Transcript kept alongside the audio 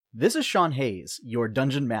This is Sean Hayes, your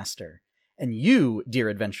Dungeon Master, and you, dear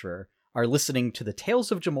adventurer, are listening to the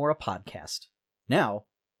Tales of Jamora podcast. Now,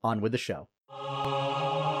 on with the show.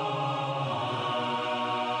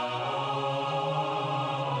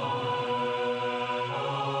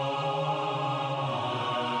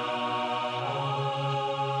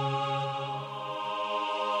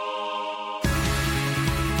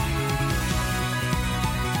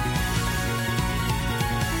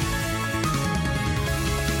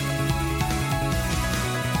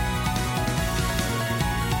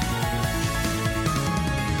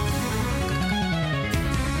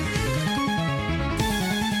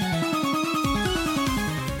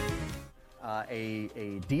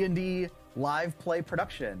 A D&D live play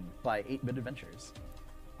production by 8-Bit Adventures.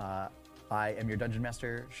 I am your Dungeon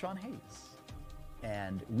Master, Sean Hayes,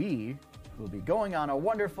 and we will be going on a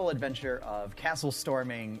wonderful adventure of castle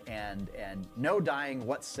storming and no dying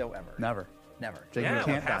whatsoever. Never. Jacob With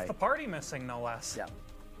can't half die. the party missing, no less. Yeah.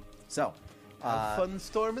 So, Fun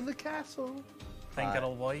storm in the castle. Think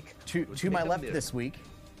it'll like. to my left this week,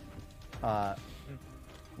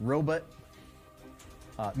 Robot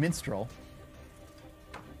Minstrel,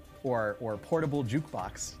 or Portable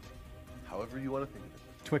Jukebox, However you want to think of it.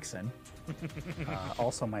 Twixen.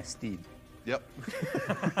 Also my steed. Yep.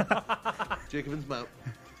 Jacobin's mount.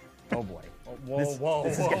 Oh boy. Whoa,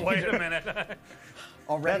 this is getting wait a minute.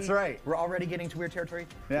 Already, That's right. We're already getting to weird territory.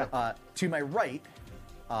 Yeah. To my right,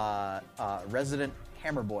 resident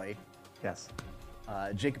Hammer Boy, Yes.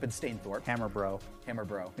 Jacobin Stainthorpe. Hammer bro. Hammer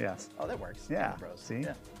Bro. Yes. Oh, that works. Yeah, Hammer Bros. see?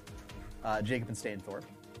 Yeah. Jacobin Stainthorpe.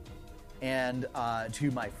 And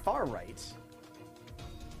to my far right,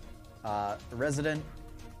 resident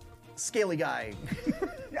Scaly Guy.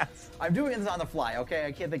 Yes. I'm doing this on the fly, okay?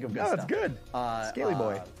 I can't think of good No, stuff. it's good. Scaly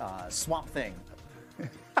Boy. Swamp Thing.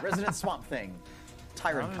 Resident Swamp Thing.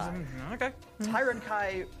 Tyrant Kai. Okay. Tyrant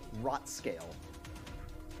Kai Rot Scale,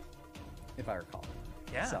 if I recall.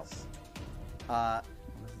 Yes. So,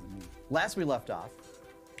 last we left off,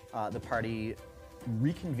 the party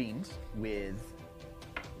reconvened with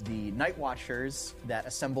the Night Watchers that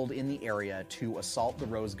assembled in the area to assault the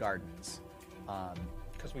Rose Gardens.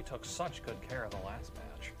 Because we took such good care of the last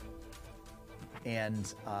batch.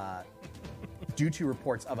 And due to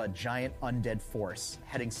reports of a giant undead force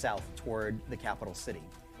heading south toward the capital city,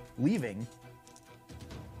 leaving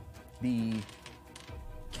the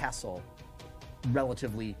castle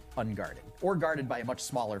relatively unguarded, or guarded by a much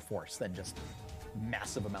smaller force than just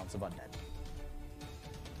massive amounts of undead.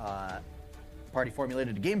 Party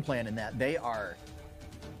formulated a game plan in that they are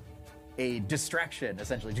a distraction,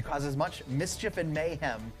 essentially, to cause as much mischief and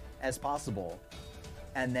mayhem as possible,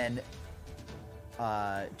 and then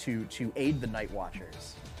to aid the Night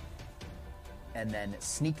Watchers, and then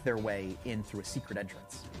sneak their way in through a secret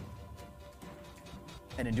entrance.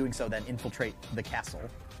 And in doing so, then infiltrate the castle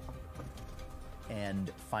and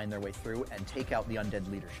find their way through and take out the undead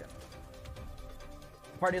leadership.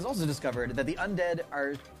 The party has also discovered that the undead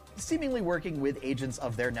are seemingly working with agents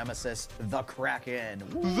of their nemesis, the Kraken.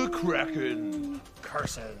 The Kraken.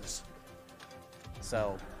 Curses.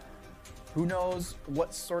 So, who knows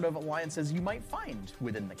what sort of alliances you might find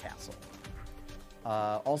within the castle.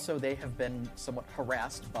 Also, they have been somewhat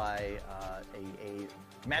harassed by a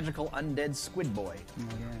magical undead squid boy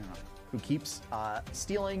who keeps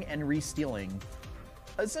stealing and re-stealing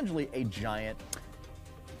essentially a giant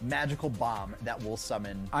magical bomb that will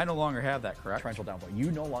summon I no longer have that, correct? torrential downpour. You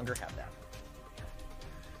no longer have that.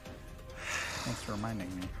 Thanks for reminding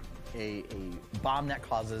me. A bomb that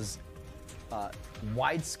causes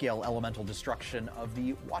wide-scale elemental destruction of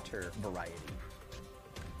the water variety.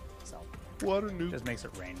 So, Water nuke Just makes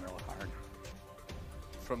it rain real hard.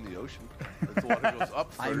 from the ocean. The water goes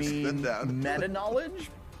up first, I mean, then down. meta knowledge.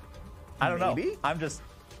 I don't Maybe? know. I'm just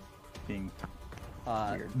being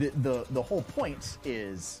weird. The whole point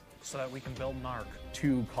is So that we can build an ark.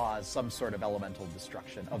 to cause some sort of elemental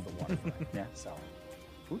destruction of the water variety. Yeah. So,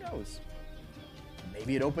 who knows?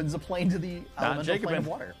 Maybe it opens a plane to the elemental Jacobin. plane of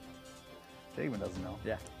water. Jacobin doesn't know.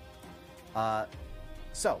 Yeah.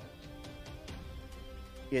 So,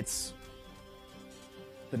 it's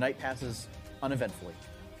the night passes uneventfully,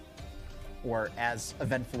 or as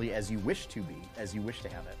eventfully as you wish to be, as you wish to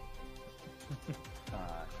have it.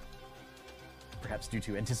 Perhaps due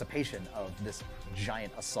to anticipation of this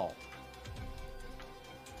giant assault.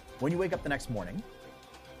 When you wake up the next morning,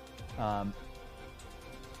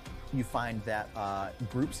 you find that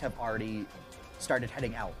groups have already started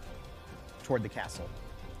heading out toward the castle,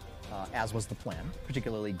 as was the plan,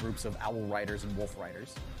 particularly groups of owl riders and wolf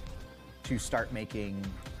riders, to start making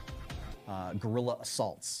guerrilla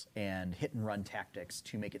assaults and hit and run tactics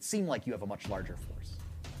to make it seem like you have a much larger force.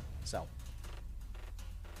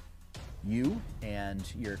 you and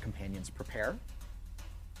your companions prepare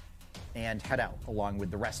and head out along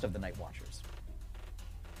with the rest of the Night Watchers.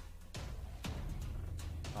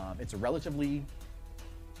 It's a relatively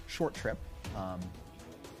short trip,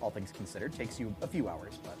 all things considered. Takes you a few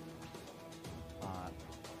hours, but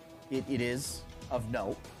it is of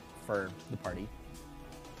note for the party.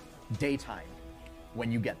 Daytime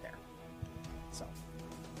when you get there. So,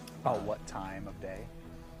 What time of day?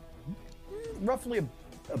 roughly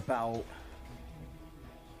about,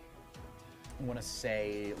 I want to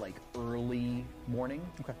say like early morning,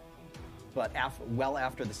 Okay. but well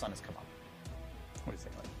after the sun has come up. What do you say,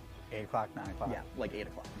 like 8 o'clock, 9 o'clock? Yeah, like 8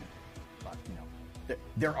 o'clock. But,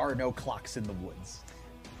 there are no clocks in the woods.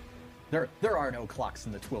 There are no clocks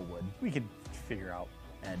in the Twillwood. We could figure out.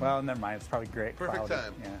 And- Well, never mind. It's probably great. Perfect cloudy.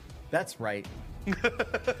 time. Yeah. That's right.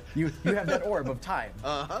 you have that orb of time.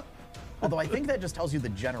 Uh-huh. Although I think that just tells you the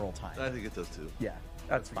general time. I think it does too. Yeah.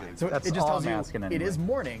 That's fine. So That's it just all tells I'm you asking it anyway. is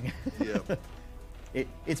morning. Yep.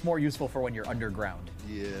 It's more useful for when you're underground.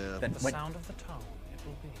 Yeah. Than The when, sound of the tone, it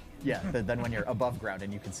will be. yeah, than when you're above ground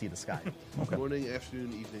and you can see the sky. Morning,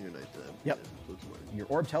 afternoon, evening, or nighttime. Yep. Yeah, so it's morning. Your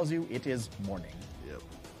orb tells you it is morning. Yep.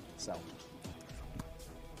 So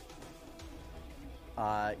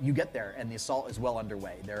you get there, and the assault is well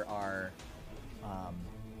underway. There are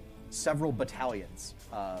several battalions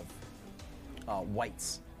of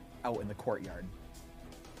whites out in the courtyard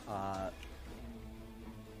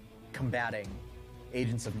combating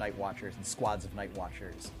agents of Night Watchers and squads of Night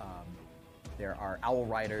Watchers. There are owl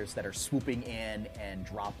riders that are swooping in and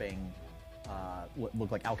dropping what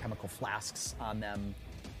look like alchemical flasks on them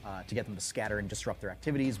to get them to scatter and disrupt their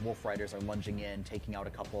activities. Wolf riders are lunging in, taking out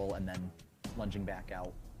a couple, and then lunging back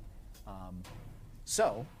out.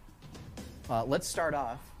 So let's start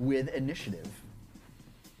off with initiative.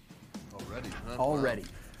 Already, huh? Already. Wow.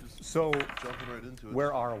 Just So, jumping right into it.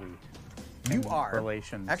 where are we? You in are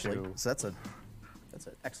relation actually. to- So that's an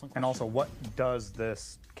excellent question. And also, what does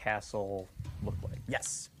this castle look like?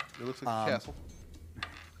 yes, It looks like a castle.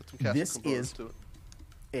 Got some castle this components is- to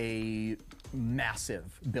it. a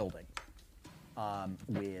massive building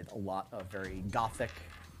with a lot of very Gothic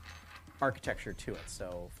architecture to it.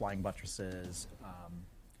 So flying buttresses,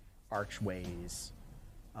 archways,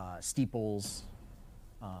 steeples,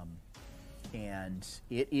 and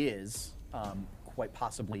it is quite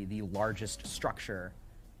possibly the largest structure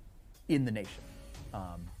in the nation.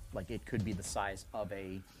 Like it could be the size of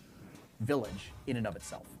a village in and of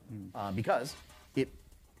itself, because it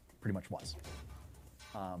pretty much was.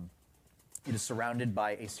 It is surrounded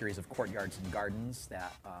by a series of courtyards and gardens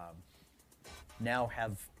that now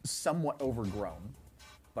have somewhat overgrown,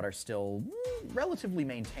 but are still relatively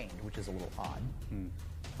maintained, which is a little odd.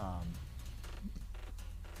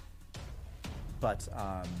 But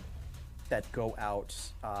that go out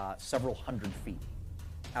several hundred feet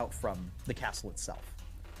out from the castle itself.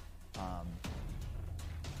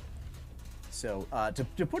 So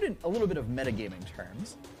to put in a little bit of metagaming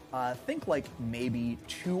terms, think like maybe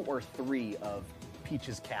 2 or 3 of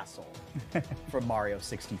Peach's Castle from Mario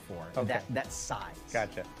 64. Okay. That size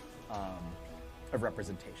Gotcha. of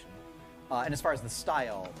representation. And as far as the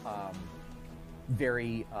style,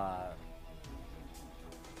 very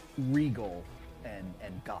regal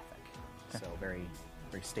and Gothic. So very,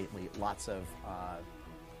 very stately. Lots of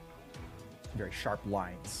very sharp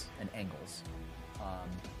lines and angles.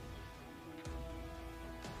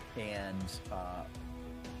 And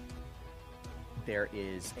there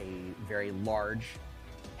is a very large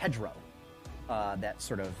hedgerow that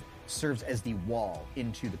sort of serves as the wall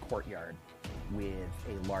into the courtyard with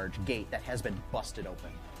a large gate that has been busted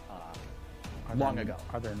open long ago.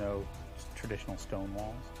 Are there no traditional stone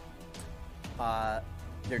walls?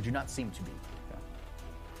 There do not seem to be. Okay.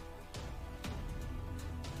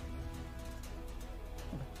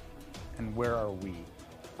 And where are we?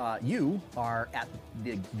 You are at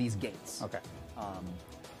these gates. Okay.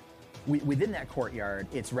 Within that courtyard,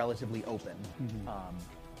 it's relatively open.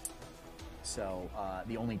 So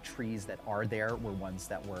the only trees that are there were ones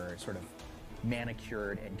that were sort of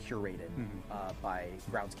manicured and curated by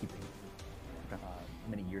groundskeeping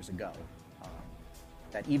many years ago.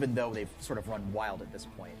 That even though they've sort of run wild at this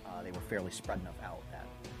point, they were fairly spread enough out that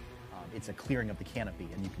it's a clearing of the canopy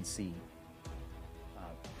and you can see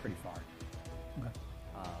pretty far. Okay.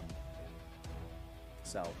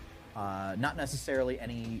 So, not necessarily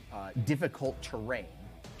any difficult terrain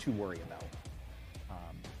to worry about.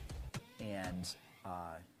 And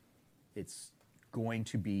it's going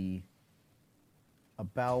to be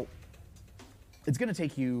about, it's going to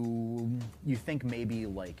take you, you think maybe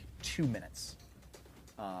like 2 minutes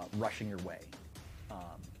rushing your way.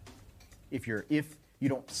 If you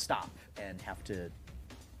don't stop and have to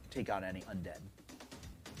take on any undead.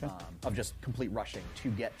 Okay. Of just complete rushing to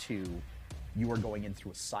get to, you are going in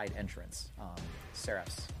through a side entrance.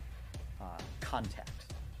 Seraph's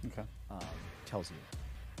contact Okay. tells you.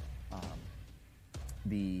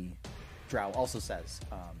 The Drow also says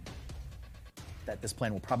that this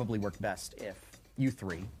plan will probably work best if you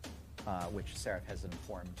three, which Seraph has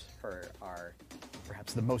informed her are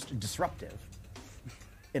perhaps the most disruptive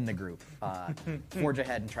in the group, forge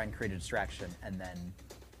ahead and try and create a distraction, and then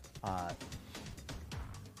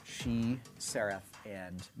she, Seraph,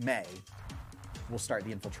 and May will start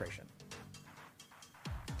the infiltration.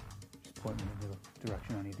 Just point me in the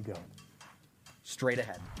direction I need to go. Straight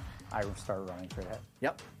ahead. I start running straight ahead.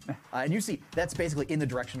 Yep. And you see, that's basically in the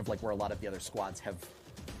direction of like where a lot of the other squads have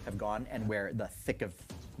gone and where the thick of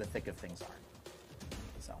things are.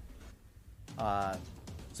 So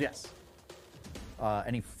yes.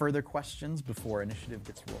 Any further questions before initiative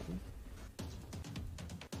gets rolled?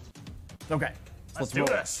 Okay. So Let's do roll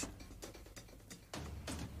it. this.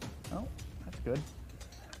 Oh, that's good.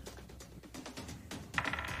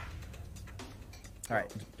 All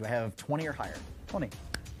right. Do I have 20 or higher? 20.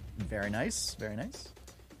 Very nice. Very nice.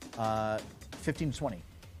 15 to 20.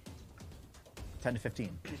 10 to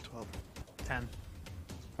 15. 12. 10.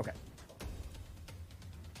 Okay.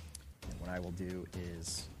 And what I will do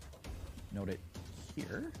is note it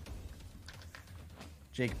here.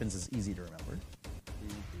 Jacobins is easy to remember.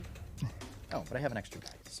 Oh, but I have an extra guy,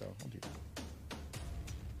 so I'll do that.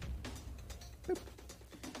 Boop.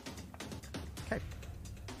 Okay.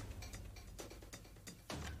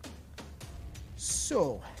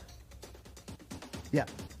 So, yeah,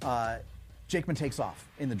 Jacobin takes off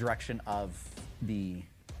in the direction of the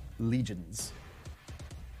legions.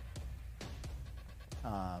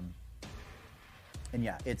 And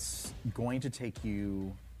yeah, it's going to take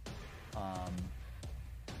you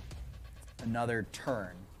another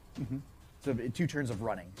turn. So 2 turns of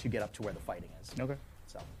running to get up to where the fighting is. Okay.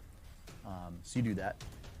 So, so you do that.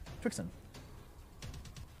 Twixen.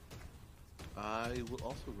 I will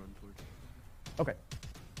also run towards you. Okay.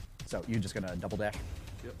 So you're just gonna double dash.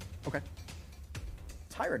 Yep. Okay.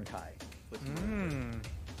 Tyron Kai. Let's do that.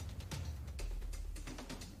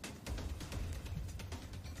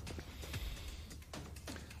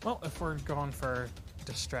 Well, if we're going for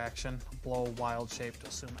distraction, blow wild shape to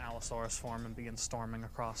assume Allosaurus form and begin storming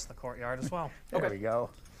across the courtyard as well. There Okay. we go.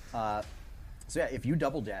 So yeah, if you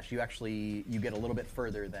double dash, you get a little bit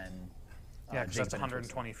further than. Yeah, because that's Jacobin and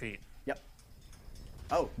Twixen. 120 feet. Yep.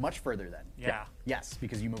 Oh, much further then. Yeah. Yes,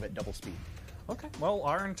 because you move at double speed. Okay. Well,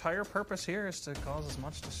 our entire purpose here is to cause as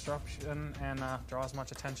much disruption and draw as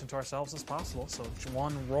much attention to ourselves as possible. So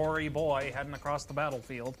one Rory boy heading across the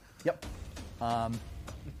battlefield. Yep.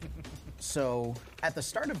 So at the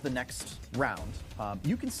start of the next round,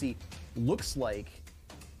 you can see, looks like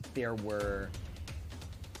there were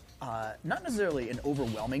not necessarily an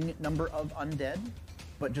overwhelming number of undead,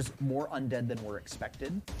 but just more undead than were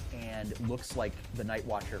expected. And it looks like the Night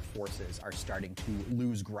Watcher forces are starting to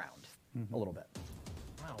lose ground a little bit.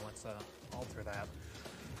 Wow, let's alter that.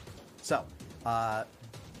 So,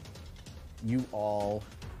 you all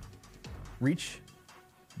reach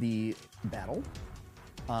the battle,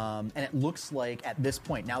 and it looks like at this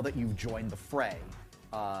point, now that you've joined the fray,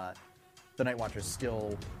 the Night Watchers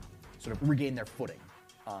still sort of regain their footing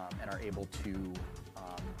and are able to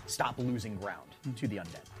stop losing ground to the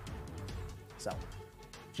undead. So,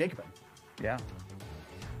 Jacobin. Yeah.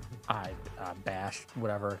 I bash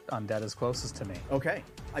whatever undead is closest to me. Okay.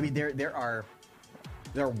 I mean, there are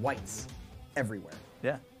whites everywhere.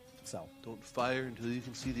 Yeah. So, Don't fire until you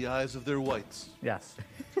can see the eyes of their whites. Yes.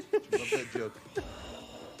 Love that joke.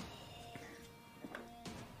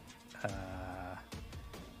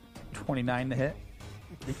 29 to hit.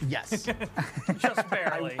 yes. Just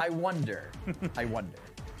barely. I wonder. I wonder.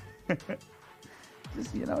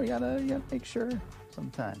 Just, you gotta make sure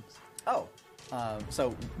sometimes. Oh,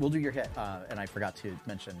 so we'll do your hit, and I forgot to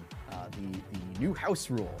mention the new house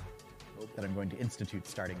rule that I'm going to institute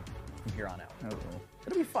starting from here on out. Uh-oh.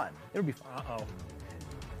 It'll be fun. It'll be fun. Uh-oh.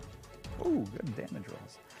 Ooh, good damage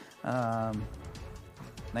rolls.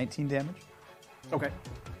 19 damage. Okay.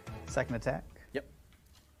 Second attack. Yep.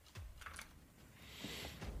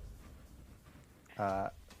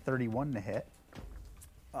 31 to hit.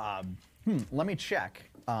 Let me check.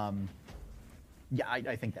 Yeah,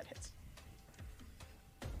 I think that hits.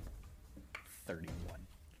 31.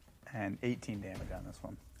 And 18 damage on this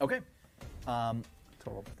one. Okay.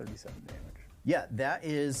 Total of 37 damage. Yeah, that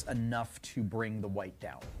is enough to bring the white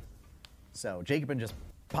down. So Jacobin just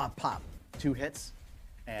pop, 2 hits,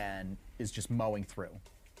 and is just mowing through.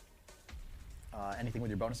 Anything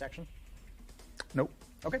with your bonus action? Nope.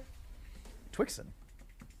 Okay. Twixen.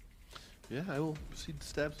 Yeah, I will proceed to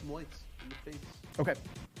stab some lights in the face. Okay.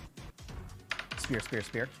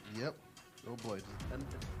 Spear. Yep. Oh boy, does 10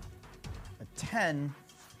 hit? A 10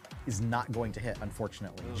 is not going to hit,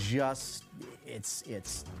 unfortunately. Ugh. It's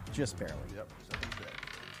just barely. Yep, 7 dead.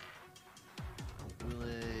 Will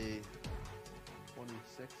a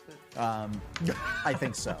 26 hit? I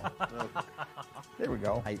think so. Okay, There we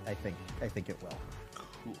go. I think it will.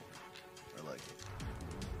 cool. I like it.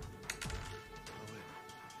 Oh,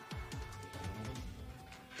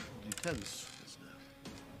 wait. D10s.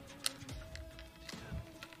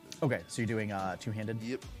 Okay, so you're doing two-handed?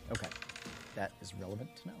 Yep. Okay. That is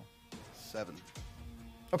relevant to know. 7.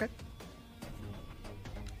 Okay.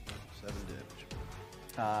 7 damage.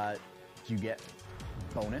 Do you get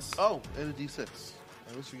bonus? Oh, and a D6.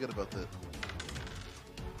 I always forget about that.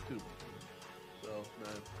 2. So,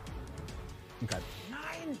 9. Okay.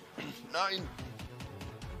 9!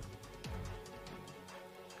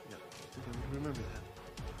 Yeah, I think I would remember that.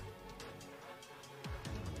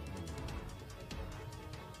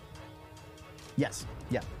 Yes.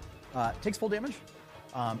 Yeah. Takes full damage.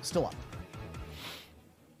 Still up.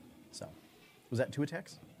 So, was that 2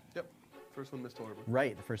 attacks? Yep. First one missed horribly.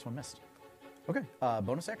 Right, the first one missed. Okay.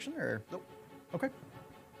 Bonus action or? Nope. Okay.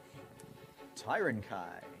 Tyron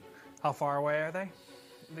Kai. How far away are they?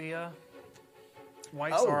 The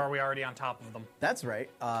whites, Oh. or are we already on top of them? That's right.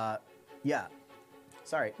 Yeah.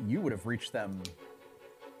 Sorry, you would have reached them.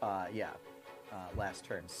 Last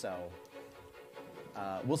turn. So,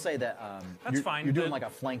 we'll say that That's you're, fine. You're doing The- like a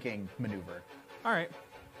flanking maneuver. All right.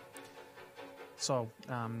 So,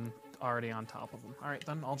 already on top of them. All right,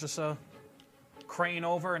 then I'll just crane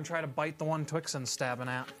over and try to bite the one Twixen's stabbing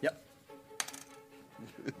at. Yep.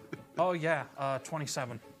 Oh yeah,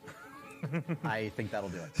 27. I think that'll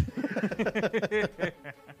do it.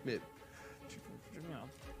 Mid. You know,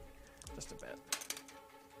 just a bit.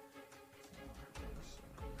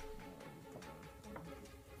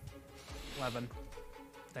 11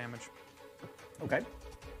 damage. Okay.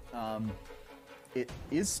 It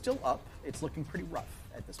is still up. It's looking pretty rough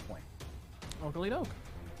at this point. Oakley doke.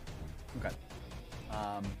 Okay.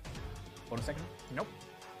 Bonus action? Nope.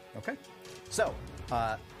 Okay. So,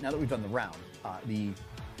 now that we've done the round,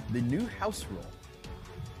 the new house rule.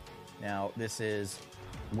 Now, this is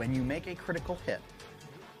when you make a critical hit,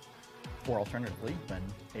 or alternatively, when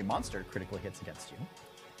a monster critically hits against you,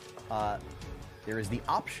 there is the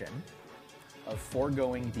option of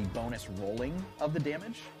foregoing the bonus rolling of the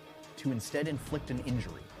damage to instead inflict an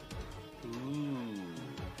injury. Ooh.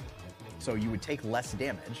 So you would take less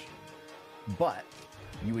damage, but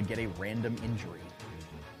you would get a random injury.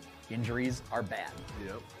 Injuries are bad,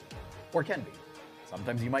 Yep. or can be.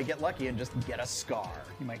 Sometimes you might get lucky and just get a scar,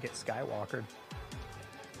 You might get Skywalkered.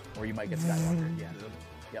 or you might get Skywalker. Yeah.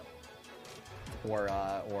 Yep. Yep.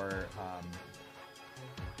 Or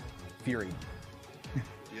Fury.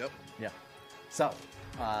 Yep. Yeah. So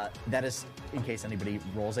that is in case anybody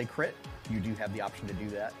rolls a crit. You do have the option to do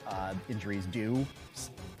that. Injuries do.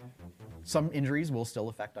 Some injuries will still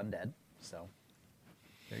affect undead. So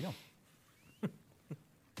there you go.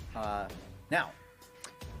 Now,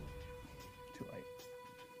 Too late.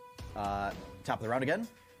 top of the round again.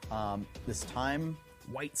 This time,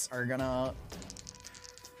 whites are gonna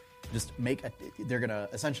just they're gonna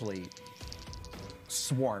essentially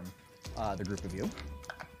swarm the group of you.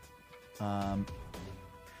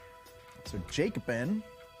 So Jacobin,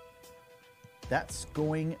 that's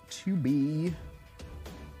going to be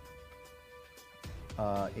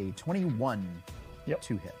a 21 Yep.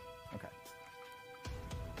 to hit. Okay.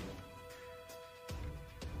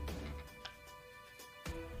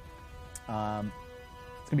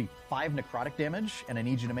 It's gonna be 5 necrotic damage, and I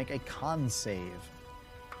need you to make a con save.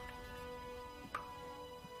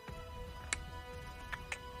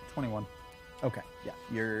 21. Okay, yeah,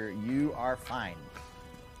 you are fine.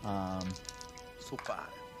 So fine.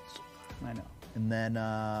 I know. And then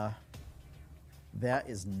that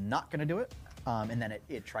is not going to do it. And then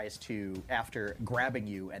it tries to, after grabbing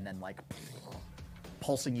you and then like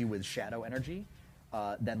pulsing you with shadow energy,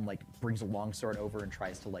 then like brings a longsword over and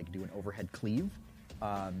tries to like do an overhead cleave.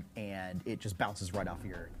 And it just bounces right off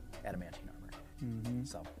your adamantine armor. Mm-hmm.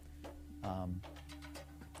 So,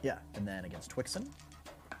 yeah. And then against Twixen.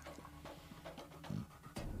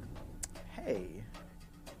 Hey,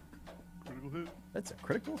 Critical hit. that's a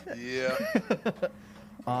critical hit. Yeah.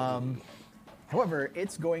 However,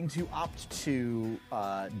 it's going to opt to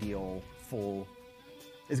deal full.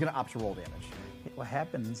 It's going to opt to roll damage. What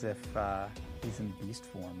happens if he's in beast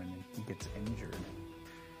form and he gets injured?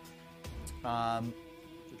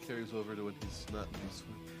 It carries over to when he's not in beast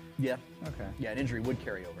form. Yeah. Okay. Yeah, an injury would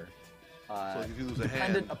carry over. So like if you lose a hand,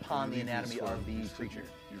 Dependent when upon you the leave anatomy beast form, of the you're still- creature.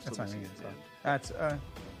 You're That's still what I missing mean. a So hand.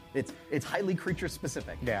 that's It's highly creature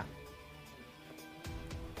specific. yeah.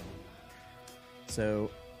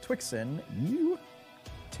 So, Twixen, you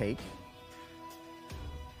take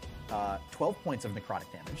 12 points of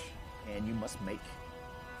necrotic damage, and you must make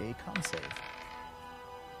a con save.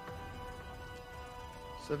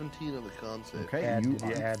 17 on the con save. Okay, Add, you did you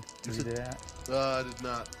are- add? Did you do that? I did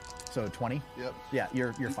not. So 20. Yep. Yeah,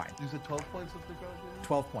 you're fine. You said 12 points of the necrotic damage?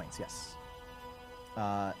 12 points, yes.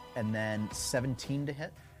 And then 17 to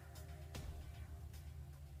hit.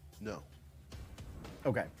 No.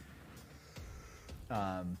 Okay.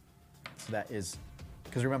 So that is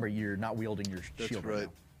because remember you're not wielding your That's shield right.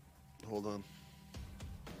 now. Hold on.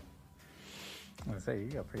 I'm gonna say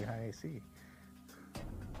you got pretty high AC.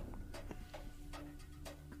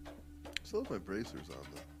 Still have my bracers on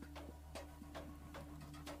though.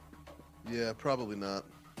 Yeah, probably not.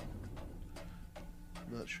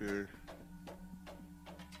 Not sure.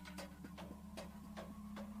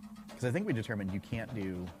 Because I think we determined you can't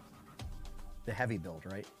do the heavy build,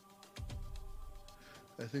 right?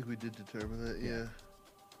 I think we did determine that. Yeah.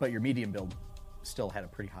 But your medium build still had a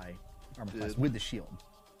pretty high armor class Did. with the shield.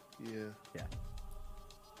 Yeah. Yeah.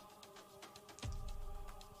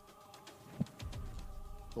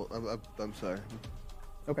 Well, I'm sorry.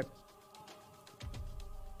 Okay.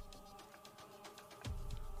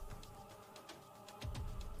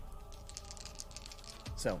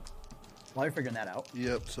 So, while you're figuring that out,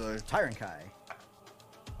 Yep. Sorry. Tyrant Kai.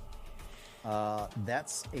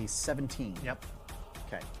 That's a 17. Yep.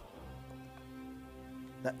 Okay.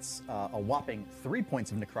 That's a whopping 3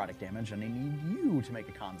 points of necrotic damage, and I need you to make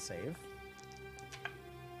a con save.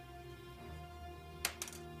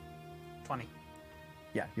 20.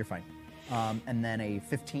 Yeah, you're fine. And then a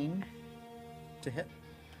 15 to hit.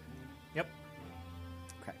 Yep.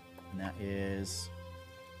 Okay. And that is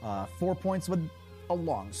 4 points with a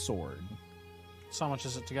long sword. So how much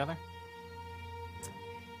is it together?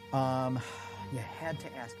 You had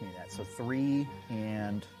to ask me that. So 3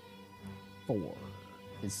 and 4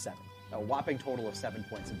 is 7. A whopping total of 7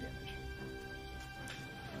 points of damage.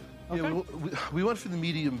 Yeah, we went for the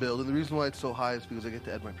medium build, and the reason why it's so high is because I get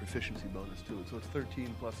to add my proficiency bonus to it. So it's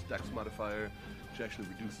 13 plus Dex modifier, which actually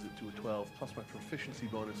reduces it to a 12, plus my proficiency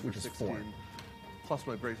bonus for Which is 16, 4. plus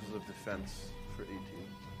my braces of defense for 18.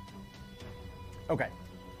 Okay.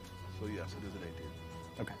 So yes, it is an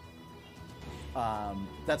 18. Okay.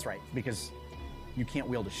 That's right, because you can't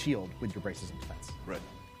wield a shield with your braces of defense. Right.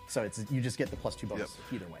 So you just get the +2 Yep. bonus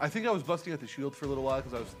either way. I think I was busting at the shield for a little while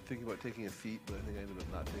because I was thinking about taking a feat, but I think I ended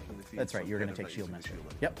up not taking the feat. That's so right. I'm You're going kind to of take not shield using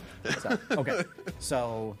master. the shield. Yep. So,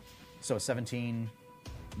 okay. So 17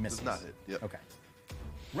 misses. Does not hit. Yep. Okay.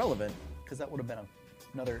 Relevant because that would have been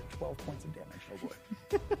another 12 points of damage. Oh boy.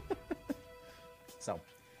 So,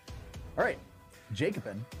 all right,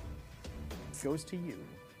 Jacobin goes to you.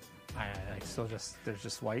 I still just there's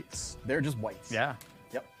just whites. They're just whites. Yeah.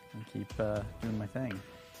 Yep. And keep doing my thing.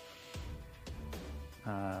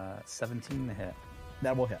 17 to hit.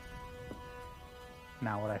 That will hit.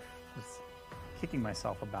 Now what I was kicking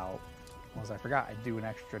myself about was I forgot I'd do an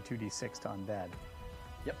extra 2d6 to undead,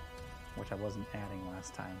 Yep. which I wasn't adding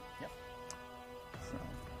last time. Yep. So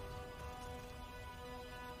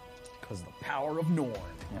Because the power of Norn.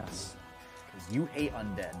 yes, Because you hate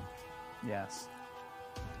undead. yes,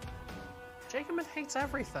 Jacobin hates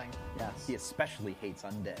everything. yes. He especially hates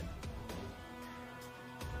undead.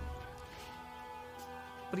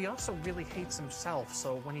 But he also really hates himself,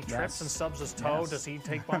 so when he trips Yes. and stubs his toe, Yes. does he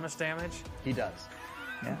take bonus damage? He does.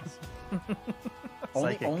 Yes.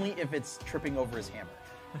 Only, Psychic. only if it's tripping over his hammer.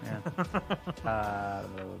 Yeah.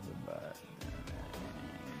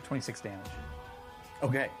 26 damage.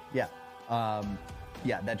 Okay. Yeah.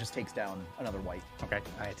 Yeah, that just takes down another white. Okay.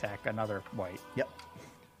 I attack another white. Yep.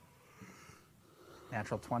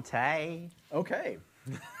 Natural 20. Okay.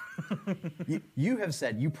 you have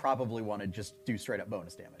said you probably want to just do straight up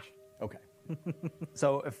bonus damage. Okay.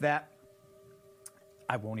 So if that,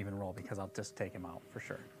 I won't even roll because I'll just take him out for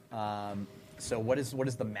sure. So what is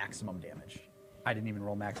the maximum damage? I didn't even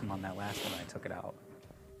roll maximum on that last one. I took it out.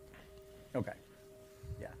 Okay.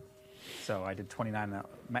 Yeah. So I did 29.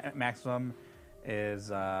 Maximum is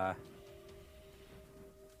wow,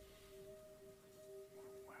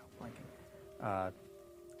 blanking.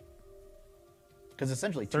 Because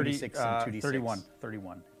essentially 30, 2d6 and 2d6. 31.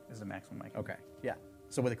 31 is the maximum I can. Okay. Yeah.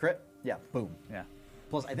 So with a crit, yeah, boom. Yeah.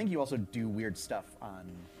 Plus, I think you also do weird stuff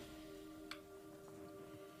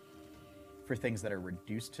for things that are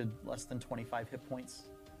reduced to less than 25 hit points.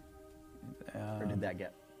 Or did that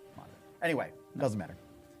get Anyway, doesn't matter.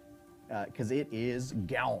 Because it is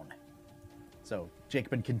gone. So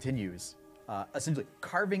Jacobin continues, essentially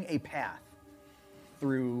carving a path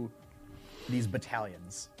through these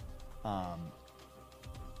battalions.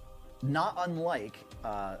 Not unlike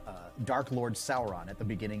Dark Lord Sauron at the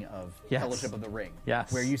beginning of Yes. Fellowship of the Ring.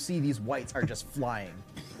 Yes. Where you see these wights are just flying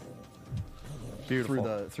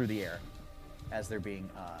Beautiful. through the air as they're being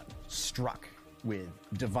struck with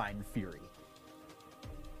divine fury.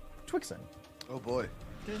 Twixen. Oh boy.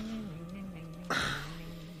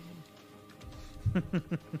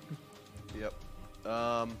 Yep.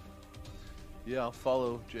 Yeah, I'll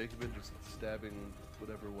follow Jacobin, just stabbing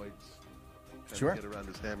whatever whites. Trying Sure. to get around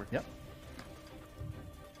his hammer. Yep.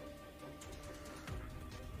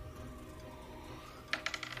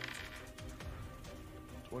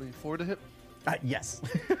 $24 to hit. Yes.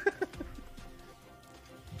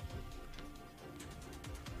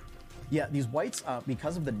 Yeah, these whites,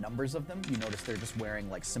 because of the numbers of them, you notice they're just wearing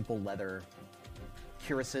like simple leather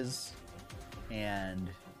cuirasses and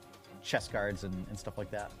chest guards and stuff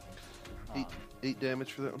like that. Eight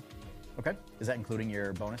damage for that one. Okay. Is that including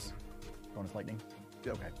your bonus? Bonus lightning?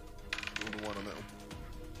 Yep. Okay. Roll the 1 on that one.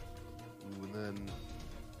 Ooh, and then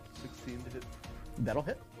 16 to hit. That'll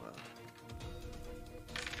hit. Wow.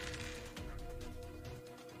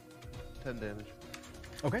 10 damage.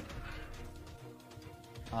 Okay.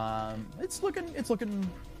 It's looking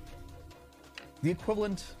the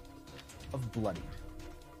equivalent of bloodied.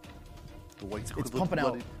 The white's It's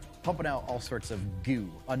equivalent pumping out all sorts of goo,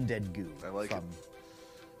 undead goo. I like it.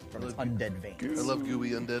 From its I love undead veins. I love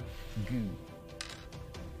gooey undead. Goo.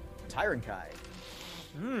 Tyrant Kai.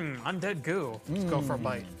 Undead goo. Let's go for a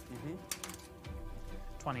bite.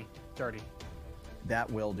 20. Dirty. That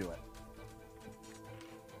will do it.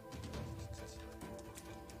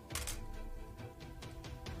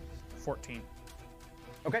 $14.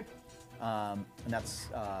 Okay. And that's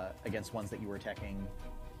against ones that you were attacking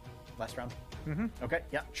last round? Mm-hmm. Okay,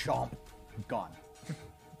 yeah. Chomp. Gone.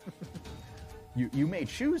 You may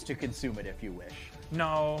choose to consume it if you wish.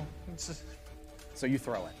 No. It's just, So you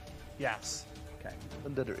throw it. yes. Okay.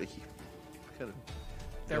 Undead are icky. Kind of.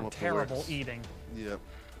 They're terrible eating. Yeah.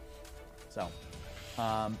 So,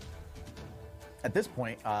 at this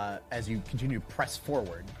point, as you continue to press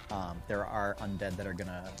forward, there are undead that are going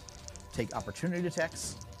to take opportunity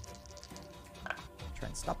attacks. Try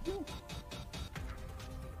and stop you.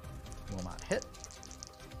 Will not hit.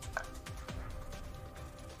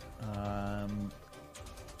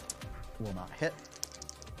 Will not hit.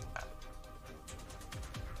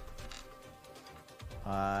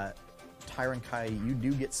 Tyrant Kai, you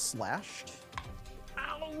do get slashed.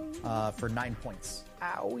 For 9 points.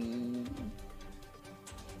 Owie.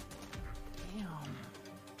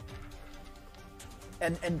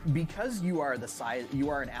 Damn. And because you are the size, you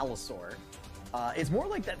are an allosaur, it's more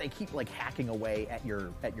like that they keep like hacking away at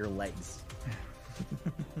your legs.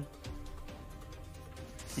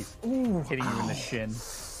 Keep hitting you in the shin.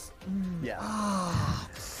 Yeah.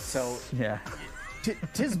 So Yeah.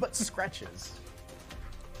 tis but scratches,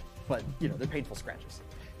 but you know they're painful scratches.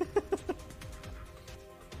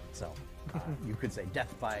 So you could say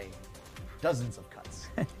death by dozens of cuts.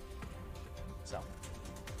 So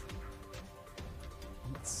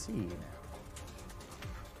let's see now.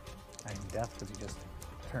 I mean, death because you just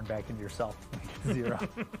turn back into yourself. 0.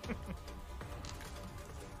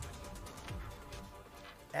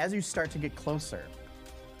 As you start to get closer,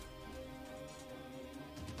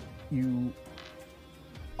 you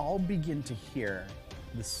all begin to hear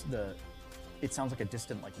it sounds like a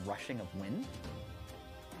distant like rushing of wind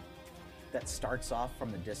that starts off from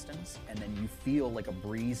the distance, and then you feel like a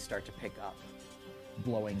breeze start to pick up,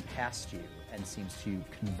 blowing past you, and seems to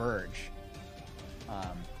converge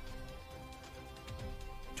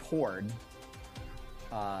toward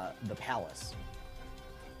the palace.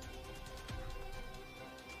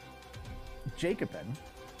 Jacobin,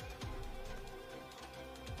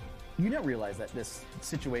 you don't realize that this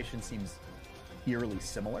situation seems eerily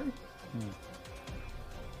similar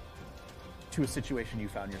to a situation you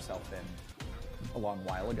found yourself in a long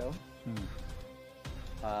while ago.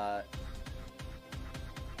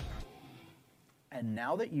 And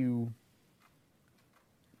now that you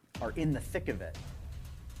are in the thick of it,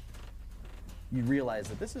 you realize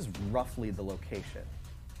that this is roughly the location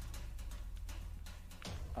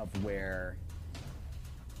of where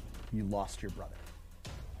you lost your brother.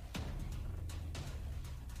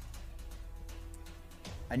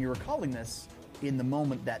 And you're recalling this in the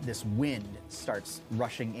moment that this wind starts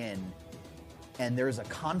rushing in, and there's a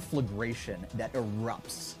conflagration that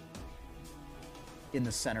erupts in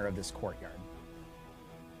the center of this courtyard.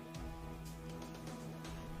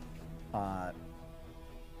 a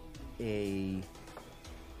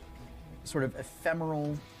sort of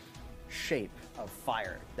ephemeral shape of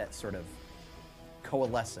fire that sort of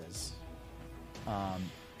coalesces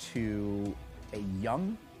to a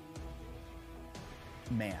young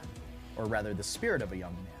man, or rather the spirit of a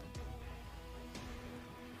young man,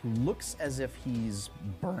 who looks as if he's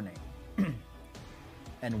burning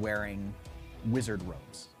and wearing wizard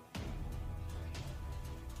robes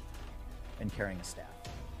and carrying a staff.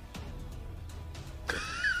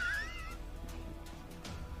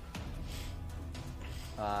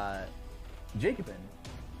 Jacobin,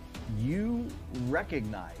 you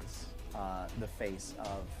recognize the face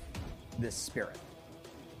of this spirit.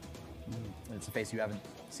 It's a face you haven't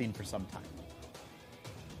seen for some time.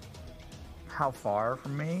 How far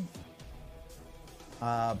from me?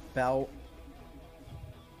 About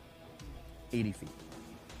 80 feet.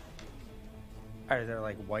 Are there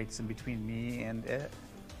like whites in between me and it?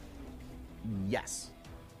 Yes.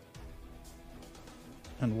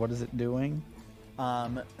 And what is it doing?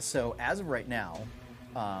 So as of right now,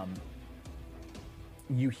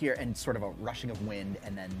 you hear and sort of a rushing of wind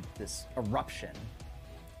and then this eruption.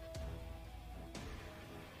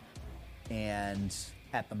 And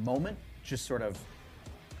at the moment, just sort of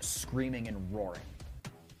screaming and roaring,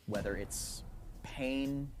 whether it's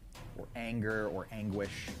pain or anger or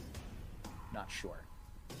anguish, not sure.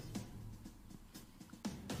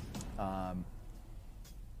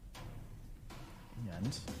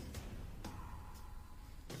 And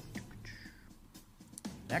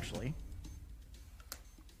actually,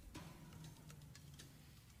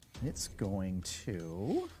 it's going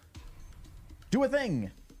to do a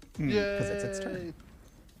thing. Because it's its turn.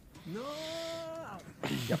 No.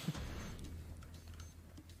 Yep.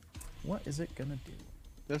 What is it gonna do?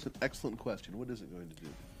 That's an excellent question. What is it going to do?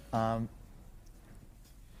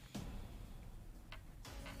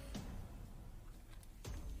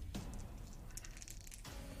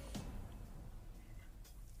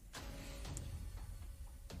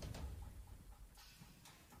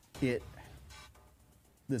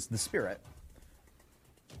 The spirit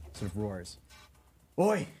sort of roars,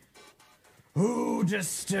 "Oi! Who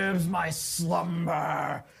disturbs my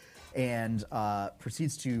slumber?" And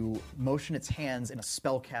proceeds to motion its hands in a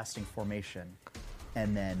spell-casting formation,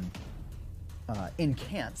 and then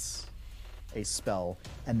incants a spell,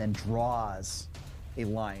 and then draws a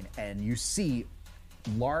line. And you see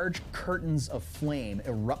large curtains of flame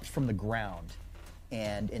erupt from the ground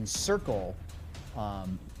and encircle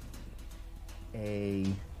a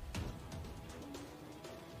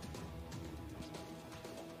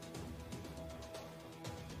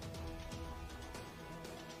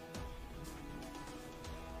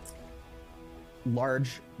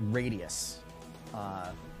large radius,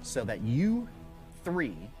 so that you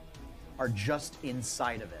three are just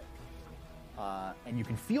inside of it. And you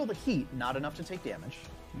can feel the heat, not enough to take damage,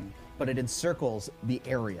 but it encircles the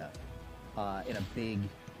area in a big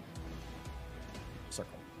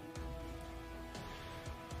circle.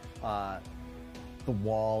 The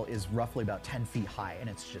wall is roughly about 10 feet high, and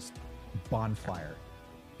it's just bonfire.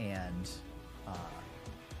 And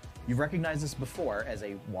you've recognized this before as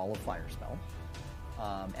a wall of fire spell.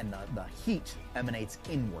 And the heat emanates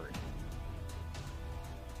inward.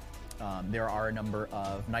 There are a number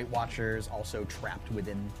of Night Watchers also trapped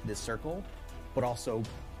within this circle, but also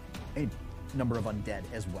a number of undead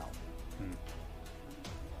as well.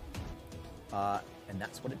 And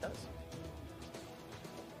that's what it does.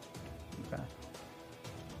 Okay.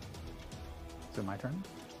 Is it my turn?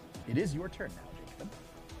 It is your turn now,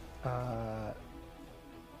 Jacob.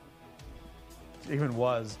 Even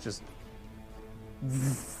was just.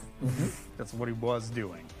 That's what he was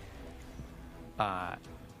doing.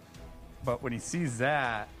 But when he sees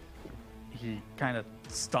that, he kind of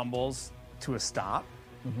stumbles to a stop.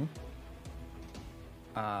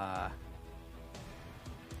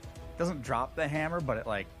 Doesn't drop the hammer, but it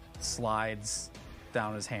like slides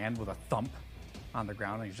down his hand with a thump on the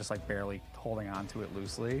ground, and he's just like barely holding on to it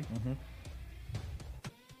loosely.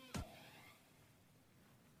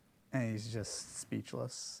 And he's just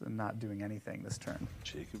speechless and not doing anything this turn.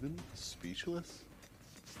 Jacobin, speechless?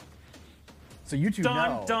 So you two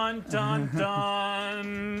know Dun, dun,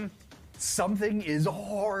 dun. something is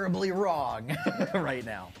horribly wrong right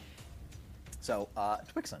now. So,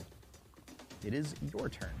 Twixen, it is your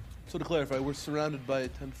turn. So to clarify, we're surrounded by a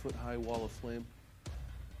 10-foot high wall of flame.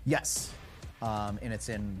 Yes, and it's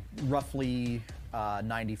in roughly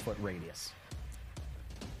 90-foot radius.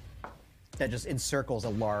 That just encircles a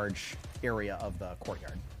large area of the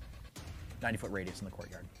courtyard. 90-foot radius in the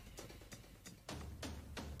courtyard.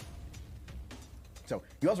 So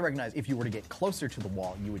you also recognize if you were to get closer to the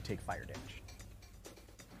wall, you would take fire damage.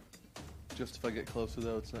 Just if I get closer,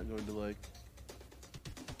 though, it's not going to, like,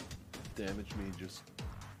 damage me just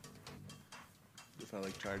if I,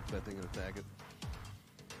 like, charge that thing and attack it.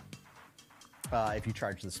 If you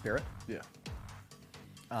charge the spirit, Yeah.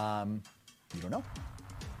 you don't know.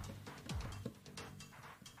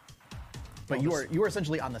 But you are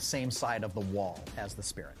essentially on the same side of the wall as the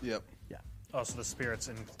spirit. Yep. Yeah. Oh, so the spirit's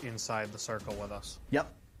inside the circle with us.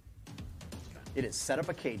 Yep. It is set up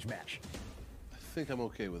a cage match. I think I'm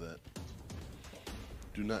okay with that.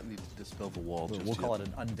 Do not need to dispel the wall just We'll call yet.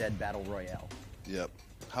 it an undead battle royale. Yep.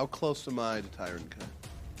 How close am I to Tyrant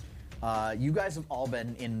Kai? You guys have all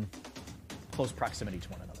been in close proximity to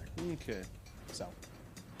one another. Okay. So,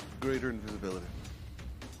 Greater invisibility.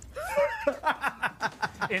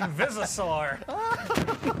 Invisisaur!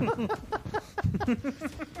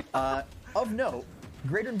 of note,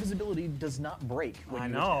 greater invisibility does not break when I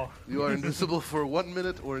you know. attack. You are invisible for 1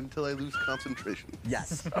 minute or until I lose concentration.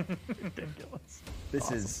 Yes. Ridiculous.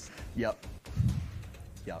 This is. Yep.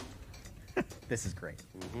 Yep. This is great.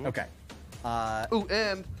 Mm-hmm. Okay. Oh,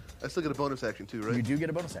 and I still get a bonus action too, right? You do get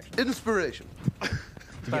a bonus action. Inspiration.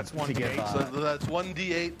 That's one to give, D8. So that's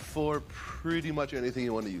 1d8 for pretty much anything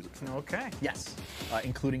you want to use it for. Okay. Yes.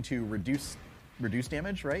 Including to reduce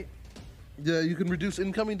damage, right? Yeah, you can reduce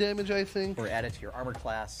incoming damage, I think. Or add it to your armor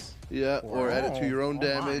class. Yeah, or add it to your own Oh, my.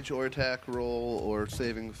 damage, or attack roll, or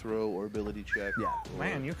saving throw, or ability check. Yeah. or-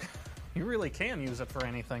 Man, you really can use it for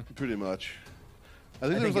anything. Pretty much. I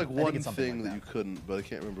think think there's like I think one it's something thing like that that. you couldn't, but I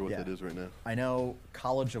can't remember what Yeah. that is right now. I know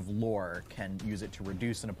College of Lore can use it to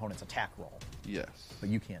reduce an opponent's attack roll, Yes. but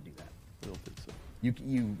you can't do that. I don't think so.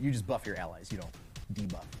 You just buff your allies. You don't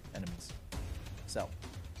debuff enemies. So,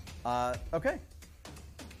 okay.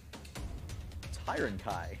 Tyrant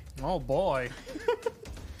Kai. Oh boy.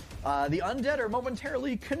 The undead are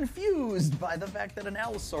momentarily confused by the fact that an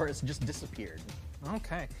Allosaurus just disappeared.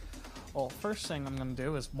 Okay. Well, first thing I'm going to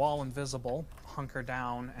do is, while invisible, hunker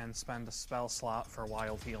down and spend a spell slot for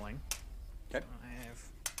wild healing. Okay.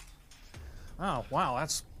 Oh, wow,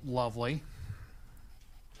 that's lovely.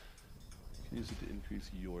 You can use it to increase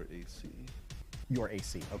your AC. Your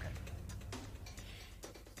AC. Okay.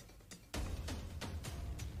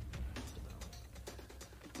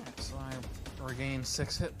 So I regain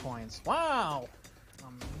 6 hit points. Wow!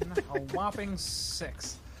 A whopping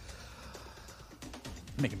 6.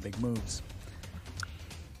 Making big moves.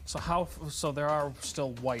 So there are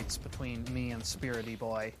still whites between me and Spirity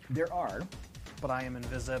Boy, There are. but I am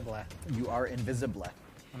invisible, You are invisible.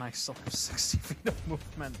 and I still have 60 feet of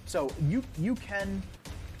movement. So you can.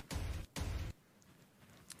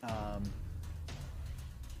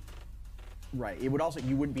 Right. It would also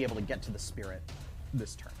you wouldn't be able to get to the spirit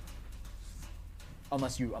this turn.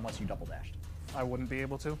 Unless you double dashed. I wouldn't be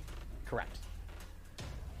able to. Correct.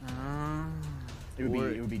 Uh, It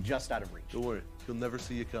would be just out of reach. Don't worry, he'll never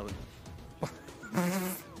see you coming.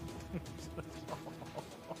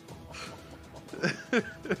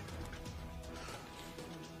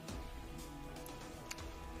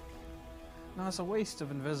 no, it's a waste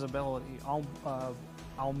of invisibility.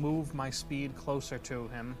 I'll move my speed closer to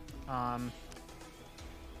him.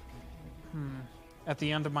 At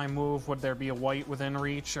the end of my move, would there be a white within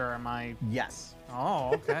reach, or am I? Yes.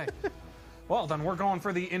 Oh, okay. Well, then we're going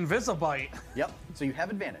for the Invisibite. Yep. So you have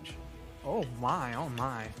advantage. Oh my, oh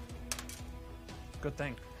my. Good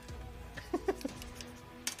thing.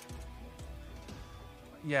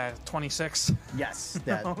 Yeah, 26. Yes.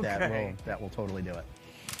 That Okay. that will totally do it.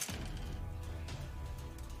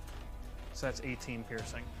 So that's 18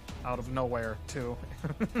 piercing. Out of nowhere, too.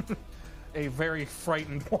 A very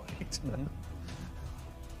frightened white.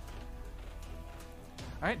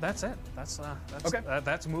 All right, that's it. That's Okay.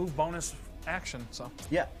 That's move bonus action. So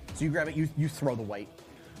Yeah. So you grab it. You throw the white.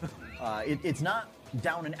 It's not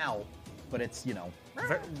down and out, but it's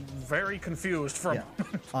very confused from.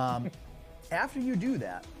 Yeah. After you do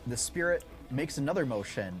that, the spirit makes another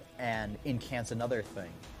motion and incants another thing,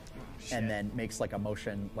 and then makes like a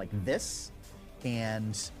motion like this,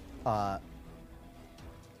 and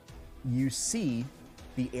you see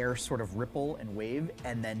the air sort of ripple and wave,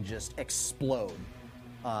 and then just explode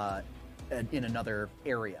in another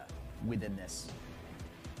area within this,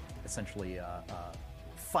 essentially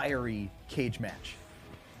fiery cage match.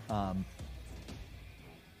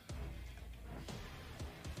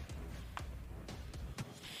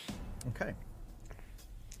 Okay.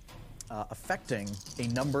 Affecting a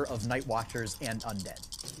number of Night Watchers and undead.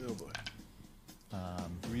 Oh boy.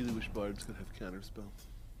 Really wish bards could have counterspell.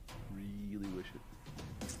 Really wish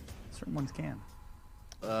it. Certain ones can.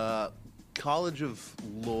 College of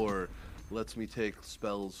Lore lets me take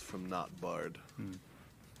spells from not Bard.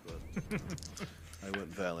 But I went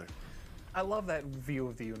Valor. I love that view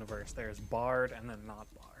of the universe. There's Bard and then not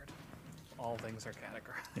Bard. All things are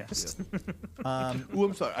categorized. Ooh,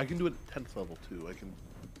 I'm sorry. I can do it at 10th level too. I can,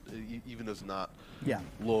 even as not Yeah.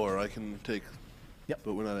 lore, I can take. Yep.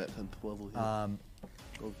 But we're not at 10th level here.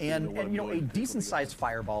 And what I'm you know, a doing. decent-sized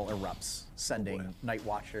fireball erupts, sending boy. Night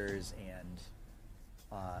Watchers and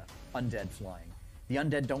undead flying. The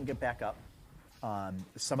undead don't get back up.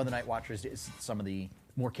 Some of the Night Watchers, some of the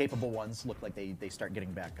more capable ones, look like they start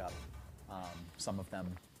getting back up. Some of them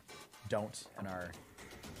don't and are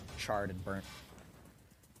charred and burnt.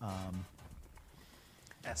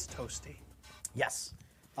 S toasty. Yes.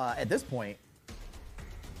 At this point,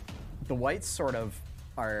 the whites sort of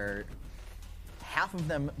are. Half of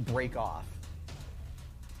them break off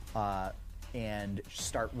and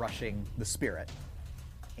start rushing the spirit.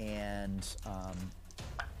 And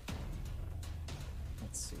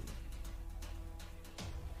let's see.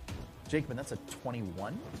 Jacobin, that's a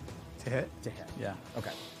 21 To hit? to hit. Yeah.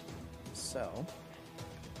 Okay. So.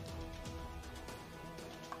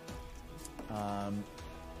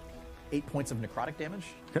 8 points of necrotic damage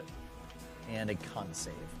Okay. and a con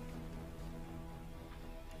save.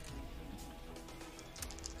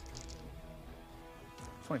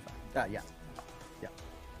 Yeah.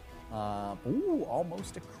 Yeah. Ooh,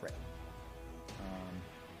 almost a crit.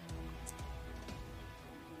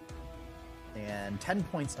 And 10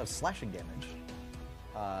 points of slashing damage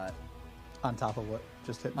On top of what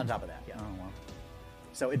just hit me? on top of that, yeah. Oh, wow.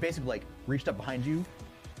 So it basically like reached up behind you,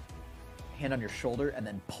 hand on your shoulder, and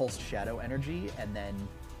then pulsed shadow energy, and then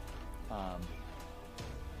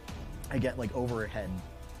I get like overhead,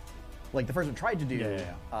 like the first one tried to do,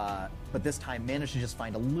 Yeah. but this time managed to just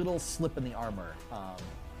find a little slip in the armor.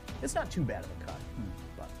 It's not too bad of a cut,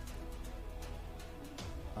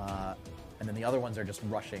 but and then the other ones are just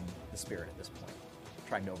rushing the spirit at this point,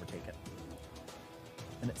 trying to overtake it.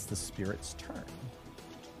 And it's the spirit's turn.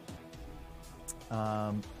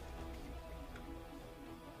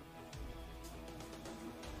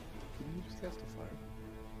 Didn't you just cast a fire?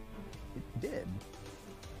 It did.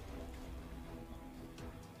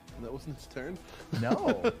 And that wasn't its turn?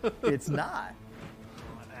 No, it's not.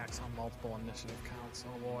 An axe on multiple initiative counts.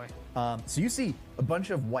 Oh boy. So you see a bunch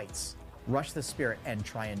of whites rush the spirit and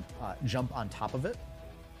try and jump on top of it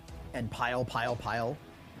and pile,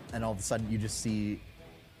 and all of a sudden you just see,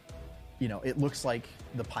 you know, it looks like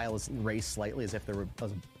the pile is raised slightly as if there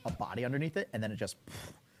was a body underneath it, and then it just,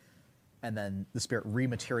 and then the spirit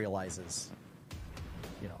rematerializes,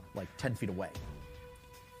 you know, like 10 feet away.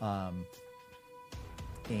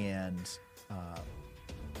 And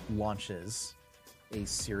launches a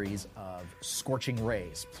series of scorching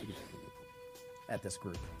rays at this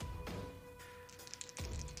group.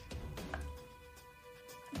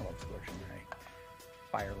 I love scorching ray.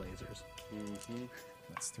 Fire lasers.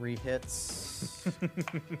 That's 3 hits.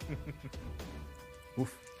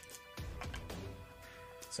 Oof.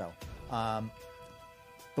 So,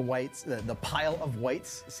 the whites, the pile of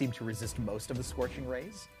whites seem to resist most of the scorching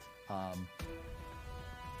rays,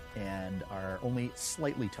 and are only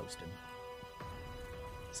slightly toasted.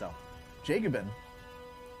 So, Jacobin,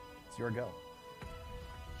 it's your go.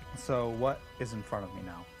 So what is in front of me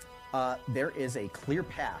now? There is a clear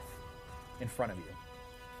path in front of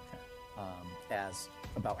you, as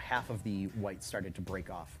about half of the whites started to break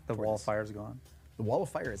off. The toward wall of this. fire's gone? The wall of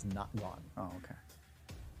fire is not gone. Oh, okay.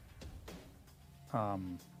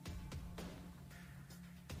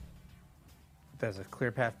 There's a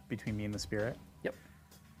clear path between me and the spirit. Yep.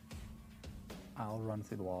 I'll run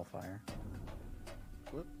through the wall of fire.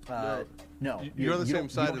 What? No, You're on the you same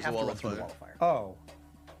don't- side you don't as have the to wall run of through the fire. wall of fire. Oh.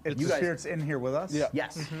 It's You the guys- spirit's in here with us? Yeah.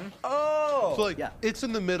 Yes. Oh! So like Yeah. it's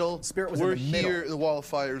in the middle. Spirit was in We're the middle. here. The wall of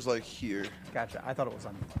fire is like here. Gotcha. I thought it was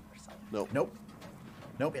on the other side. Nope. Nope.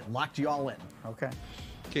 Nope. It locked you all in. Okay.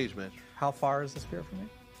 Cage match. How far is the spirit from me?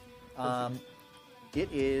 It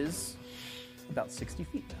is about 60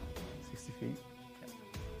 feet now. 60 feet.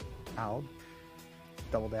 I'll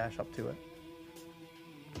double dash up to it.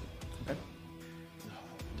 Okay.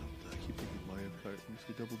 I keep thinking Mario Kart. Let me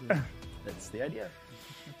say double dash. That's the idea.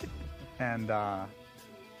 And I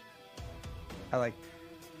like,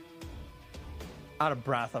 out of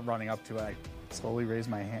breath, I'm running up to it. I slowly raise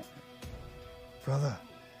my hand. Brother,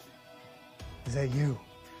 is that you?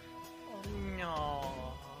 No.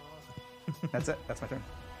 That's it. That's my turn.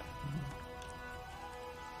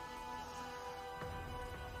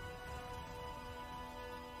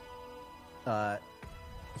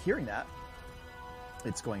 Hearing that,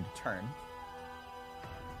 it's going to turn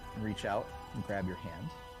and reach out and grab your hand.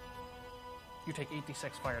 You take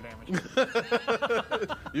 86 fire damage.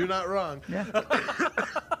 You're not wrong. Yeah.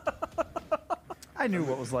 I knew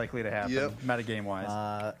what was likely to happen, Yep. metagame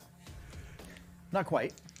wise. Not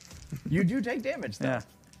quite. You do take damage, though.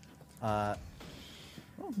 Yeah.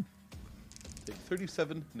 Take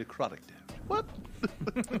 37 necrotic damage. What?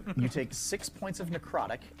 You take 6 points of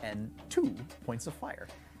necrotic and 2 points of fire.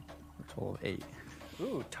 A total of 8.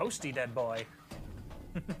 Ooh, toasty dead boy.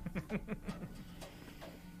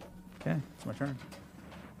 Okay, it's my turn.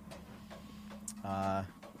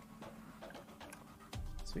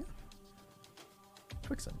 So yeah.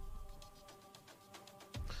 Twixen.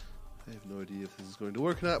 I have no idea if this is going to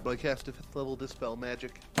work or not, but I cast a 5th level Dispel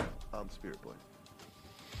Magic on Spirit Boy.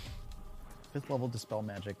 5th level Dispel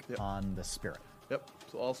Magic Yep. on the Spirit. Yep.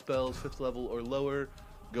 So all spells 5th level or lower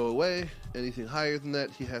go away. Anything higher than that,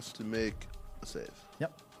 he has to make a save.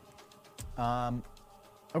 Yep.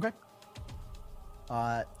 Okay.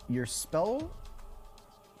 Your spell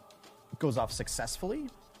goes off successfully,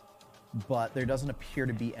 but there doesn't appear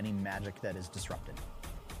to be any magic that is disrupted.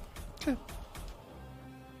 Okay.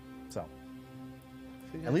 So,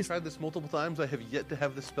 At least tried this multiple times. I have yet to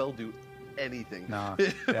have the spell do anything. No,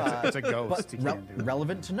 it's a ghost. but You can't do it.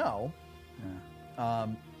 relevant to know, Yeah.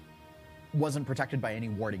 wasn't protected by any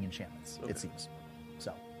warding enchantments, Okay. it seems.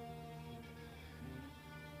 So,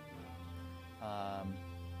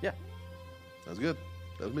 yeah. That was good.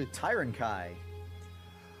 That was me. Tyron Kai.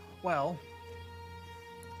 Well,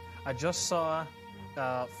 I just saw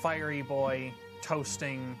Fiery Boy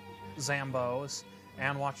toasting Zambos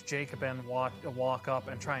and watched Jacobin walk up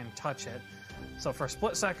and try and touch it. So for a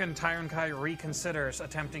split second, Tyron Kai reconsiders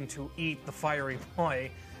attempting to eat the Fiery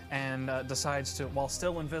Boy and decides to, while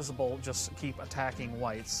still invisible, just keep attacking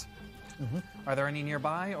whites. Are there any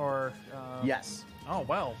nearby, or... Yes. Oh,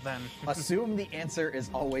 well, then... Assume the answer is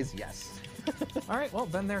always yes. All right, well,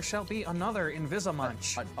 then there shall be another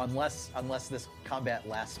Invisimunch. Unless this combat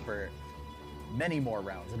lasts for many more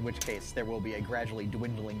rounds, in which case there will be a gradually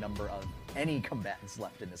dwindling number of any combatants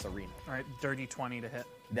left in this arena. All right, dirty 20 to hit.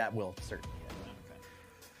 That will certainly hit.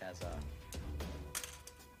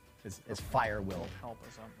 As fire will Help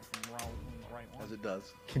us out with the right one. As it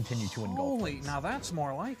does. continue to engulf. Holy, things. now that's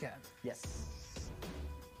more like it. Yes.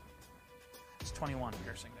 It's 21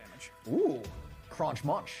 piercing damage. Ooh, crunch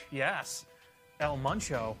munch. Yes. El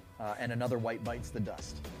Muncho. And another white bites the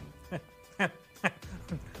dust.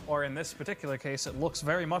 Or in this particular case, it looks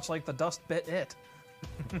very much like the dust bit it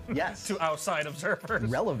Yes. to outside observers.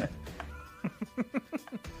 Relevant.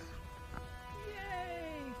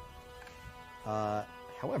 Yay!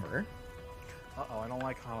 However, Uh-oh, I don't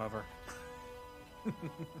like however.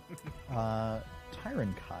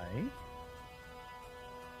 Tyron Kai.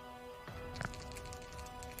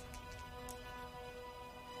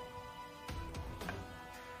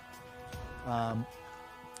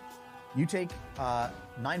 You take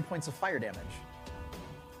 9 points of fire damage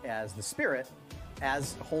as the spirit,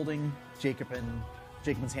 as holding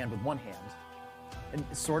Jacobin's hand with one hand, and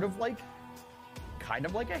sort of like, kind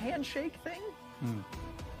of like a handshake thing,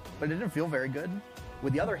 but it didn't feel very good.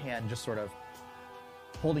 With the other hand, just sort of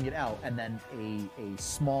holding it out, and then a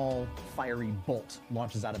small fiery bolt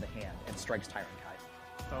launches out of the hand and strikes Tyron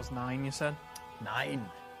Kai. That was 9, you said? 9.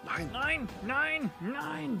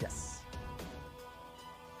 9! Yes.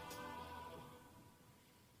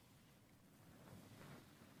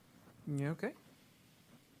 You okay?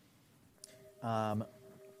 I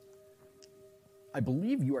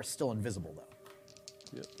believe you are still invisible, though.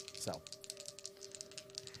 Yep. So,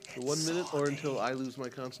 For 1 minute or until I lose my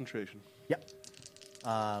concentration. yep.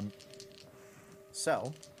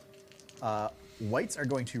 Whites are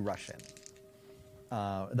going to rush in.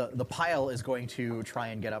 The pile is going to try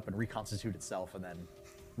and get up and reconstitute itself and then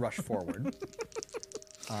rush forward.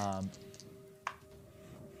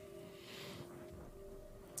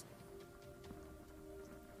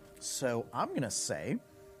 So I'm going to say,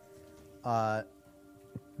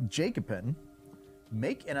 Jacobin,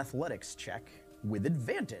 make an athletics check with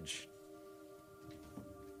advantage.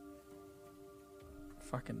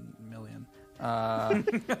 Fucking million.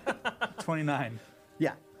 29.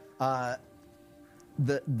 Yeah.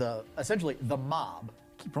 The essentially the mob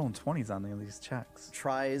Keep rolling 20s on these checks.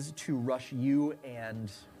 tries to rush you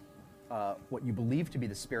and what you believe to be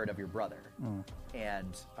the spirit of your brother,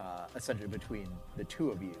 and essentially between the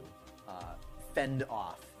two of you, fend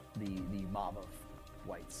off the mob of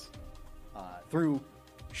whites through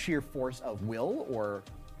sheer force of will or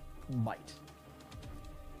might.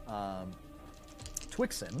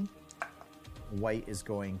 Twixen, white is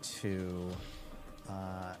going to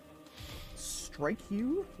strike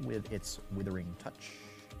you with its withering touch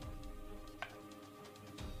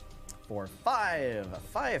for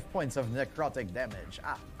 5 points of necrotic damage.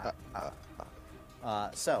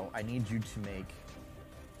 So I need you to make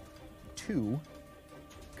 2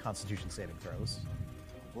 Constitution saving throws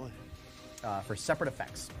Boy. for separate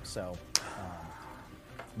effects. So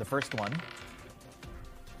the first one,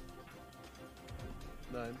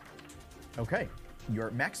 9. okay,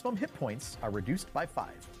 your maximum hit points are reduced by 5.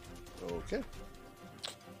 Okay.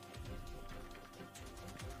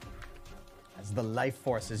 As the life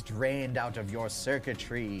force is drained out of your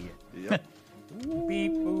circuitry. Yep.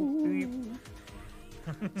 Beep, boop, beep.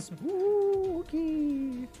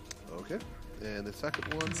 Spooky. Okay. And the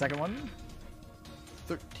second one, Second one,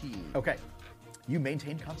 13. okay. You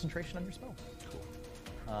maintain concentration on your spell. Cool.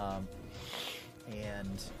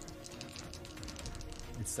 And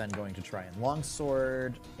it's then going to try and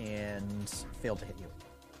longsword and fail to hit you.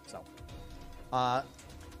 So,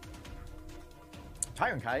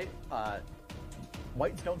 Tyrankai,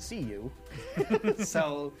 whites don't see you,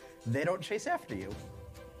 so they don't chase after you.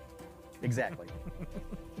 Exactly.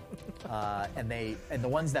 And the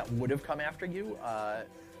ones that would have come after you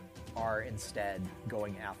are instead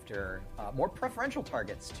going after more preferential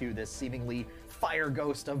targets to this seemingly fire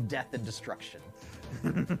ghost of death and destruction.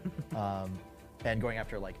 And going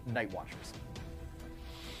after like night watchers.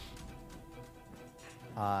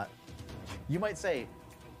 You might say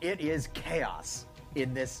it is chaos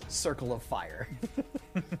in this circle of fire.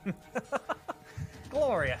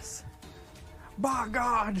 Glorious. By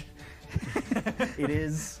God! It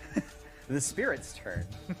is the spirit's turn.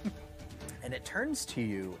 And it turns to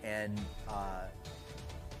you, and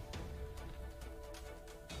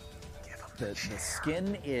the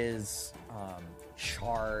skin is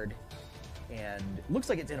charred, and looks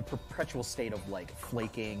like it's in a perpetual state of like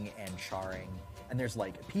flaking and charring. And there's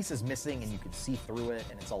like pieces missing, and you can see through it,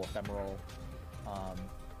 and it's all ephemeral.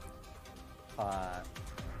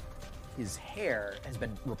 His hair has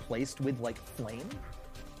been replaced with like flame.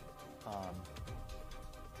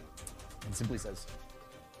 And simply says,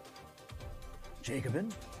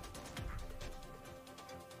 Jacobin?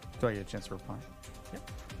 Do I get a chance to reply?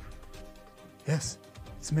 Yep. Yes,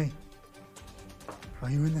 it's me. Are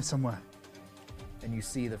you in there somewhere? And you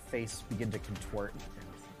see the face begin to contort.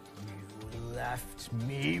 You left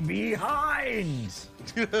me behind!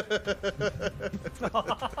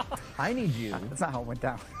 I need you. That's not how it went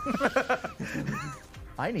down.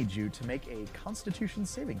 I need you to make a Constitution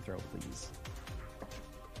saving throw, please.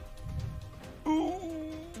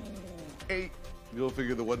 8. Go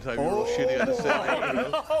figure the one time you roll shitty on a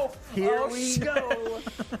saving throw. Here we go.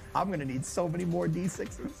 I'm gonna need so many more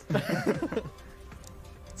D6s.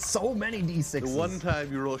 So many D6s. The one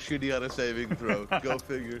time you roll shitty on a saving throw. Go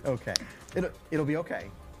figure. Okay. It'll be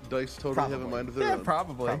okay. Dice totally have a Probably. mind of their Yeah, own.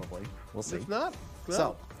 probably. Probably. We'll see. If not, well,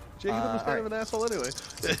 So, Jacob was kind all of an asshole anyway.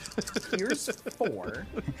 Here's 4.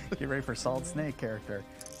 Get ready for Solid Snake character.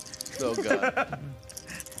 Oh god.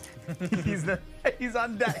 He's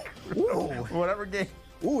on deck. Ooh. Whatever game.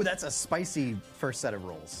 Ooh, that's a spicy first set of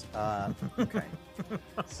rolls. Okay.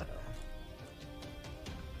 So,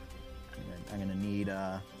 I'm gonna need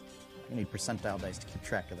percentile dice to keep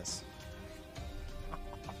track of this.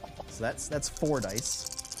 So that's 4 dice.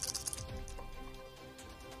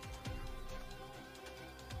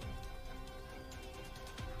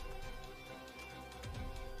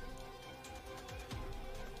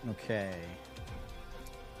 Okay.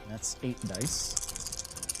 That's 8 dice.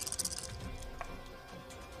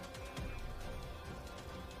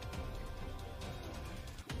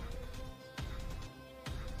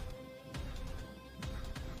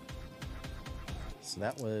 So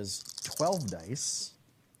that was 12 dice.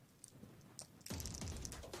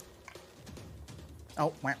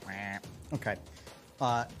 Oh, wah, wah. Okay.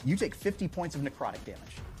 You take 50 points of necrotic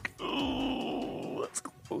damage. Ooh, that's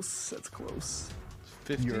close. That's close.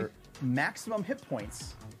 50. Your maximum hit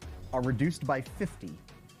points are reduced by 50.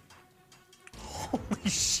 Holy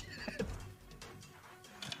shit.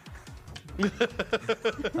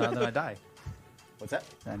 Then I die. What's that?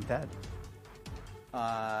 I'm dead.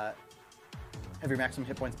 Have your maximum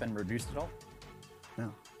hit points been reduced at all?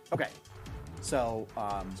 No. Okay. So,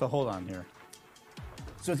 So hold on here.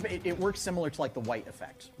 so it works similar to like the white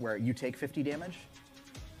effect, where you take 50 damage.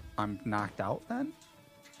 I'm knocked out then?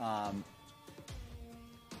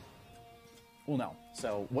 Well, no.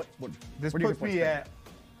 So what? This what are your puts hit me points at.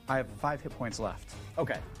 I have 5 hit points left. been?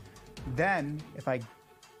 Okay. Then, if I.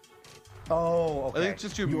 Oh, I okay. think it's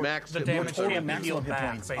just your max the hit damage points Total can't be maximum healed hit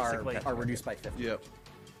back, points basically. are reduced by 50. Yep.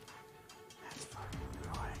 That's fucking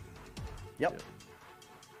annoying. Yep.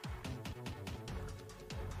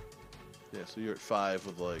 Yeah, so you're at 5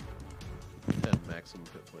 with like 10 maximum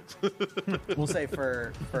hit points. We'll say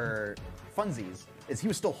for funsies, is he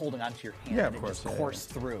was still holding onto your hand Yeah, and of it course, just yeah, coursed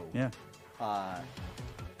through. Yeah.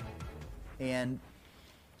 And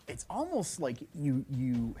it's almost like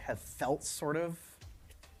you have felt sort of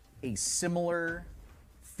a similar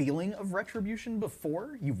feeling of retribution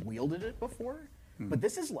before. You've wielded it before, but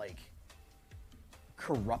this is like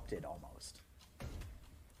corrupted almost.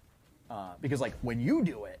 Because like when you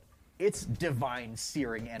do it, it's divine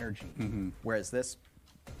searing energy, whereas this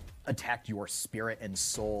attacked your spirit and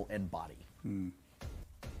soul and body, and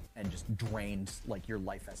just drained like your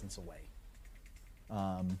life essence away.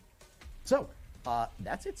 So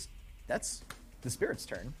that's the spirit's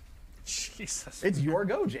turn. Jesus. It's your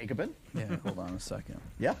go, Jacobin. Yeah. Hold on a second.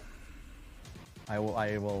 Yeah. I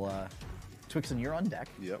will. Twixen, you're on deck.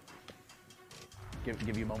 Yep.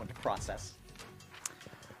 Give you a moment to process.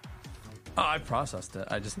 Oh, I processed it.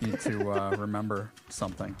 I just need to remember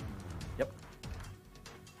something. Yep.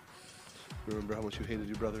 Remember how much you hated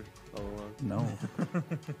your brother all along? No.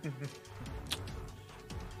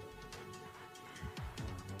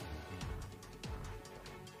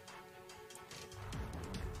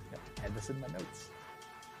 Yep. Had this in my notes.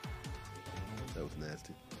 That was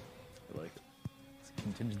nasty. I like it. It's a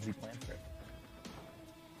contingency plan for it.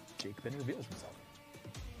 Jacobin reveals himself.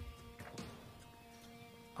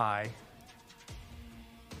 I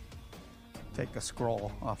take a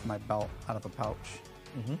scroll off my belt out of a pouch.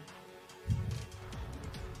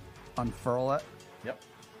 Unfurl it, Yep.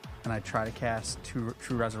 and I try to cast True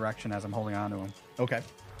Resurrection as I'm holding on to him. Okay.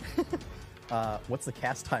 What's the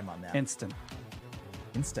cast time on that? Instant.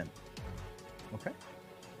 Instant. Okay.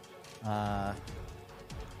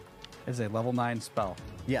 It's a level 9 spell.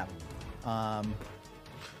 Yeah. Damn.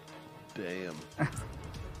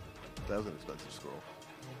 That was an expensive scroll.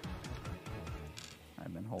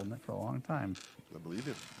 I've been holding it for a long time. I believe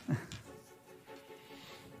it.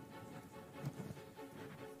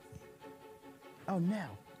 Oh no.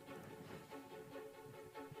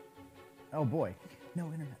 Oh boy. No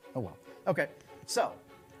internet. Oh well. Okay. So,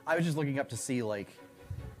 I was just looking up to see like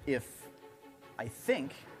if I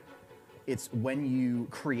think it's when you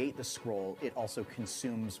create the scroll, it also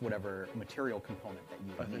consumes whatever material component that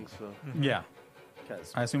you I need. think so. Yeah.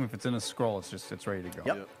 Because I assume if it's in a scroll, it's ready to go.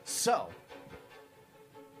 yep. Yep. So,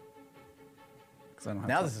 'Cause I don't have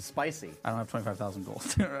now this is spicy. I don't have 25,000 gold.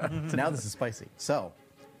 So now this is spicy. So,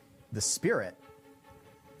 the spirit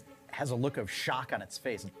has a look of shock on its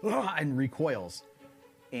face and recoils.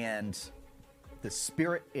 And the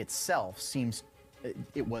spirit itself seems,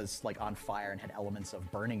 it was like on fire and had elements of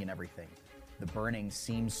burning and everything. The burning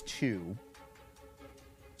seems to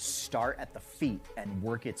start at the feet and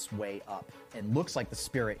work its way up. And looks like the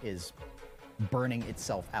spirit is burning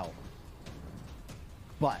itself out.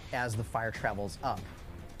 But as the fire travels up,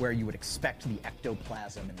 where you would expect the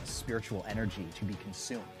ectoplasm and the spiritual energy to be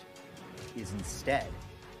consumed, is instead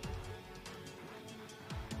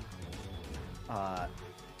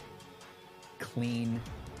clean,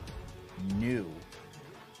 new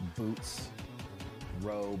boots,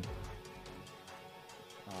 robe.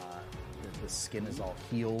 The skin is all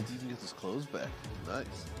healed. You can get his clothes back.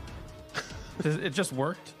 Nice. It just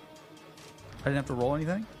worked. I didn't have to roll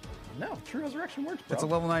anything. No, True Resurrection works, bro. It's a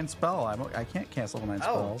level 9 spell. I can't cast level 9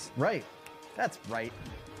 Oh, spells. right. That's right.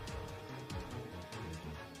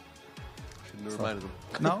 Shouldn't have reminded him.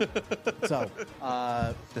 No.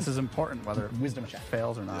 So, This is important whether it wisdom check.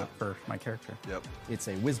 fails or not Yep. for my character. Yep. It's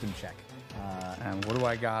a wisdom check. And what do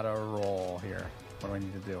I gotta roll here? What do I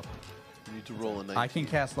need to do? You need to roll a 19. I can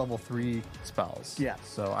cast level 3 spells. Yeah.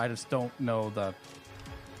 So I just don't know the.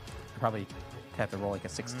 I probably have to roll like a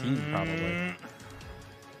 16, probably.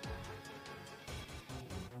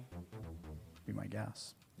 Be my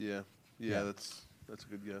guess. Yeah. Yeah. Yeah, that's a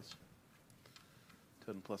good guess.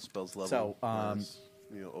 10 plus spells level. So, minus,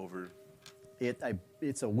 over.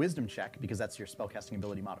 It's a wisdom check because that's your spellcasting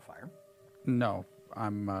ability modifier. No,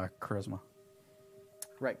 I'm charisma.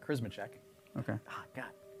 Right, charisma check. Okay. Ah, God.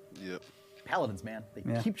 Yep. Paladins, man. They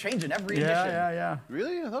Yeah. keep changing every Yeah, edition. yeah.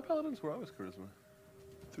 Really? I thought paladins were always charisma.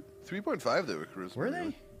 3.5 they were charisma. Were they?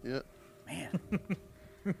 anyway. Yeah.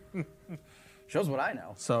 Man. Shows what I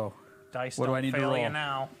know. So, Dice what do don't I need to fail you roll?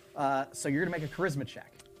 now. So you're going to make a charisma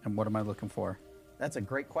check. And what am I looking for? That's a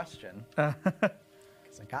great question. Because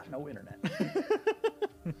I got no internet.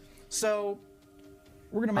 So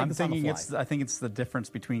we're going to make I'm this on the thinking fly. I think it's the difference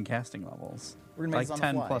between casting levels. We're gonna make like this on the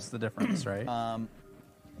 10 fly. plus the difference, right?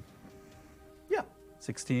 Yeah.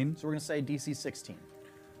 16. So we're going to say DC 16.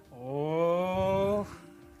 Oh.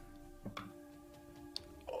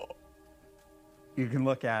 You can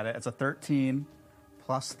look at it. It's a 13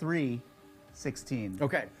 plus 3, 16.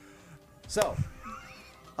 Okay. So,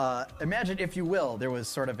 imagine, if you will, there was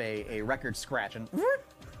sort of a record scratch, and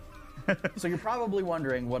so you're probably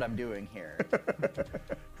wondering what I'm doing here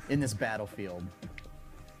in this battlefield.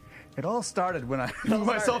 It all started when I blew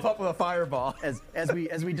myself up with a fireball. As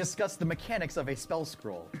we discuss the mechanics of a spell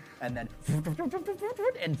scroll, and then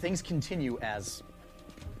and things continue as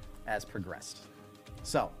progressed.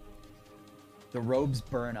 So the robes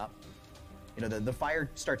burn up. You know, the fire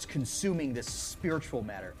starts consuming this spiritual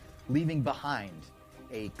matter, leaving behind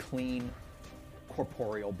a clean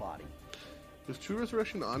corporeal body. Is True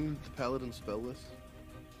Resurrection on the Paladin spell list?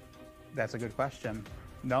 That's a good question.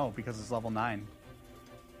 No, because it's level 9.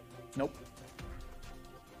 Nope.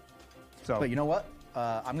 So, But you know what?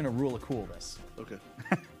 I'm going to rule a cool this. Okay.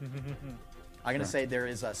 I'm going to say there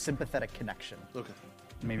is a sympathetic connection. Okay.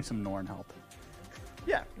 maybe some Norn help.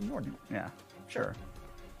 Yeah, Norton. Yeah, sure.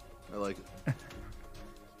 I like it.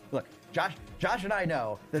 Look, Josh and I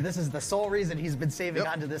know that this is the sole reason he's been saving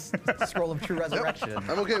Yep. onto this scroll of true resurrection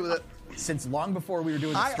I'm okay with it. since long before we were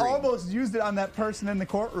doing the I stream. almost used it on that person in the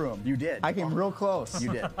courtroom. You did. I came real close.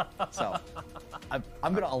 You did. So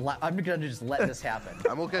I'm gonna just let this happen.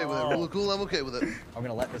 I'm okay with it. Rule of cool, I'm okay with it. I'm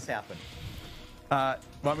gonna let this happen.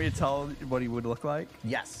 Want me to tell what he would look like?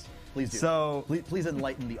 Yes, please do. So- please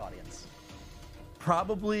enlighten the audience.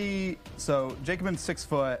 Probably. So Jacobin's 6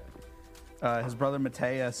 foot. His brother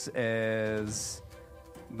Mateus is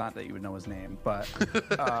not that you would know his name, but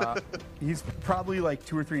he's probably like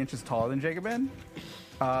 2 or 3 inches taller than Jacobin.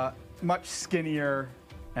 Much skinnier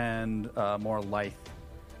and more lithe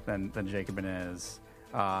than Jacobin is.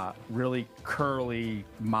 Really curly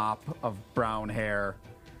mop of brown hair.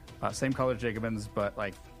 Same color as Jacobin's, but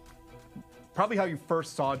like probably how you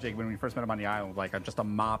first saw Jacobin when you first met him on the island, like just a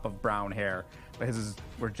mop of brown hair. But his is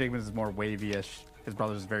where Jacobin's is more wavy-ish. His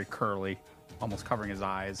brother's is very curly, almost covering his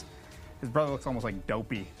eyes. His brother looks almost like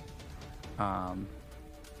dopey. But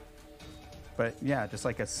yeah, just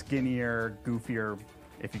like a skinnier, goofier,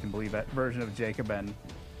 if you can believe it, version of Jacobin.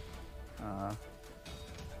 I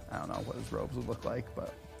don't know what his robes would look like,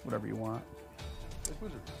 but whatever you want. Like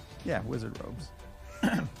wizard. Yeah, wizard robes.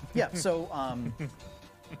 Yeah. So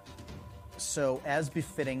so as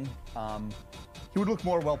befitting. He would look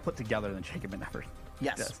more well put together than Jacobin ever.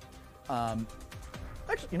 Yes.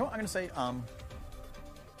 Actually, you know what I'm going to say?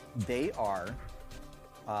 They are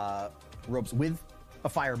robes with a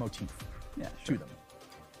fire motif Yeah, to them.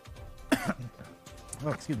 Oh,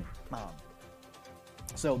 excuse me.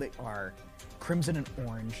 So they are crimson and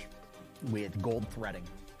orange with gold threading,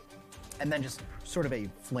 and then just sort of a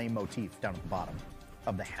flame motif down at the bottom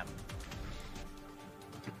of the hem.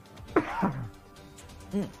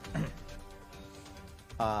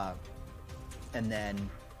 And then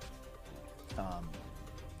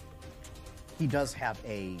he does have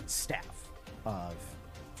a staff of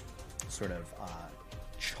sort of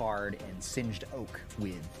charred and singed oak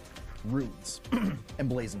with runes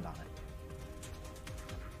emblazoned on it.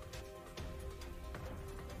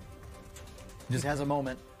 Just has a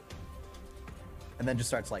moment and then just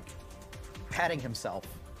starts like patting himself.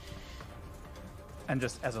 And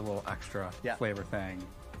just as a little extra Yeah. flavor thing,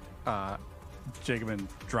 Jacobin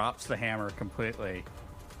drops the hammer completely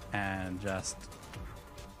and just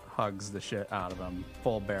hugs the shit out of him.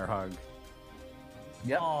 Full bear hug.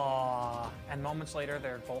 Yep. Aww. And moments later,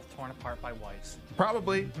 they're both torn apart by wives.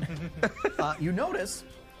 Probably. You notice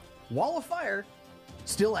wall of fire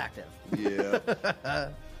still active. Yeah.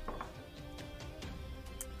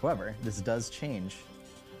 However, this does change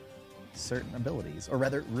certain abilities, or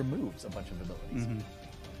rather removes a bunch of abilities.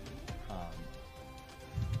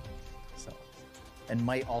 So, and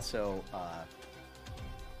might also,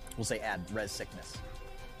 we'll say, add res sickness,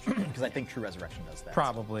 because I think True Resurrection does that.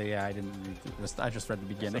 Probably, yeah. I didn't read this. I just read the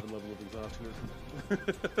beginning. 7 level of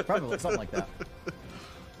exhaustion. Probably something like that.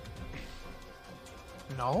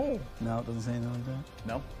 No. No, it doesn't say anything like that.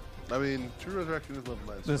 No. I mean, True Resurrection is level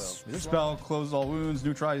 9 This spell. spell closes all wounds,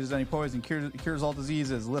 neutralizes any poison, cures all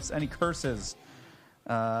diseases, lifts any curses,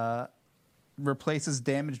 replaces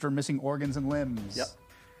damaged or missing organs and limbs. Yep.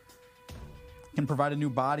 Can provide a new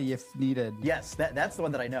body if needed. Yes, that's the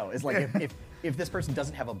one that I know. Is like if this person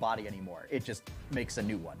doesn't have a body anymore, it just makes a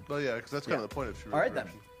new one. Well, yeah, because that's kind Yeah. of the point of True All right then.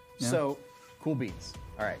 Resurrection. Yeah. So, cool beans.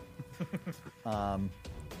 All right.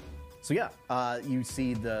 So yeah, you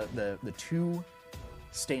see the 2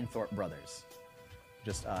 Stainthorpe brothers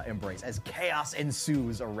just embrace as chaos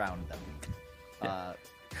ensues around them.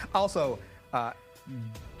 Also,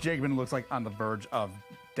 Jacobin looks like on the verge of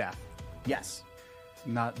death. Yes,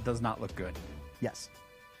 Does not look good. yes.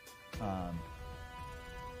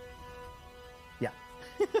 Yeah.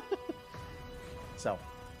 So,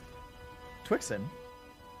 Twixen,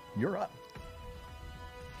 You're up.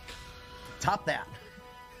 Top that.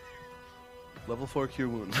 Level 4 cure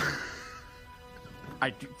wound. I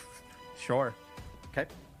do. Sure. Okay.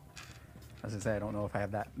 As I say, I don't know if I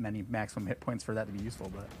have that many maximum hit points for that to be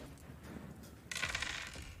useful, but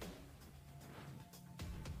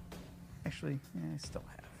actually, I still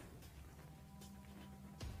have.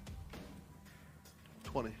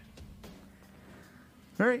 20.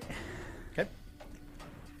 All right. Okay.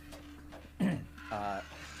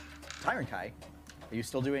 Tyrant Kai, are you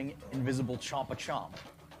still doing invisible chomp a chomp?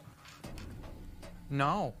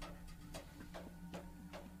 No.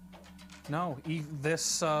 No.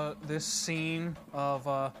 This scene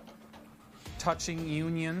of touching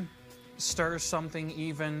union stirs something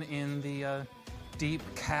even in the deep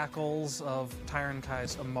cackles of Tyron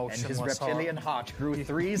Kai's And emotionless his reptilian heart grew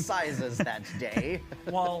 3 sizes that day.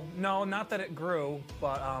 Well, no, not that it grew,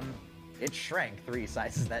 but It shrank 3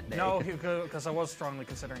 sizes that day. no, because I was strongly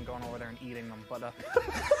considering going over there and eating them. But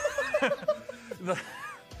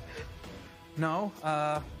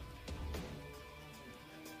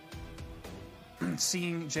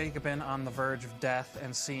seeing Jacobin on the verge of death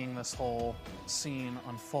and seeing this whole scene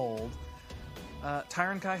unfold,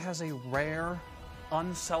 Tyron Kai has a rare,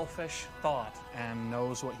 unselfish thought and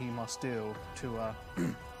knows what he must do to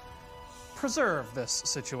preserve this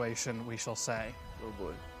situation, we shall say. Oh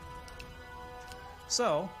boy.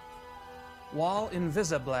 So, while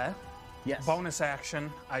invisible, Yes. bonus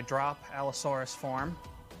action, I drop Allosaurus form.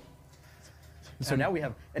 So now we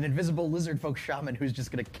have an invisible lizard folk shaman who's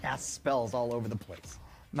just going to cast spells all over the place.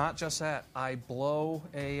 Not just that, I blow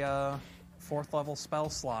a 4th level spell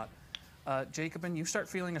slot. Jacobin, you start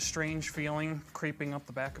feeling a strange feeling creeping up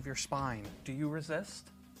the back of your spine. Do you resist?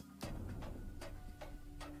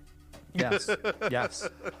 Yes. Yes.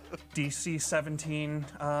 DC 17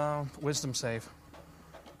 wisdom save.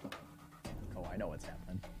 Oh, I know what's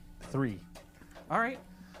happening. 3. All right.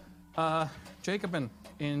 Jacobin,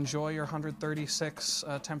 enjoy your 136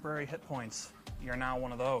 temporary hit points. You're now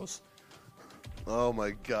one of those. Oh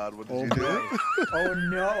my god, what did you do? Oh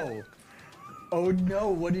no! Oh no!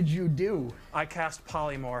 What did you do? I cast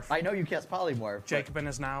Polymorph. I know you cast polymorph. but- Jacobin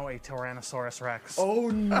is now a Tyrannosaurus Rex. Oh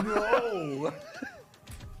no!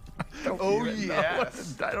 Oh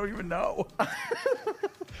yes. I don't even know.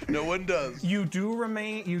 No one does. You do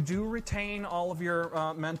retain all of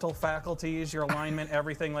your mental faculties, your alignment,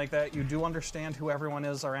 everything like that. You do understand who everyone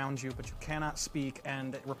is around you, but you cannot speak,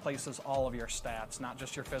 and it replaces all of your stats, not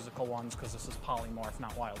just your physical ones, because this is polymorph,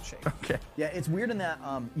 not wild shape. Okay. Yeah, it's weird in that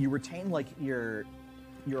you retain like your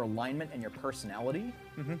alignment and your personality,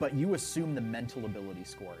 but you assume the mental ability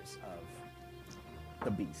scores of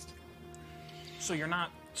the beast. So you're not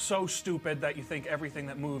so stupid that you think everything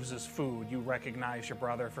that moves is food. You recognize your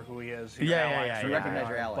brother for who he is. Your Yeah, allies yeah, for You yeah, who they recognize are,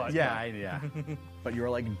 your allies. but- Yeah. But you're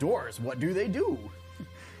like, doors, what do they do?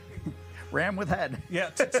 Ram with head.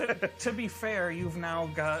 Yeah, to be fair, you've now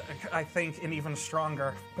got, I think, an even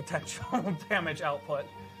stronger potential damage output.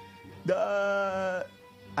 I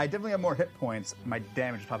definitely have more hit points. My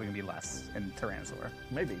damage is probably gonna be less in Tyrannosaur.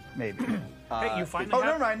 Maybe. Maybe. Hey, you finally Oh,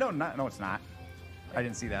 have... never mind. No, it's not. I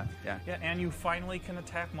didn't see that. Yeah. Yeah, and you finally can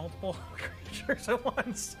attack multiple creatures at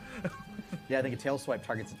once. Yeah, I think a tail swipe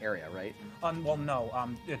targets an area, right? Well, no,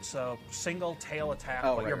 it's a single tail attack,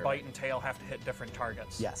 Oh, but right, your right, bite right. and tail have to hit different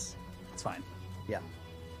targets. Yes. It's fine. Yeah.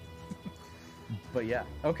 But yeah,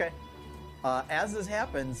 okay. As this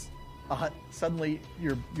happens, suddenly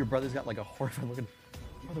your brother's got like a horrified look.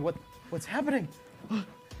 Brother, what's happening?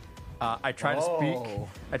 I try to speak. Oh.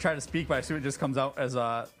 I try to speak, but I assume it just comes out as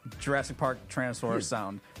a Jurassic Park Tyrannosaurus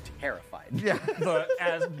sound. Terrified. Yeah.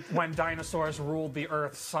 As when dinosaurs ruled the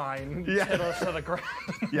earth sign Yeah. hit us to the ground.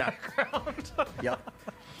 Yeah. Yep.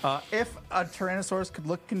 If a Tyrannosaurus could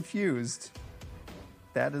look confused,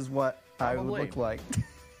 that is what I would Probably. look like.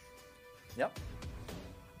 Yep.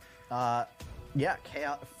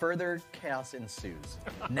 Yeah, further chaos ensues.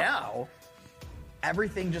 Now,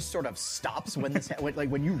 everything just sort of stops when this,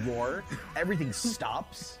 when you roar, everything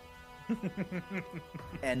stops.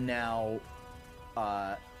 And now,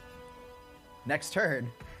 next turn,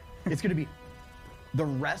 it's gonna be the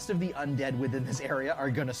rest of the undead within this area are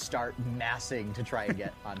gonna start massing to try and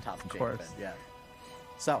get on top of Jacobin. course. Yeah.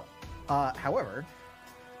 So, however,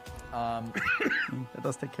 That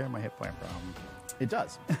does take care of my hit point problem. it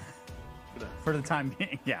does. For the time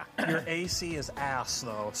being, yeah. Your AC is ass,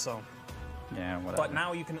 though, so. Yeah, whatever. But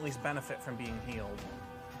now you can at least benefit from being healed.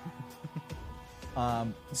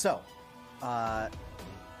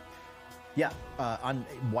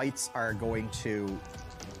 Whites are going to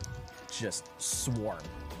just swarm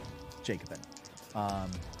Jacobin.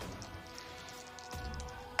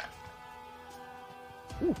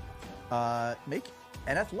 Make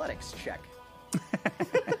an athletics check.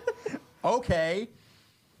 Okay.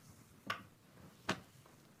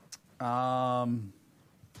 If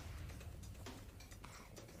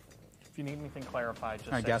you need anything clarified,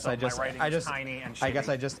 just I say guess so. I just My writing I is just tiny and I guess shitty.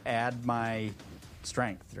 I just add my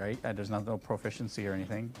strength, right? There's no proficiency or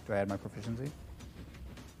anything. Do I add my proficiency?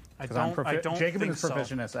 I Because don't Jacob think is so.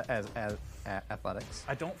 proficient as athletics.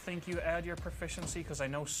 I don't think you add your proficiency because I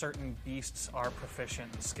know certain beasts are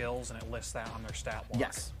proficient in skills and it lists that on their stat block.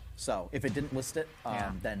 Yes. So if it didn't list it,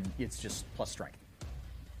 Yeah. then it's just plus strength.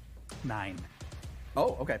 9.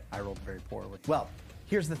 Oh, okay. I rolled very poorly. Well,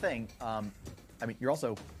 here's the thing. I mean, you're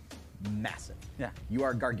also massive. Yeah. You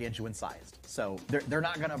are gargantuan sized. So they're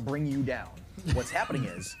not going to bring you down. What's happening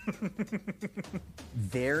is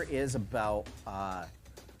there is about a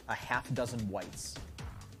half dozen whites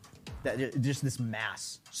that just this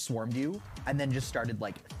mass swarmed you and then just started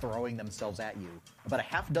like throwing themselves at you. About a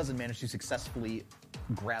half dozen managed to successfully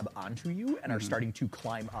grab onto you and are starting to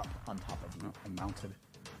climb up on top of you. I'm mounted.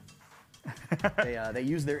 They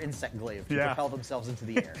use their insect glaive to Yeah. propel themselves into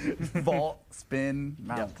the air. Vault, spin,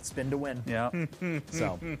 mount. Yep, spin to win. Yeah.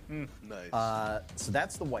 So, Nice. so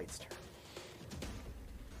that's the white's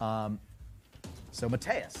turn. So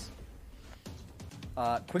Mateus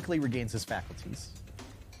quickly regains his faculties,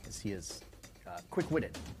 as he is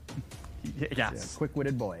quick-witted. Yes. Yeah,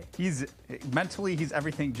 quick-witted boy. He's mentally he's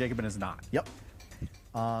everything Jacobin is not. Yep.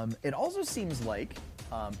 It also seems like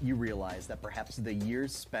you realize that perhaps the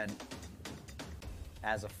years spent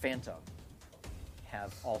as a phantom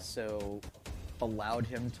have also allowed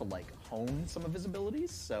him to like hone some of his abilities.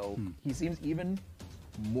 So he seems even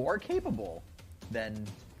more capable than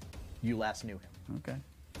you last knew him. Okay.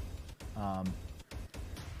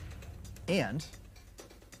 And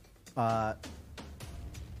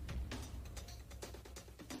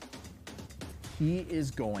he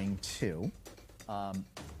is going to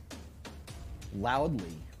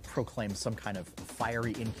loudly proclaim some kind of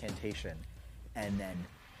fiery incantation and then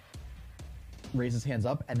raise his hands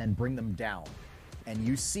up and then bring them down. And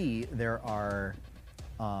you see there are,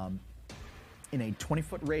 in a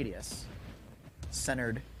 20-foot radius,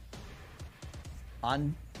 centered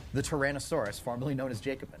on the Tyrannosaurus, formerly known as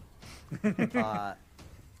Jacobin,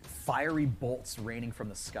 fiery bolts raining from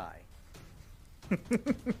the sky.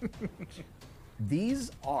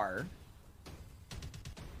 These are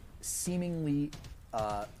seemingly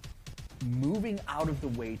moving out of the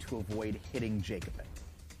way to avoid hitting Jacobin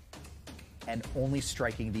and only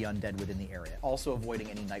striking the undead within the area, also avoiding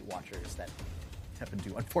any night watchers that happen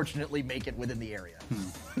to unfortunately make it within the area.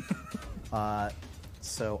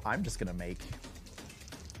 So I'm just gonna make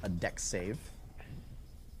a dex save.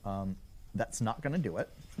 That's not gonna do it.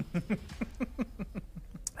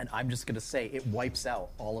 And I'm just gonna say it wipes out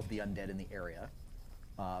all of the undead in the area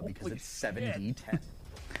because Holy it's 7d10.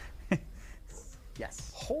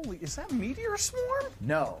 Yes. Holy, is that Meteor Swarm?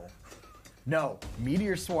 No.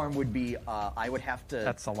 Meteor Swarm would be. I would have to.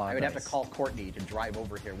 That's a lot I of would have dice. to call Courtney to drive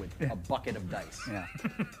over here with a bucket of dice. Yeah.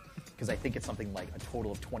 Because I think it's something like a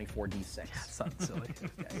total of 24d6. Sounds silly.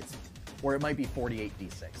 Yeah, or it might be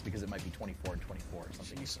 48d6 because it might be 24 and 24 or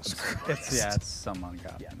something. Jesus Christ. It's some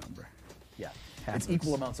ungodly Yeah. number. Yeah. Happens. It's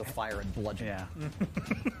equal amounts of fire and bludgeoning.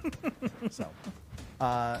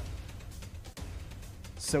 Yeah.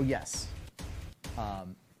 So yes,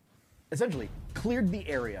 essentially cleared the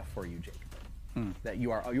area for you, Jake. That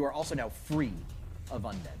you are also now free of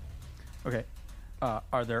undead. Okay.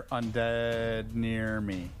 Are there undead near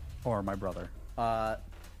me or my brother?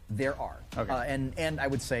 There are. Okay. And I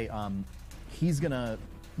would say he's gonna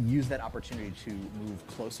use that opportunity to move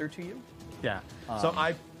closer to you. Yeah. So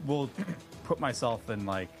I will put myself in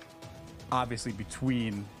like obviously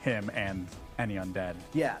between him and any undead.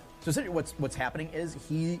 Yeah. So essentially, what's happening is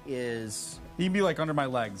he can be like under my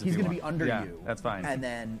legs. he's going gonna to be under yeah, you. That's fine. And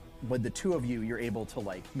then with the two of you, you're able to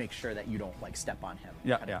like make sure that you don't like step on him.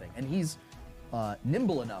 Yeah, kind yeah. of thing. And he's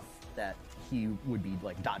nimble enough that he would be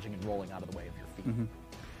like dodging and rolling out of the way of your feet. Mm-hmm.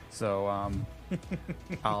 So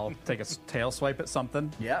I'll take a tail swipe at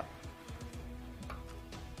something. Yeah.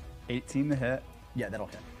 18 to hit. Yeah, that'll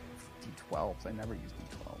hit. D12s. I never use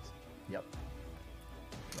D12s. Yep.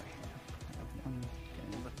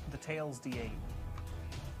 The tail's D8.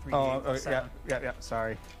 3D8 Oh, plus okay, 7. yeah.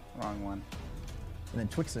 Sorry, wrong one. And then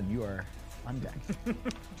Twixen, you are on deck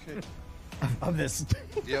of this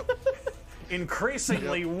Yep.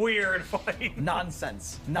 Increasingly weird fight.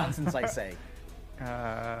 nonsense, I say.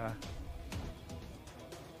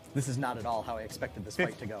 This is not at all how I expected this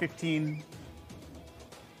fight to go. 15.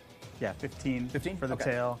 Yeah, 15. 15 for the Okay.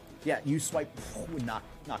 tail, Yeah, you swipe, knock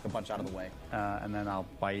a bunch out of the way. and then I'll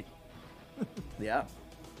bite. Yeah.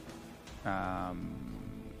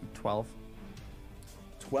 12.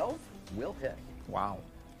 12 will hit. Wow.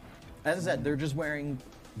 As I said, they're just wearing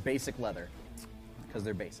basic leather because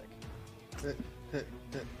they're basic. I get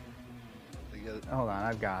it. Hold on,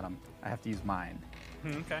 I've got them. I have to use mine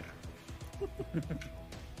Okay.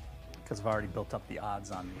 because I've already built up the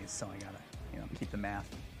odds on these, so I gotta, keep the math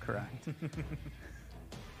correct.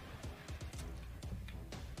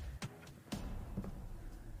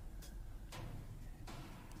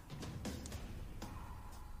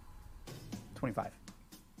 $25.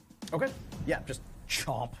 Okay. Yeah, just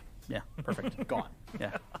chomp. Yeah, perfect. Gone.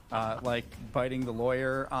 Yeah, like biting the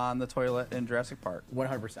lawyer on the toilet in Jurassic Park.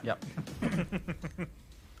 100%. Yep.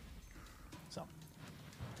 So,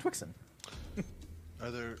 Twixen. Are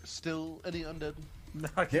there still any undead?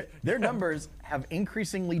 Their numbers have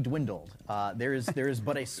increasingly dwindled. There is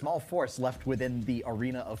but a small force left within the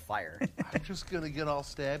arena of fire. I'm just gonna get all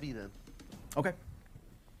stabby then. Okay.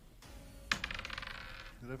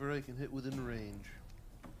 Whatever I can hit within range.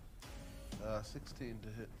 16 to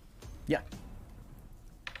hit. Yeah.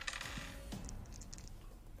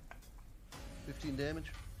 15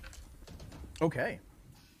 damage. Okay.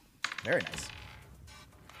 Very nice.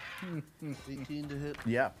 18 to hit.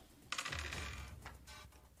 Yeah.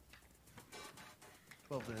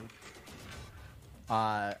 12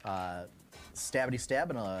 damage. Stabbity stab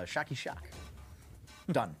and a shocky shock.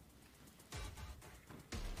 Done.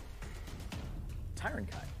 Tyrant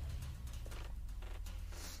Kai.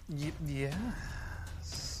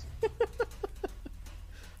 Yes.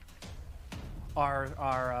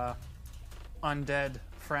 Are undead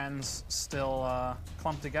friends still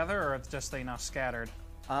clumped together, or just they now scattered?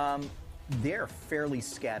 They're fairly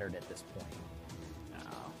scattered at this point. No,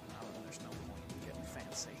 there's no point in getting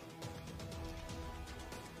fancy.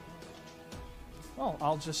 Well,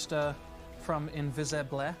 I'll just, from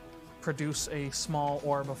Invisible, produce a small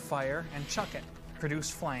orb of fire and chuck it.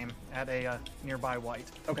 Produce flame at a nearby white.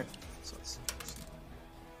 Okay. So it's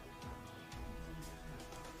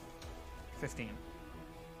 15.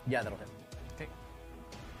 Yeah, that'll hit. Okay.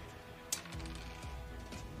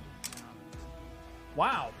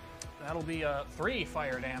 Wow. That'll be 3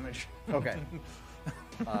 fire damage. Okay.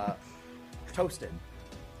 Toasted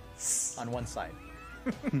on one side.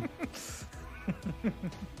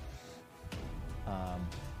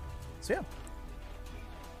 So yeah.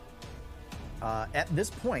 At this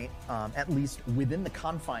point, at least within the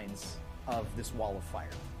confines of this wall of fire,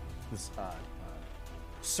 this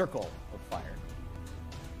circle of fire,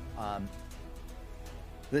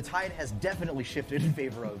 the tide has definitely shifted in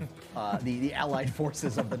favor of the allied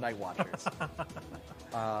forces of the Night Watchers.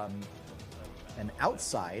 And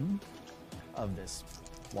outside of this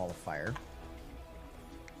wall of fire,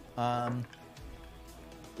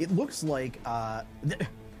 it looks like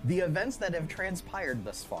the events that have transpired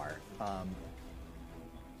thus far,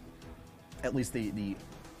 at least the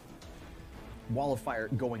wall of fire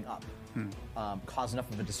going up, caused enough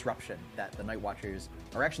of a disruption that the Night Watchers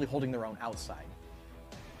are actually holding their own outside.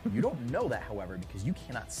 You don't know that, however, because you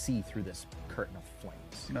cannot see through this curtain of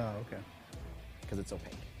flames, No, okay. because it's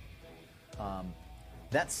opaque.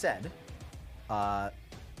 That said, at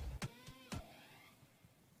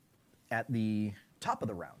the top of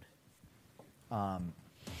the round,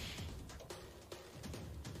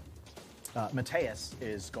 Mateus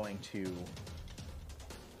is going to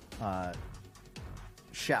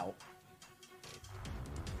shout,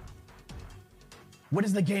 "What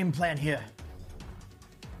is the game plan here?"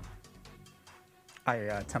 I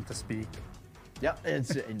attempt to speak. Yep,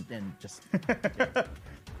 it's and just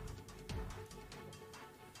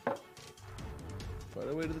Fight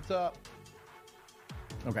our way to the top.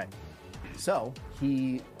 okay. So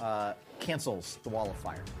he cancels the wall of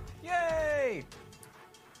fire. Yay!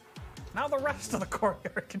 Now the rest of the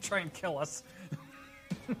courtyard can try and kill us.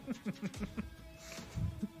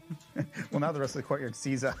 Well, now the rest of the courtyard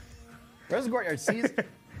sees us. The rest of the courtyard sees,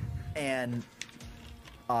 and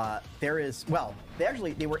there is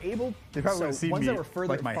they were able. They probably so would've seen ones me, that were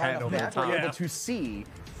further like, my far head enough over the back were top. able Yeah. to see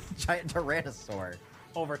giant Tyrannosaur.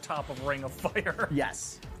 Over top of Ring of Fire.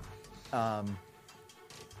 Yes.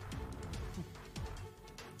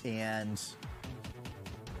 And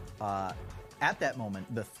at that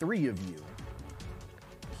moment, the three of you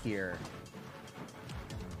here,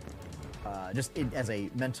 as a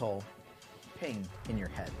mental ping in your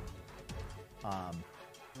head,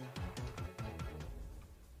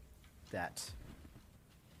 that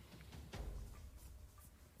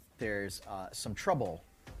there's some trouble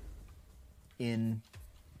in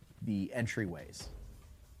the entryways,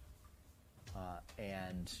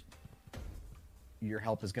 and your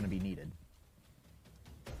help is going to be needed.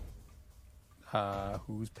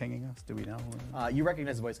 Who's pinging us? Do we know? You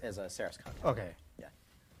recognize the voice as a Seraph's contact. Okay. Yeah.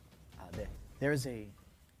 There is a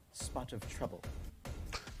spot of trouble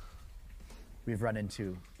we've run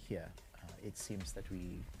into here. It seems that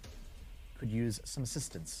we could use some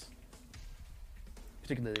assistance.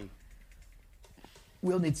 Particularly,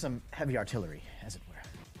 we'll need some heavy artillery, as it were.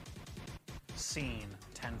 Scene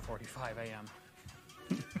 10:45 a.m.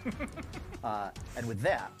 And with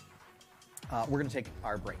that, we're going to take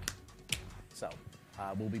our break. So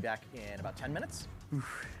we'll be back in about 10 minutes.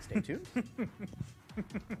 Stay tuned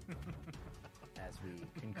as we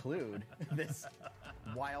conclude this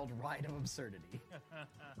wild ride of absurdity.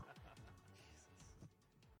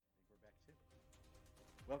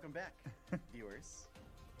 Welcome back, viewers,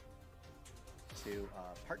 to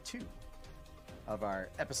part 2 of our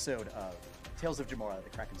episode of Tales of Jamora, the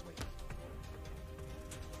Kraken's Wake.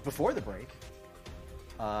 Before the break,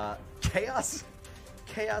 chaos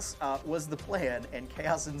was the plan, and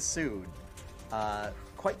chaos ensued.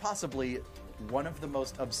 Quite possibly one of the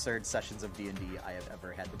most absurd sessions of D&D I have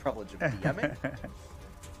ever had the privilege of DMing.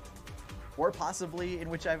 Or possibly in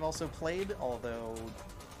which I've also played, although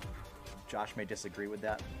Josh may disagree with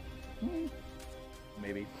that.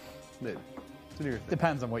 Maybe. Maybe.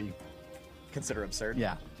 Depends on what you. Consider absurd?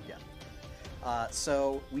 Yeah. Yeah.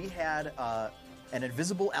 So we had an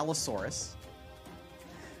invisible Allosaurus.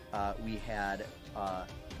 We had a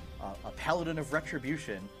paladin of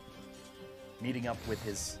retribution meeting up with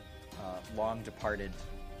his long-departed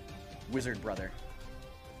wizard brother,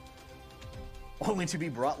 only to be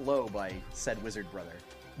brought low by said wizard brother,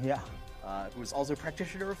 Yeah. who was also a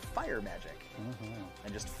practitioner of fire magic.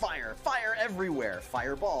 And just fire everywhere.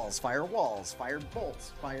 Fireballs, fire walls, fire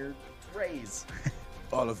bolts, fire rays.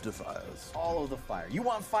 All of the fires. All of the fire. You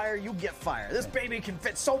want fire, you get fire. This baby can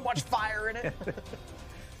fit so much fire in it.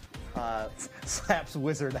 Slaps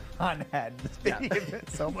wizard on head. Yeah.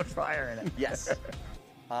 So much fire in it. Yes.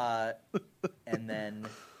 And then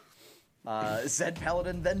said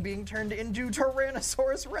paladin then being turned into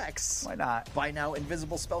Tyrannosaurus Rex. Why not? By now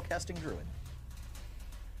invisible spellcasting druid.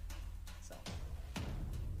 So,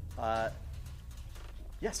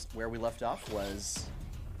 yes, where we left off was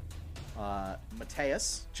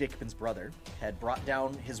Mateus, Jacobin's brother, had brought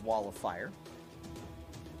down his wall of fire,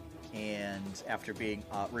 and after being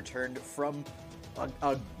returned from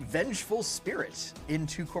a vengeful spirit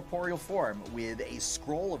into corporeal form with a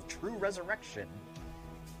scroll of true resurrection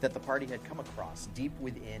that the party had come across deep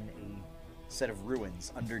within a set of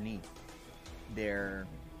ruins underneath their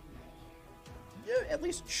at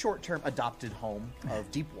least short-term adopted home of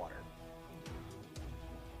Deepwater.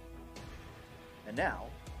 And now,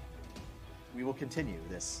 we will continue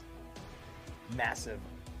this massive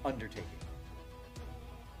undertaking.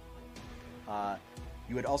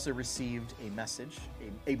 You had also received a message,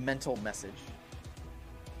 a mental message,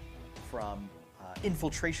 from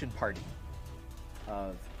infiltration party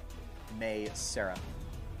of May, Sarah,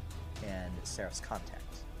 and Seraph's contact.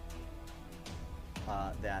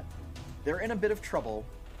 That they're in a bit of trouble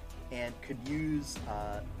and could use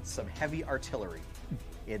some heavy artillery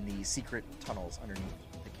in the secret tunnels underneath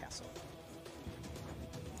the castle.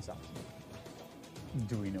 So,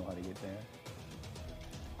 Do we know how to get there?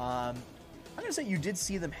 I'm gonna say you did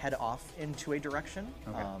see them head off into a direction.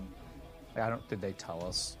 Okay. Did they tell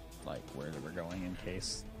us like where they were going in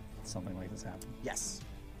case something like this happened? Yes.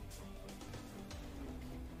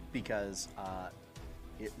 Because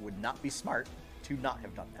it would not be smart to not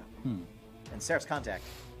have done that. And Sarah's contact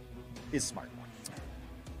is smart.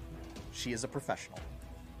 She is a professional.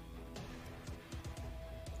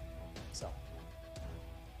 So.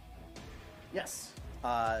 Yes.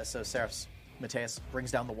 So Seraph's Mateus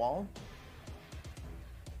brings down the wall.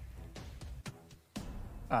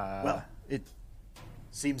 Well, it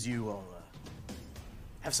seems you all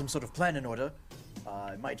have some sort of plan in order.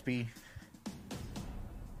 It might be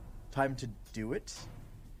time to do it.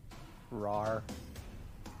 Rar.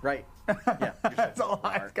 Right. Yeah. That's all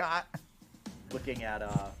I've got. Looking at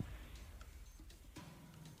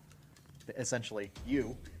essentially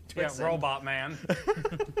you. Yeah, Twixen, Robot Man.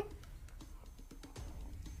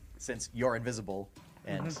 Since you're invisible,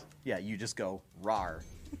 and yeah, you just go rar.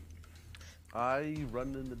 I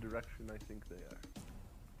run in the direction I think they are.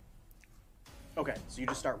 Okay, so you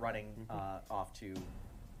just start running off to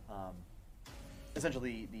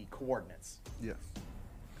essentially the coordinates. Yes.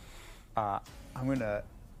 I'm gonna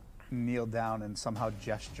kneel down and somehow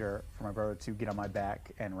gesture for my brother to get on my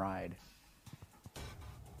back and ride,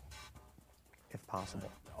 if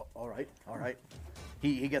possible. All right.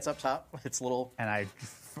 He gets up top. It's a little. And I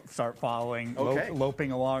start following, Okay.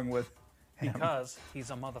 loping along with him. Because he's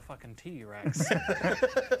a motherfucking T-Rex.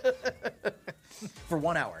 For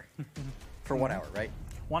 1 hour. For 1 hour, right?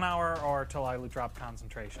 1 hour or till I drop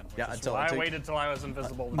concentration. Which Yeah, is until- why until- I waited till I was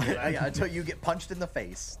invisible to do Yeah, that. yeah, until you get punched in the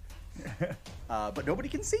face. But nobody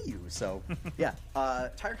can see you, so yeah.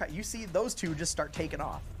 Tire Cut, you see those two just start taking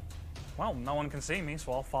off. Well, no one can see me,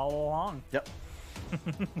 so I'll follow along. Yep.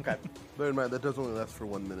 Okay. Bear in mind, that does only last for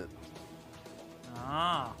 1 minute.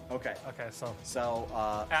 Ah. Okay. Okay, so So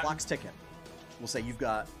clock's ticking. We'll say you've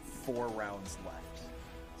got 4 rounds left.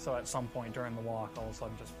 at some point during the walk, all of a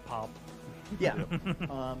sudden just pop. Yeah.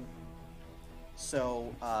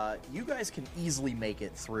 So you guys can easily make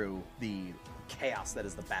it through the chaos that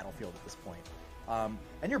is the battlefield at this point.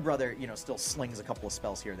 And your brother, still slings a couple of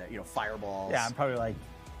spells here and there, fireballs. Yeah, I'm probably like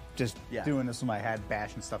just Yeah. doing this with my head,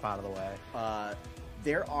 bashing stuff out of the way.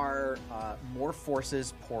 There are more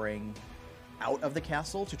forces pouring out of the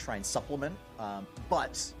castle to try and supplement,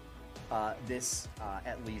 but this,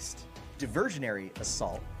 at least, diversionary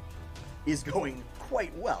assault is going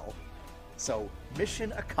quite well. So,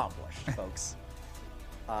 mission accomplished, folks.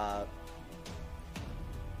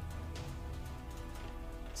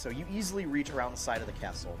 So you easily reach around the side of the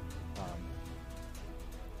castle,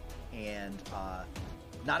 and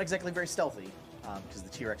not exactly very stealthy, because the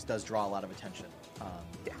T-Rex does draw a lot of attention.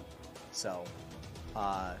 Yeah. So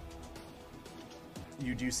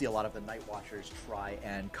you do see a lot of the Night Watchers try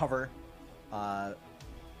and cover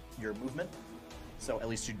your movement, so at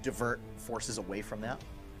least to divert forces away from that.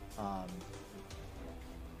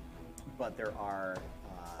 But there are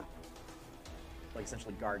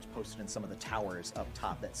essentially guards posted in some of the towers up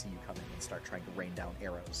top that see you coming and start trying to rain down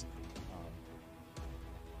arrows.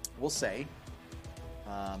 We'll say,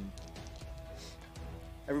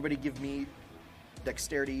 everybody give me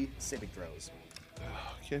dexterity saving throws.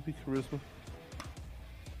 Can't be charisma.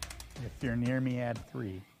 If you're near me, add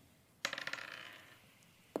 3.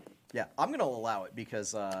 Yeah, I'm going to allow it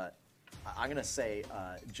because I'm going to say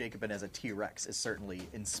Jacobin as a T-Rex is certainly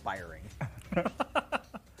inspiring.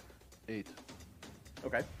 8.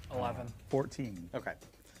 Okay. 11. 14. Okay.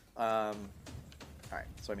 All right.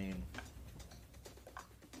 So, I mean...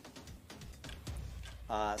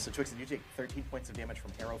 so, Twixen, you take 13 points of damage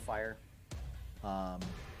from arrow fire.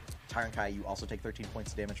 Tyron Kai, you also take 13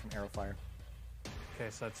 points of damage from arrow fire. Okay,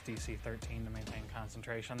 so that's DC 13 to maintain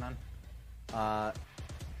concentration then?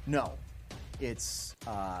 No. It's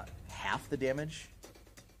half the damage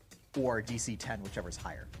or DC 10, whichever is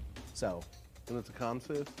higher. So, And it's a con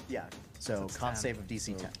save? yeah. So, it's con 10. save of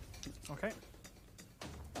DC 10 Okay.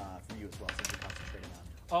 for you as well, since you're concentrating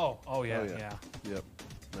on. Oh yeah, Oh, yeah. Yep.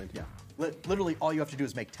 19. Yeah. Literally, all you have to do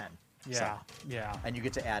is make 10. Yeah, So- yeah. and you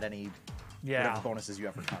get to add any Yeah. whatever bonuses you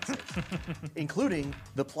have for con saves, including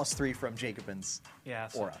the +3 from Jacobin's Yeah,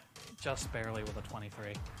 so aura. just barely with a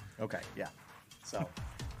 23. Okay, yeah. So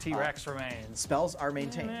T-Rex remains. spells are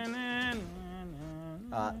maintained.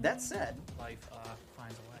 That said, Life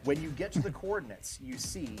finds a way. when you get to the coordinates, you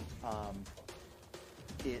see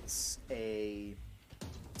it's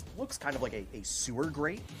looks kind of like a sewer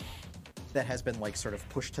grate that has been sort of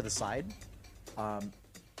pushed to the side.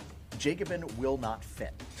 Jacobin will not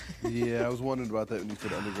fit. Yeah, I was wondering about that when you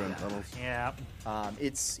said underground tunnels. Yeah.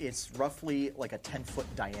 It's roughly like a 10-foot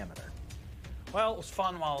diameter. Well, it was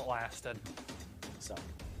fun while it lasted. So,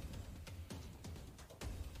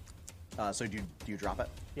 so do you drop it?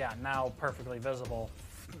 Yeah, now perfectly visible,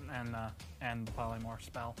 and the polymorph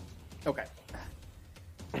spell. Okay.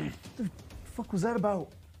 The fuck was that about?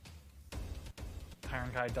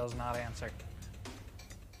 Tyrankai does not answer.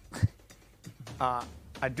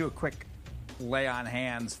 I'd do a quick lay on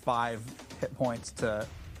hands, 5 hit points to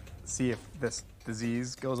see if this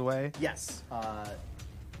disease goes away. Yes.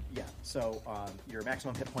 Yeah. So your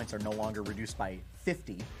maximum hit points are no longer reduced by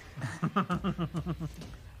 50.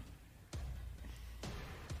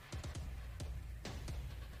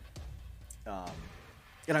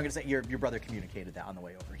 And I'm going to say your brother communicated that on the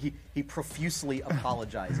way over. He profusely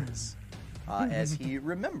apologizes as he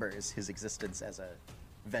remembers his existence as a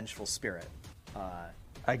vengeful spirit.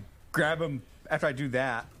 I grab him. After I do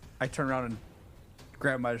that, I turn around and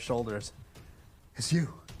grab him by the shoulders. It's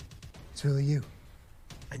you. It's really you.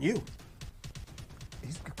 And you,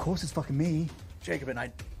 Of course it's fucking me. Jacob, and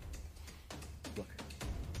look,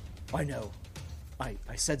 I know I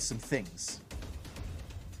said some things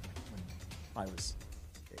when I was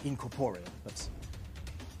incorporeal, but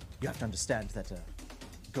you have to understand that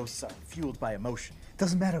ghosts are fueled by emotion.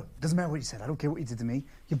 Doesn't matter. Doesn't matter what you said. I don't care what you did to me.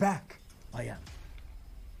 You're back. I am.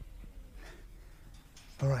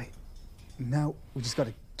 All right. Now we just got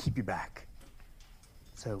to keep you back.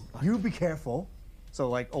 So you be careful. So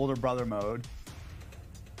like older brother mode.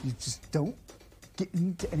 You just don't get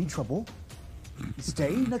into any trouble. You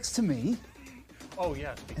stay next to me. Oh,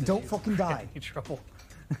 yes. And don't fucking die. Any trouble.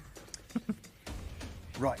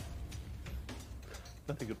 Right.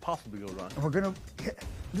 Nothing could possibly go wrong. And I'm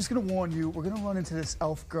just gonna warn you, we're gonna run into this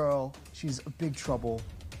elf girl. She's a big trouble.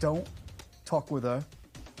 Don't talk with her.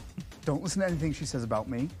 Don't listen to anything she says about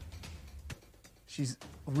me. She's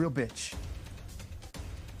a real bitch.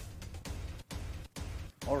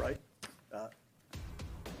 All right.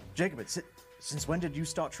 Jacob, since when did you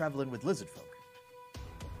start traveling with lizard folk?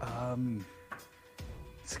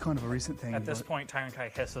 It's kind of a recent thing. At this but- point, Tyrant Kai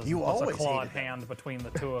hisses You and puts a always clawed hated them. hand between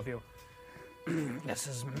the two of you. This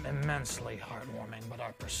is immensely heartwarming, but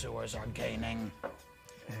our pursuers are gaining.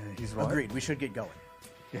 He's right. Agreed. We should get going.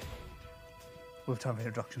 We'll have time for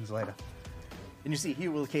introductions later. And you see, he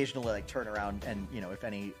will occasionally like turn around, and if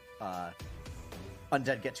any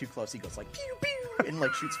undead get too close, he goes like pew pew and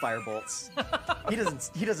like shoots firebolts.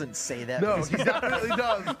 He doesn't say that. No, because he definitely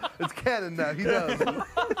does. It's canon now. He does.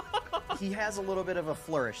 he has a little bit of a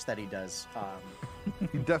flourish that he does.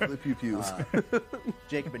 He definitely pew-pews.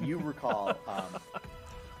 Jacob, and you recall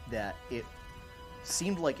that it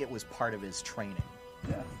seemed like it was part of his training.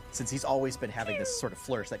 Yeah. Since he's always been having this sort of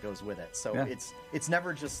flourish that goes with it. So Yeah. it's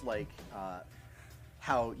never just like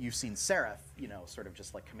how you've seen Seraph, sort of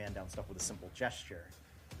just like command down stuff with a simple gesture.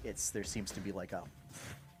 There seems to be like a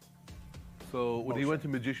So when he went to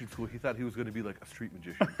magician school, he thought he was going to be like a street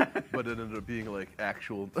magician, but it ended up being like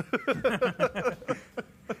actual.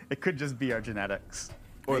 It could just be our genetics.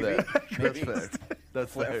 Or Maybe. that. That's Maybe. fair.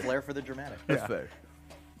 That's flair, fair. flair for the dramatic. That's Yeah. fair.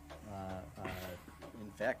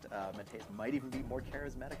 In fact, Mateus might even be more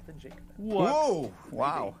charismatic than Jacob. Whoa!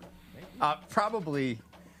 Wow. Probably,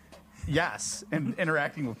 yes. And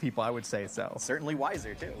interacting with people, I would say so. Certainly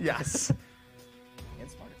wiser too. Yes. And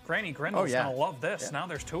smarter. Granny Grindle's Oh, yeah. gonna love this. Now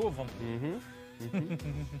there's two of them.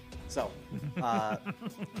 So,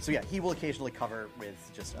 yeah, he will occasionally cover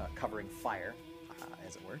with just covering fire,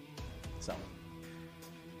 as it were. So,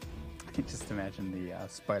 Just imagine the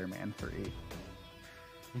Spider-Man 3.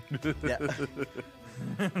 yeah.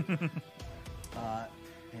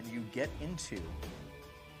 And you get into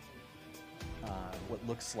what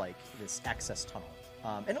looks like this access tunnel,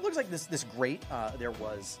 and it looks like this grate. There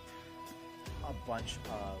was a bunch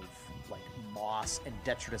of like moss and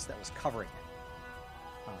detritus that was covering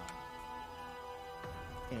it,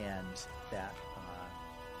 and that.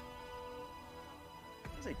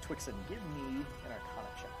 I say, Twixen, give me an Arcana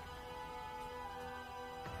check.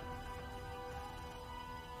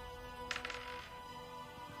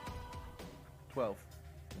 $12.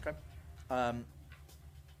 Okay.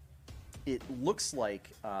 It looks like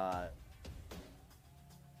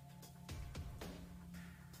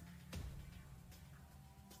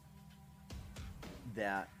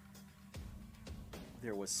that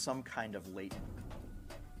there was some kind of latent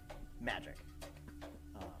magic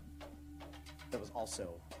that was also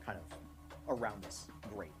kind of around this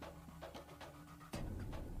grate.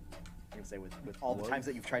 I can say with all the Was? times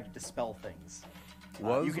that you've tried to dispel things.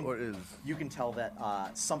 Was you can, or is? You can tell that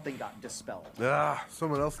something got dispelled.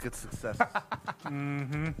 Someone else gets success.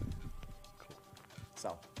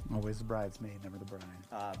 So, Always the bridesmaid, never the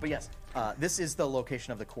bride. but yes, this is the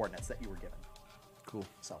location of the coordinates that you were given. Cool.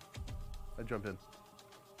 So, I jump in.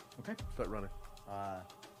 okay. Start running.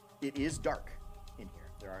 It is dark in here.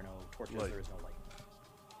 There are no torches. Light. There is no light.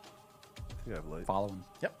 I think I have light. Follow him.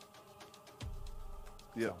 Yep.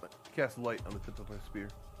 Yeah. Cast light on the tip of my spear.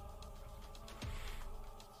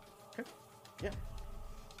 Okay. Yeah.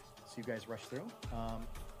 So you guys rush through.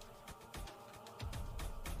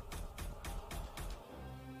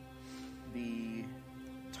 The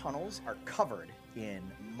tunnels are covered in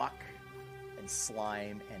muck and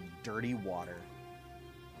slime and dirty water.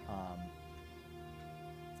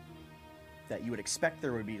 That you would expect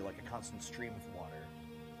there would be like a constant stream of water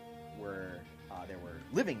where there were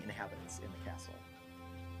living inhabitants in the castle.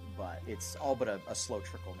 But it's all but a slow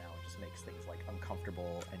trickle now. It just makes things like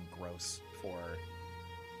uncomfortable and gross for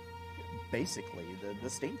basically the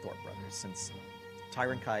Stainthorpe brothers, since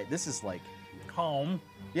Tyrant Kai, this is like, Home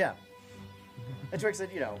yeah. And Twix said,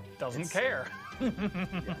 doesn't it's- care.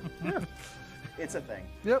 It's a thing.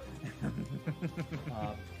 Yep.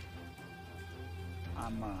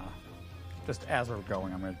 I'm just as we're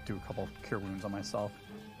going, I'm going to do a couple cure wounds on myself.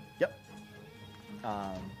 Yep.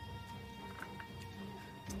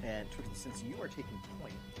 And Twix, since you are taking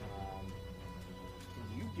point,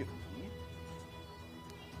 can you give me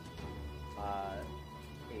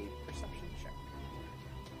a perception check?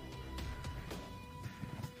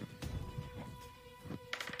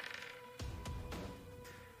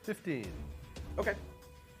 $15. Okay.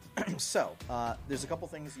 So, there's a couple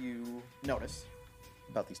things you notice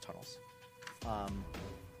about these tunnels.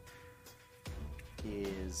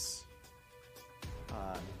 is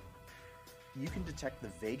you can detect the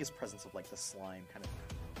vaguest presence of like the slime kind of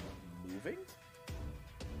moving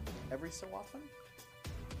every so often.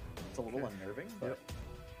 It's a little unnerving, but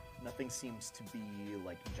nothing seems to be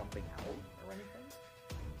like jumping out or anything.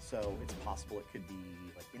 So it's possible it could be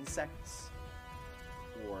like insects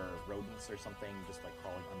or rodents or something just like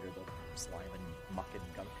crawling under the slime and muck and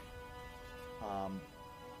gunk.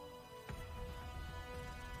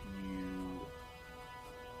 You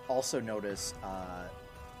also notice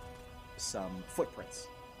some footprints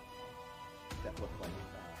that look like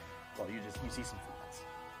you see some footprints.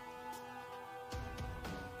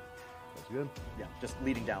 That's good. Yeah, just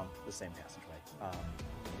leading down the same passageway.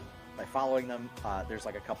 By following them, there's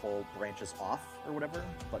like a couple branches off or whatever,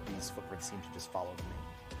 but these footprints seem to just follow the main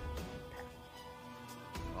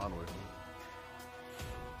path. Onward.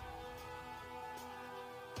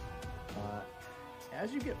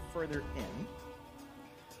 As you get further in,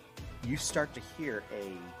 you start to hear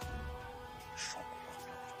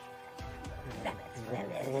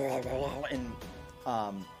and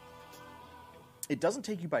it doesn't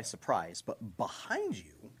take you by surprise, but behind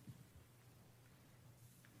you,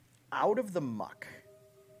 out of the muck,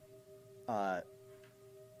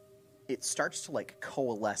 it starts to like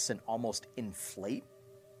coalesce and almost inflate,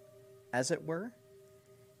 as it were,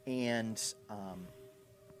 and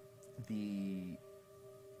the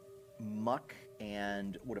muck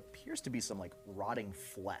and what appears to be some like rotting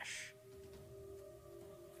flesh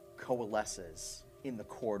coalesces in the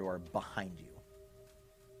corridor behind you.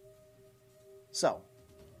 So,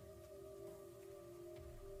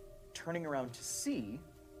 turning around to see,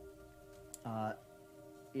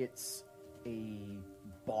 it's a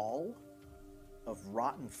ball of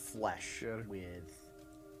rotten flesh Shatter. with...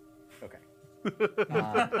 Okay.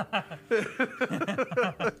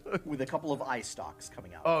 With a couple of eye stalks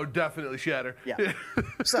coming out. Oh, definitely shatter. Yeah.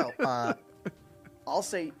 So, I'll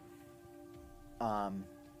say... Oh,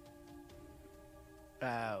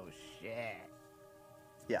 shit.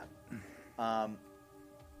 Yeah.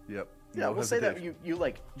 Yep. Yeah, No we'll say that hesitation. you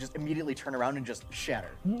like just immediately turn around and just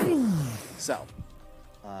shatter. So,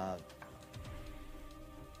 I'm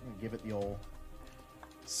gonna give it the old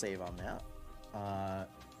save on that.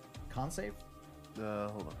 Con save?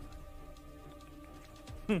 Hold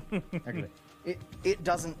on. Actually, it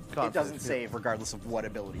doesn't Con save, yeah. save regardless of what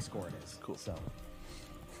ability score it is. Cool. So,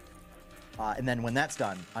 and then when that's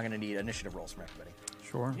done, I'm gonna need initiative rolls from everybody.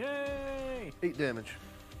 Sure. Yay! 8 damage.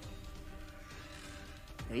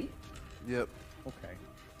 8? Yep. Okay.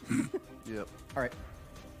 Yep. All right.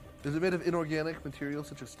 Is it made of inorganic material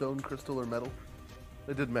such as stone, crystal, or metal?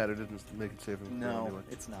 It didn't matter. It didn't make it saving. throw No, anyway.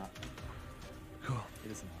 it's not. Cool.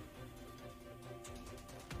 It is not.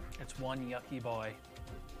 It's one yucky boy.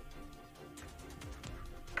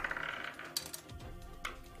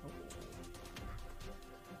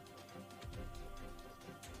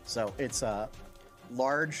 So it's a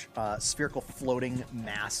large, spherical, floating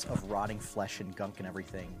mass of rotting flesh and gunk and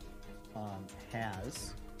everything.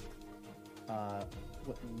 Has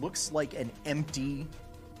what looks like an empty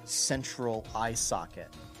central eye socket,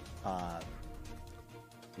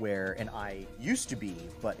 where an eye used to be,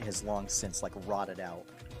 but has long since like rotted out.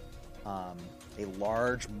 A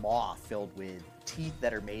large maw filled with teeth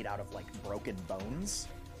that are made out of like broken bones,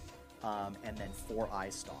 and then 4 eye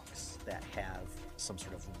stalks that have some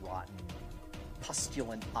sort of rotten,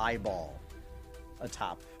 pustulant eyeball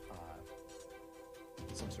atop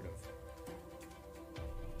some sort of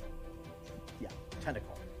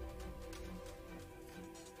tentacle.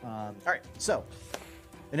 All right, so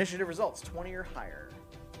initiative results 20 or higher.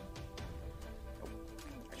 Oh,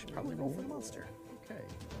 I should probably roll for the monster. Okay.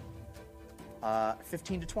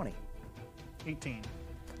 15 to 20. 18.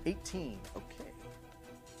 18. Okay.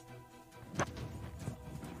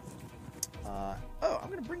 I'm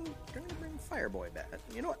gonna bring Fireboy back.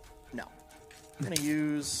 You know what? No. I'm gonna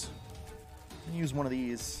use one of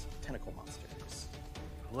these tentacle monsters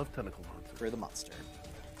I love tentacle monsters. for the monster.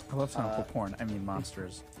 I love tentacle porn. I mean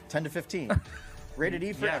monsters. 10 to 15. Rated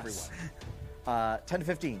E for Yes. everyone. 10 to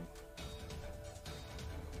 15.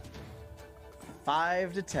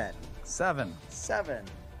 5 to 10. 7. 7.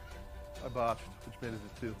 I botched, which made it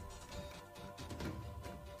a 2.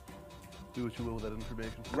 Do what you will with that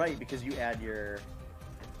information. Right, because you add your...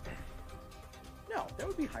 No, that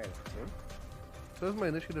would be higher than 2. Says my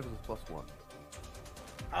initiative is a +1.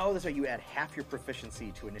 Oh, that's right. You add half your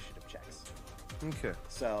proficiency to initiative checks. Okay.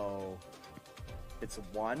 So it's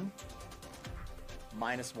 1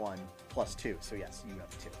 minus 1 plus 2. So yes, you have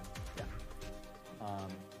 2. Yeah.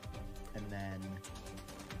 And then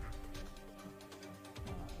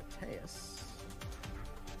Mateus.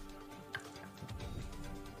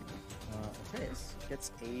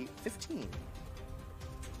 gets a 15.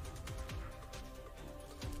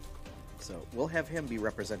 So we'll have him be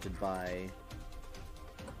represented by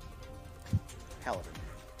Paladin.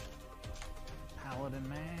 Paladin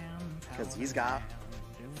man. 'Cause he's Paladin got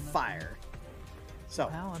man, doing the Fire. So,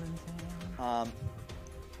 Paladin man.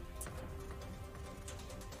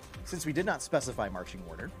 since we did not specify marching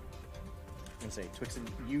order, I'm going to say, Twixen,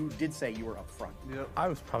 you did say you were up front. Yep. I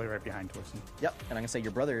was probably right behind Twixen. Yep. And I'm going to say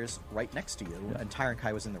your brother's right next to you, and Tyron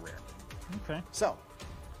Kai was in the rear. Okay. So,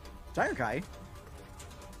 Tyron Kai,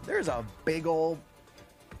 there's a big old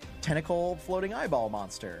tentacle floating eyeball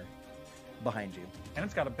monster behind you. And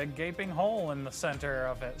it's got a big gaping hole in the center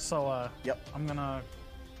of it. So, Yep. I'm gonna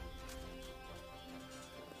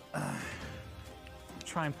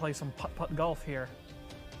try and play some putt-putt golf here.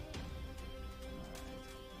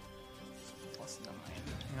 +9.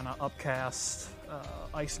 I'm gonna upcast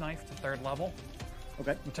Ice Knife to 3rd level.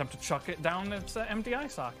 Okay. Attempt to chuck it down its empty eye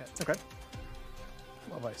socket. Okay.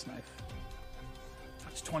 Love Ice Knife.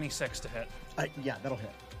 It's 26 to hit. Yeah, that'll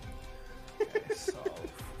hit. So,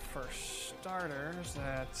 for starters,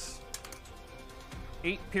 that's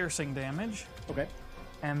 8 piercing damage. Okay.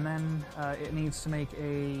 And then it needs to make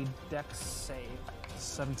a Dex save.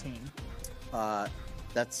 17.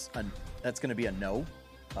 That's going to be a no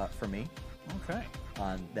for me Okay.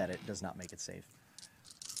 on that it does not make it safe.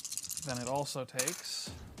 Then it also takes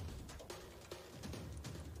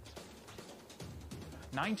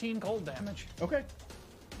 19 cold damage. Okay.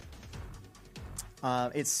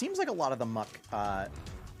 It seems like a lot of the muck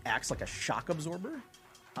acts like a shock absorber.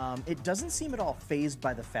 It doesn't seem at all phased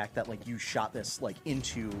by the fact that like you shot this like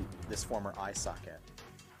into this former eye socket.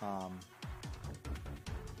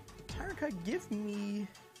 Tyraka, give me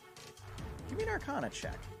an Arcana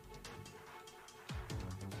check.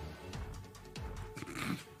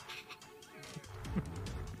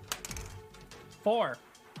 Four.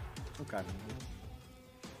 Okay.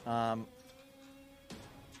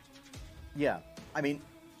 Yeah. I mean,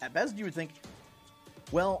 at best you would think,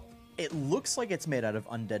 well, it looks like it's made out of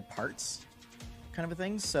undead parts, kind of a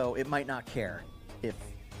thing, so it might not care if,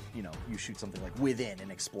 you know, you shoot something like within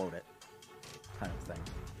and explode it, kind of thing.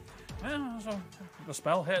 Yeah, so the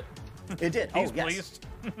spell hit. It did. He's oh, yes.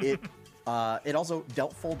 pleased. It also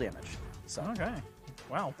dealt full damage. So, Okay.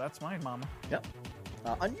 Wow, that's my mama. yep.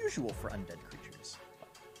 Unusual for undead creatures.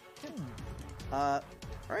 All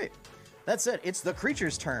right. That's it. It's the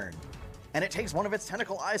creature's turn. And it takes one of its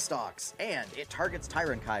tentacle eye stalks, and it targets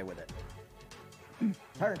Tyron Kai with it.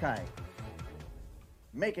 Tyron Kai,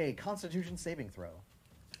 make a Constitution saving throw.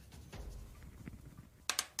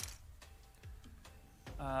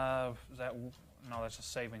 Is that no? That's a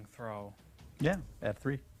saving throw. Yeah, add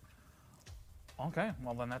 3. Okay,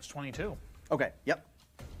 well then that's 22. Okay, yep.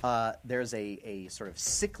 There's a sort of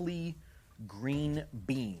sickly green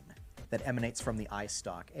beam that emanates from the eye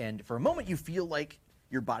stalk, and for a moment you feel like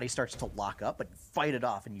your body starts to lock up, but you fight it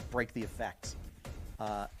off and you break the effect.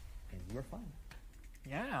 And you are fine.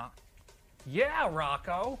 Yeah. Yeah,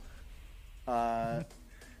 Rocco.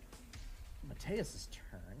 Mateus's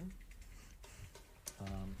turn.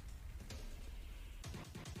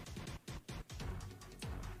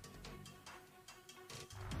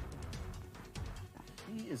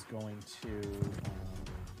 He is going to.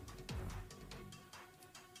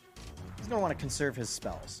 He's going to want to conserve his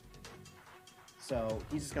spells. So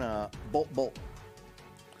he's just going to bolt,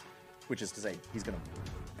 which is to say he's going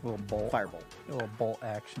A little bolt. to firebolt. A little bolt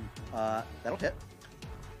action. That'll hit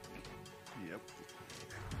Yep.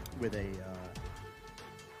 with a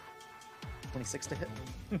 26 to hit.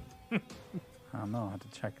 I don't know. I have to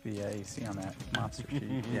check the AC on that monster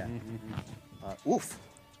sheet. Yeah. Oof.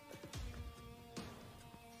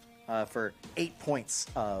 For 8 points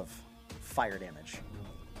of fire damage.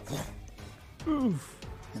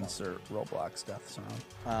 Insert Roblox death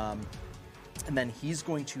sound. And then he's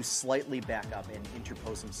going to slightly back up and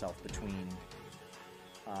interpose himself between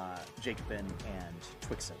Jacobin and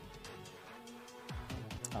Twixen.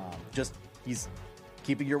 He's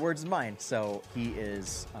keeping your words in mind, so he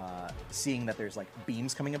is seeing that there's like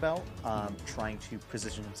beams coming about, trying to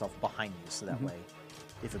position himself behind you, so that way,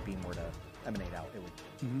 if a beam were to emanate out, it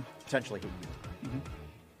would potentially hit you.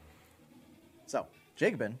 So,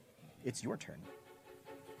 Jacobin, it's your turn.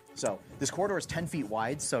 So this corridor is 10 feet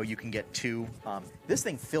wide, so you can get 2. This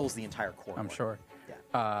thing fills the entire corridor. I'm sure.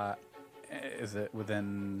 Yeah. Is it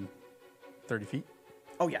within 30 feet?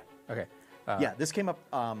 Oh yeah. Okay. Yeah. This came up.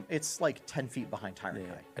 It's like 10 feet behind Tyron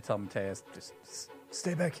Kai. I tell Mateus, just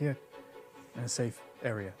Stay back here in a safe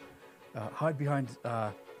area. Hide behind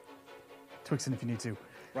Twixen if you need to.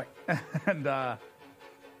 Right. and I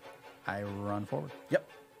run forward. Yep.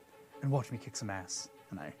 and watch me kick some ass.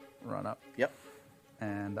 And I run up, Yep.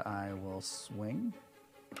 and I will swing.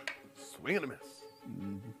 Swing and a miss.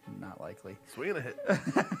 Not likely. Swing and a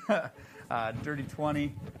hit. Dirty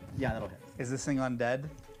 20. Yeah, that'll hit. Is this thing undead?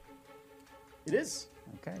 It is.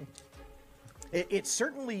 Okay. It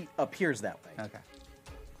certainly appears that way. Okay.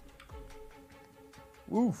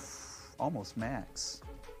 Oof. Almost max.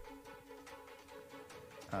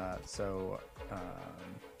 So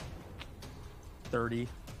 30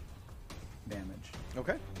 damage.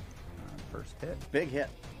 Okay. First hit. Big hit.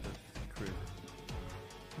 Crit.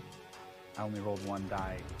 I only rolled one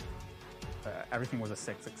die. Everything was a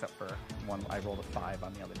 6 except for one. I rolled a 5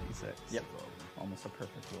 on the other d6. Yep. So almost a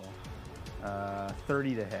perfect roll.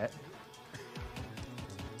 30 to hit.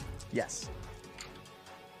 Yes.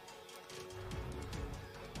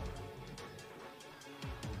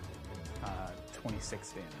 Uh,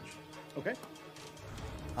 26 damage. Okay.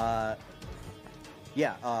 A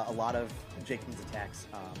lot of Jacob's attacks,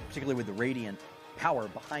 particularly with the radiant power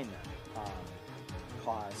behind them,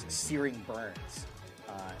 cause searing burns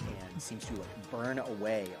and seems to burn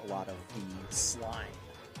away a lot of the slime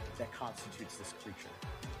that constitutes this creature.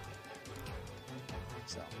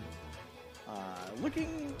 So,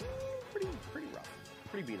 looking pretty rough,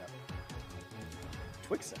 pretty beat up.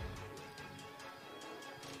 Twixen.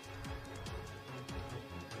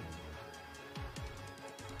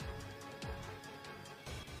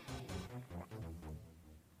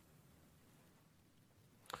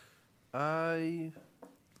 I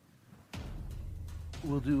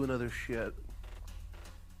will do another shit.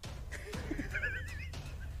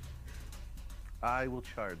 I will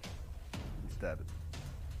charge and stab it.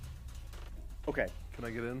 Okay. Can I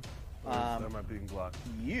get in? Or am I being blocked?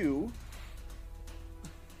 You,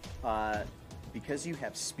 because you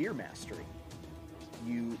have Spear Mastery,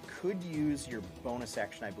 you could use your bonus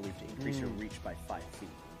action, I believe, to increase your reach by 5 feet.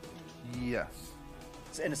 Yes.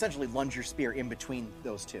 And essentially lunge your spear in between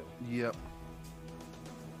those two. Yep.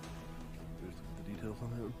 There's the details on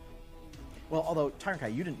that one. Well, although,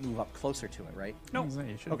 Tyrankai, you didn't move up closer to it, right? No,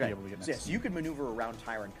 you should be able to get next. So, yes, you could maneuver around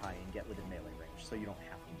Tyrankai and get within melee range, so you don't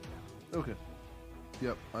have to do Okay.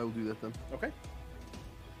 Yep, I will do that then. that. Okay.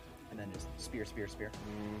 And then just spear, spear, spear.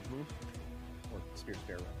 Mm-hmm. Or spear,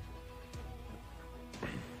 spear, rather.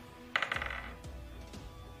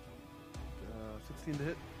 16 to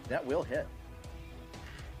hit. That will hit.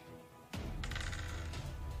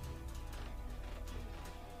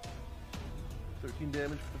 $13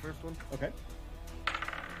 damage for the first one. Okay.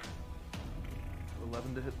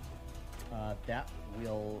 11 to hit. That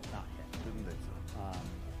will not hit. Didn't think so.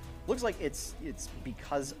 Looks like it's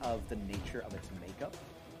because of the nature of its makeup.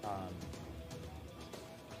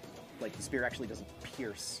 Like the spear actually doesn't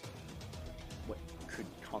pierce what could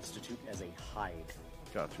constitute as a hide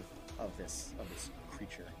Gotcha. of this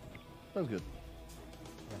creature. Sounds good.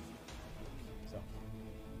 So,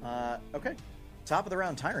 okay. Top of the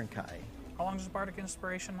round, Tyrankai. How long does Bardic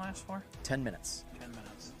Inspiration last for? 10 minutes. 10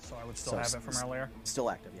 minutes. So I would still So have it from earlier. Still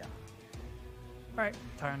active, yeah. All right.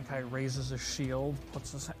 Tyrankai raises his shield,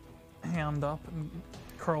 puts his hand up, and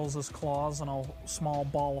curls his claws, and a small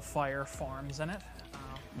ball of fire forms in it.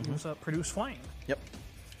 Use a produce flame Yep.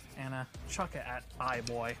 and chuck it at Eye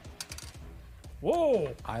Boy.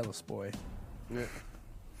 Whoa! Eyeless boy. Yeah.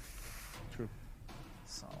 True.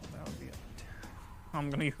 So that would be it. I'm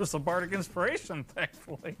going to use the Bardic Inspiration,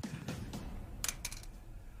 thankfully.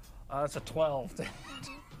 That's a 12.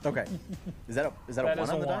 Okay. Is that a That 1 is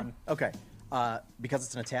on a the die? 1. Okay. Because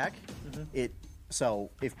it's an attack, so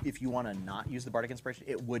if you want to not use the Bardic Inspiration,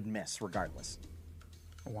 it would miss regardless.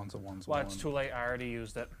 One's a one's Well, one. it's too late. I already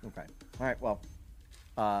used it. Okay. All right. Well,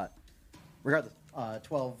 regardless,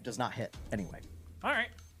 12 does not hit anyway. All right.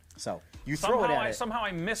 So you throw it at it. Somehow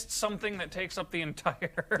I missed something that takes up the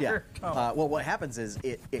entire. Yeah. tome. Well, what happens is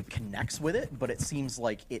it connects with it, but it seems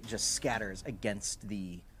like it just scatters against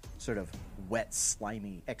the sort of wet,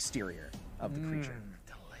 slimy exterior of the creature.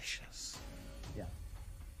 Delicious. Yeah.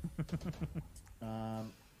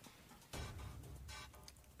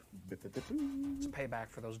 It's payback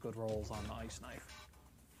for those good rolls on the ice knife.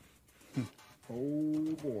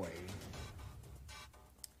 Oh boy.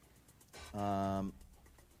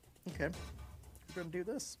 Okay. We're gonna do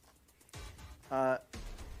this.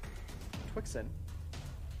 Twixen,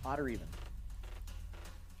 odd or even?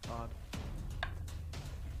 Odd.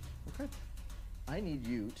 Okay. I need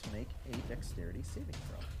you to make a dexterity saving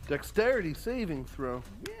throw. Dexterity saving throw.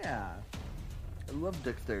 Yeah. I love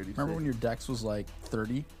dexterity. Remember when your dex was like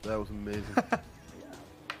 30? That was amazing.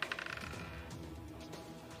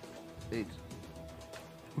 8.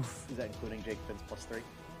 Is that including Jacobin's +3?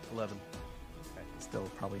 11. Still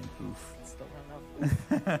probably an oof. Still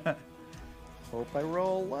not enough. Hope I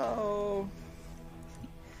roll low.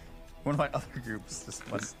 One of my other groups just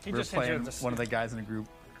was He we were just hit you playing with the one of the guys in the group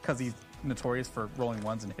because he's notorious for rolling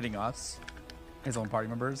ones and hitting us, his own party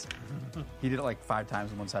members. He did it like 5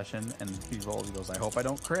 times in one session, and he rolls. He goes, "I hope I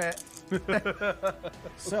don't crit."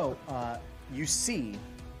 So, you see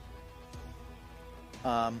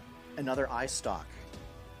another eye stalk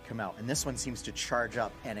come out, and this one seems to charge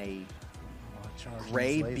up, and a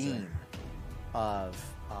gray beam of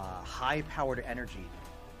high-powered energy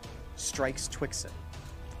strikes Twixen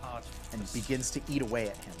Oh, it's, and begins to eat away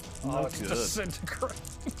at him. oh, it's good. disintegrating.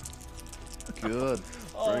 Good.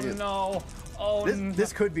 Oh Bring it. no. Oh no.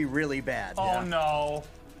 This could be really bad. Oh no.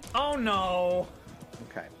 Oh no.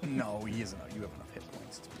 Okay. No, he isn't. You have enough hit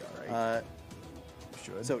points to be all right.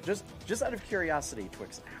 Should. So just out of curiosity,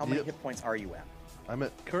 Twixen, how many Yep. hit points are you at? I'm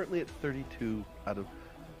currently at 32 out of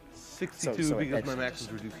 62 so because at- my max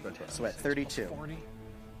is reduced by 10. So at 32. 40.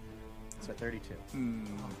 So at 32.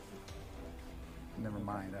 Never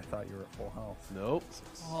mind. I thought you were at full health. Nope.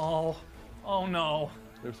 Oh. Oh no.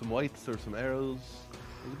 There's some whites, there's some arrows.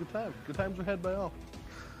 It was a good time. Good times ahead by all.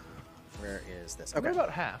 Where is this? Okay. Okay.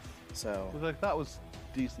 About half. So Which I thought was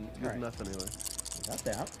decent. Good Alright. enough anyway. got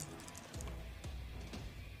that.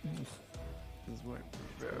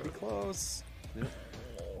 Pretty close. Yep.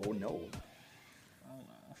 Oh no.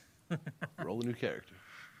 Roll a new character.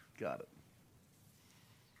 Got it.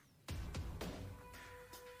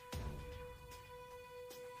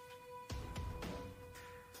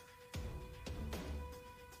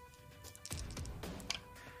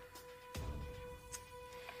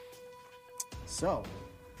 So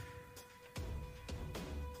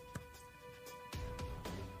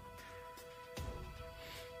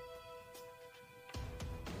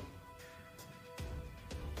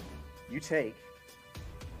you take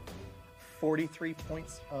 43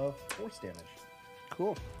 points of force damage.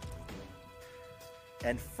 Cool.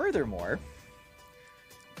 And furthermore,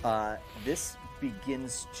 this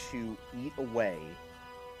begins to eat away,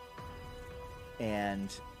 and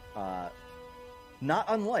not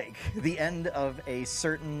unlike the end of a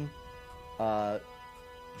certain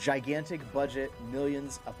gigantic budget,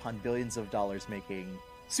 millions upon billions of dollars making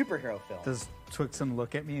superhero film. Does Twixen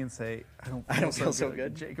look at me and say, I don't feel so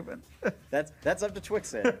good." Jacobin"? That's up to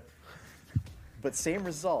Twixen. But same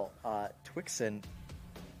result. Twixen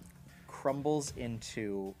crumbles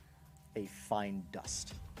into a fine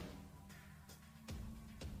dust.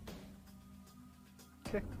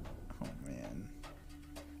 Okay. Oh man.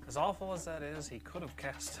 As awful as that is, he could have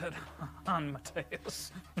cast it on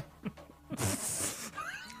Mateus.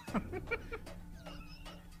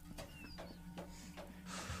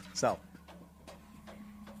 So,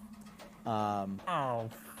 Oh.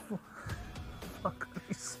 Fuck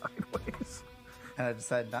me sideways. And I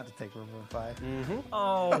decided not to take River of Fire.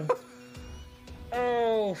 Oh.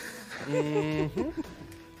 Oh.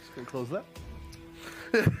 Just gonna close that.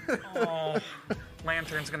 Oh.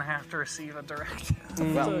 Lantern's gonna have to receive a directive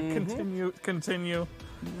well, to continue.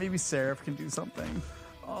 Maybe Seraph can do something.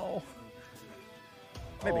 Oh.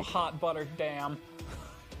 Maybe. Oh, hot butter, damn.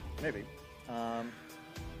 maybe.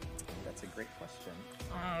 That's a great question.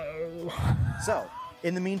 Oh. So,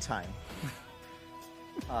 in the meantime,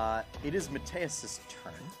 it is Mateus'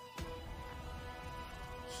 turn.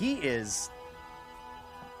 He is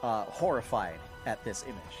horrified at this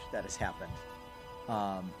image that has happened,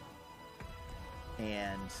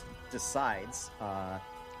 and decides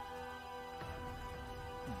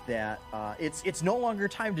that it's no longer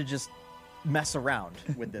time to just mess around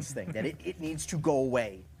with this thing. That it needs to go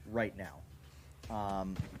away right now.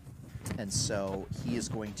 And so he is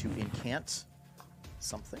going to incant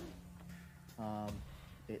something.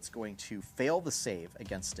 It's going to fail the save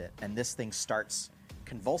against it, and this thing starts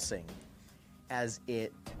convulsing as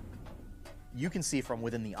you can see from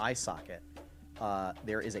within the eye socket,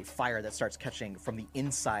 there is a fire that starts catching from the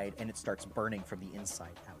inside, and it starts burning from the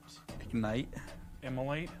inside out. Ignite.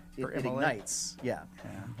 Immolate? It immolate? ignites, yeah.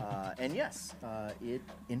 Yeah. And yes, it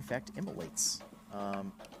in fact immolates.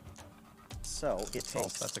 So it Oh,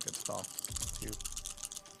 takes. that's a good spell. Too.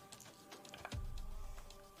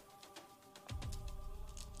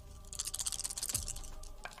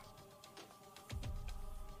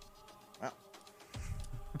 Wow.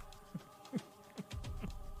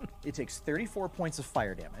 It takes 34 points of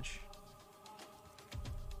fire damage,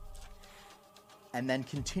 and then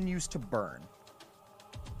continues to burn.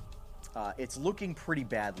 It's looking pretty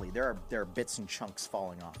badly. There are bits and chunks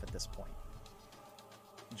falling off at this point.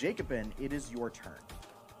 Jacobin, it is your turn.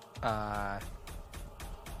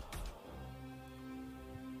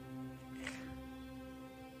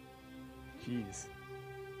 Jeez.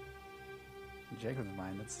 In Jacob's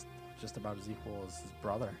mind, it's just about as equal as his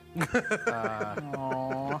brother.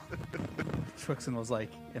 Aww. Twixen was like,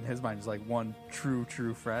 in his mind, was like one true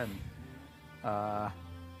friend.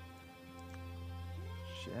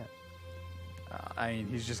 Shit. I mean,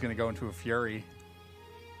 he's just gonna go into a fury.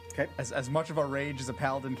 Okay. As much of a rage as a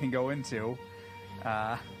paladin can go into.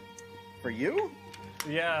 For you,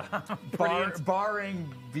 Yeah. Pretty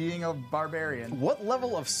Barring being a barbarian. what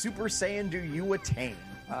level of Super Saiyan do you attain?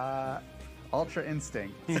 Ultra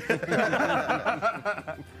instinct.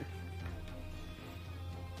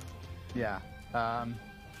 Yeah.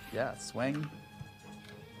 Yeah, swing.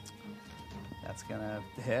 That's gonna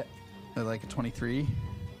hit. Like a 23.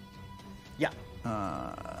 Yeah.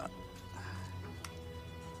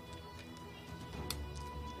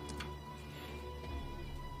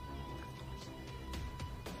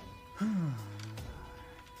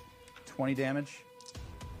 20 damage.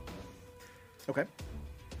 Okay.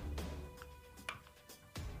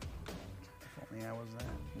 If only I was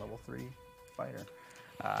a level 3 fighter.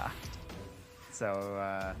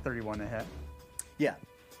 So 31 to hit. Yeah.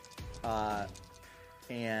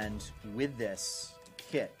 And with this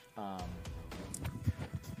hit,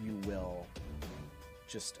 you will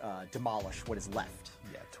just demolish what is left.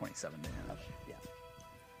 Yeah, 27 damage. Yeah.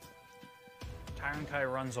 Tyron Kai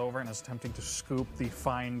runs over and is attempting to scoop the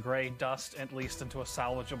fine gray dust at least into a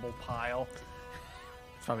salvageable pile.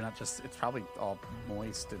 It's probably not just. It's probably all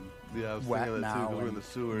moist and Yeah, I was wet thinking that too, now. 'cause we're in and the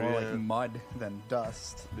sewer, More yeah. like mud than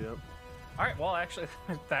dust. Yep. All right, well, actually,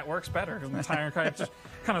 that works better. Because Tyron Kai just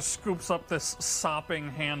kind of scoops up this sopping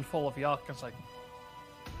handful of yuck. It's like,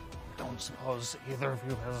 don't suppose either of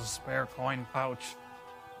you has a spare coin pouch.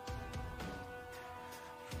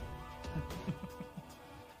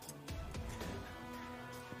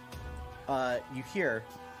 You hear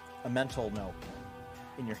a mental note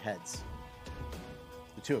in your heads.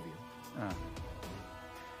 The two of you.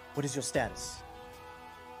 What is your status?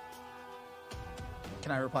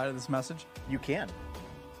 Can I reply to this message? You can.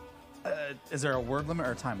 Is there a word limit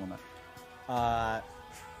or a time limit?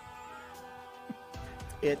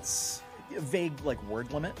 It's a vague, like,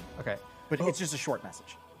 word limit, Okay. but it's just a short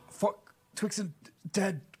message. Fuck, Twixen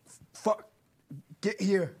dead. Fuck, get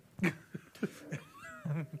here.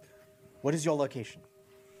 What is your location?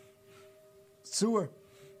 Sewer.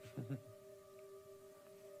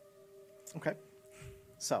 Okay.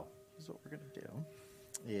 So, this is what we're going to do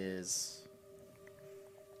is...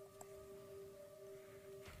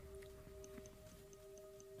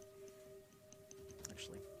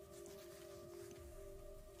 Actually...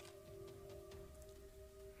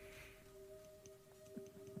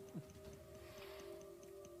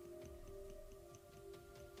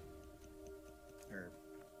 Or...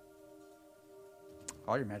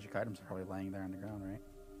 All your magic items are probably laying there on the ground, right?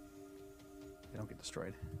 They don't get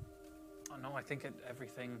destroyed. Oh, no, I think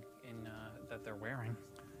everything in that they're wearing.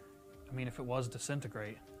 I mean, if it was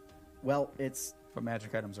disintegrate. Well, it's But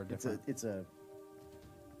magic items are a different. Would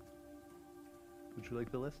you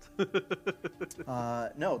like the list?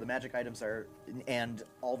 no, the magic items are, and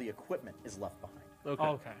all the equipment is left behind. Okay.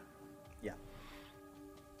 Okay. Yeah.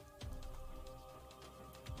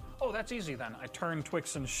 Oh, that's easy then. I turn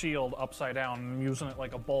Twixen's shield upside down and I'm using it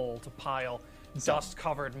like a bowl to pile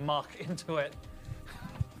dust-covered muck into it.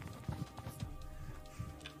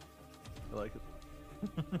 I like it.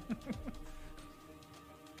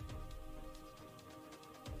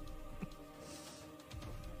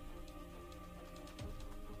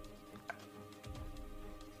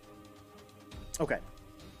 Okay.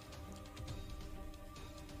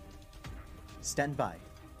 Stand by.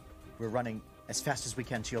 We're running as fast as we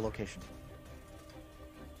can to your location.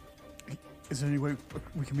 Is there any way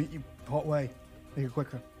we can meet you part way? Make it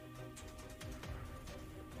quicker.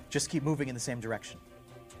 Just keep moving in the same direction.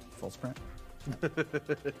 Full sprint.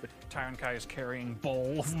 Tyron Kai is carrying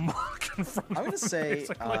bowl of muck in front of I'm going to say,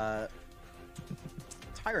 basically.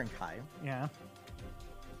 Tyron Kai, Yeah.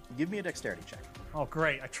 give me a dexterity check. Oh,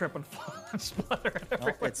 great. I trip and fall and splatter Well,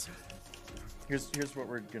 everywhere. it's here's what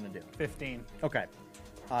we're going to do. 15. Okay.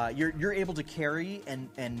 You're able to carry and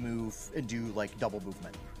move and do like double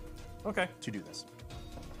movement Okay. to do this.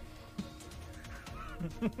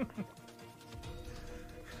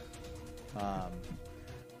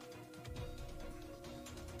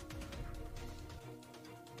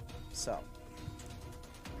 So.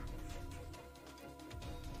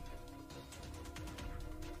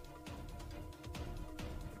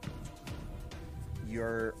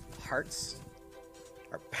 Your hearts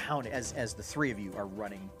are pounding as the three of you are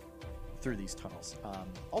running through these tunnels.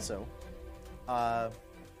 Also, there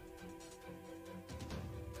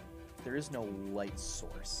is no light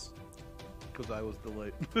source Because I was the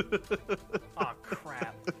light. Oh,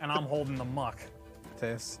 crap. And I'm holding the muck.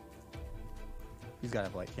 Mateus. He's got to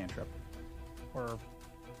have light cantrip. Or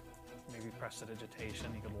maybe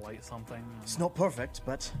prestidigitation. You could light something. It's not perfect,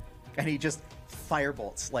 but... And he just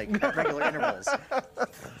firebolts, like, at regular intervals.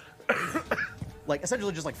 Like,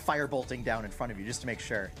 essentially just, like, firebolting down in front of you, just to make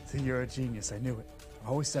sure. See, you're a genius. I knew it. I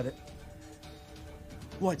always said it.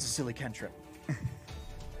 Well, it's a silly cantrip.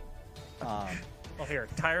 Well, here,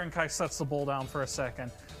 Tyron Kai sets the bowl down for a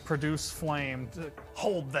second. Produce flame.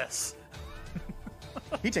 Hold this.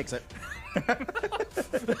 He takes it. Pick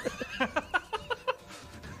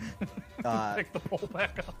the bowl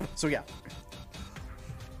back up. So, yeah.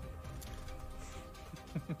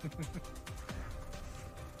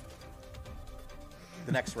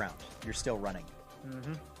 The next round, you're still running.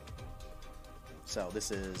 Mm-hmm. So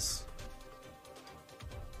this is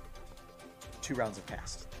 2 rounds have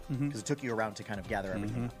passed because it took you a round to kind of gather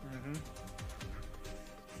everything up. Mm-hmm.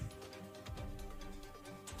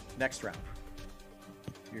 Next round,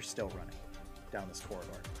 you're still running down this corridor.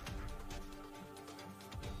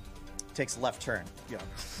 Takes a left turn. You know,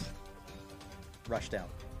 rush down.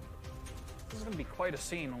 This is going to be quite a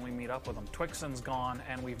scene when we meet up with him. Twixen's gone,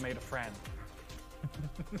 and we've made a friend.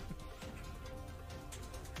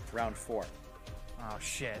 Round 4. Oh,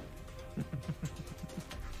 shit.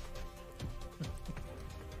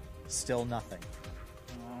 Still nothing.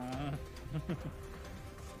 I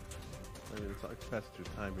mean, it's like passage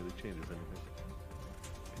of time really changes anything.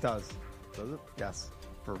 It does. Does it? Yes.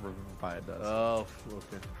 For Revivify, it does. Oh,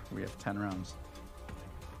 okay. We have 10 rounds.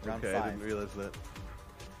 Round Okay, 5. I didn't realize that.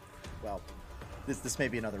 Well, this may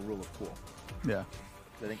be another rule of cool. Yeah.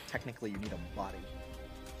 I think technically you need a body.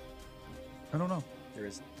 I don't know. There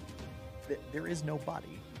is no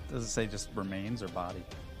body. Does it say just remains or body?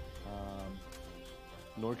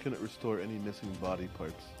 Nor can it restore any missing body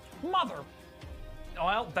parts. Mother!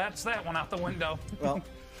 Well, that's that one out the window. Well,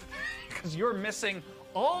 Because you're missing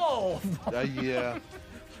all of them. Yeah.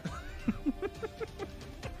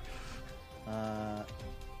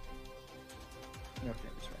 okay,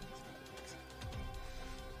 just right.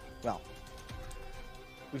 Well,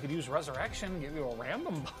 We could use resurrection, give you a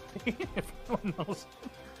random body if anyone knows.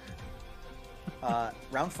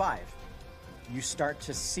 round 5, you start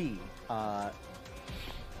to see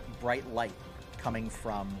bright light coming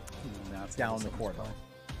from Now it's down the something's corridor. spell.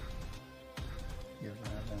 You're gonna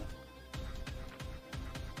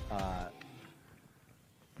have that.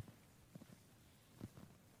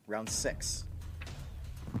 Round 6.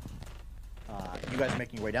 You guys are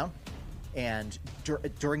making your way down, and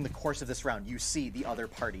during the course of this round, you see the other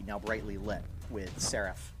party now brightly lit with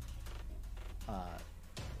Seraph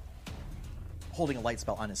holding a light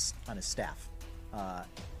spell on his staff,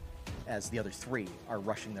 as the other 3 are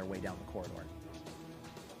rushing their way down the corridor.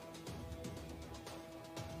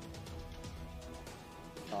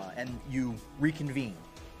 And you reconvene.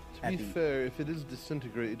 To be fair, if it is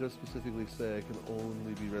disintegrate, it does specifically say I can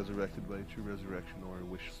only be resurrected by a true resurrection or a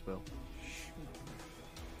wish spell.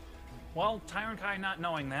 Well, Tyron Kai not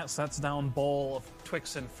knowing that sets down bowl of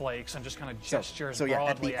Twix and Flakes and just kind of gestures So yeah,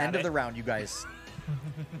 at broadly the end of it. the round, you guys.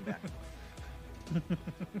 Back.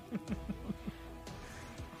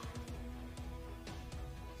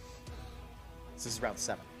 This is round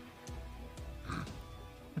 7.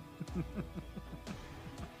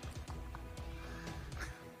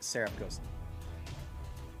 Seraph goes.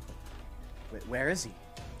 Where is he?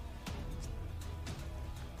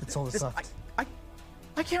 It's all that's This, left.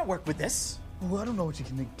 I can't work with this. Well, I don't know what you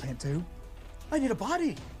can and can't do. I need a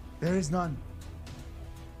body. There is none.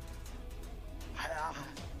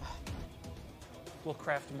 We'll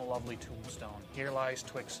craft him a lovely tombstone. Here lies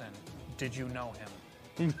Twixen. Did you know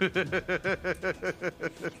him?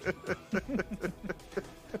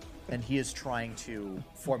 And he is trying to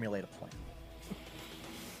formulate a plan.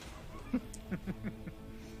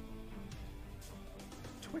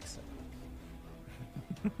 Twixen.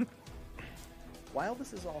 While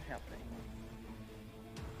this is all happening,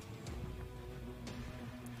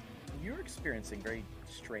 you're experiencing very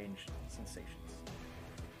strange sensations.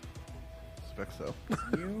 Expect so.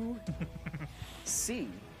 You see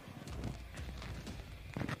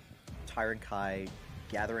Tyron Kai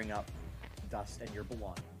gathering up dust and your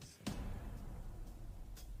belongings.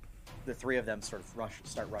 The 3 of them sort of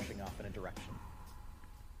start rushing off in a direction.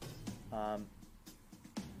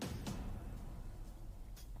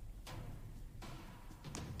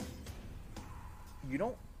 You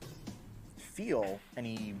don't feel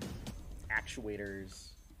any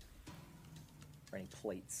actuators or any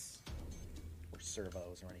plates or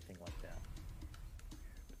servos or anything like that.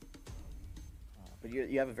 But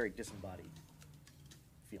you have a very disembodied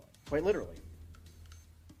feeling. Quite literally.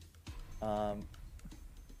 What are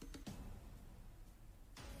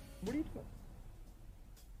you doing?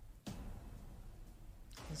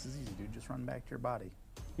 This is easy, dude. Just run back to your body.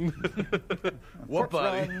 What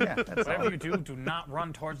body? Yeah, that's all. Whatever you do, do not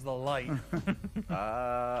run towards the light.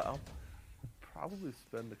 I'll probably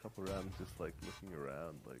spend a couple rounds just like looking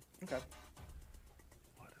around, like Okay.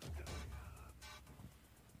 what is going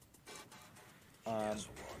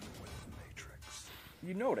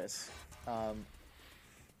You notice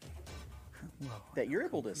that you're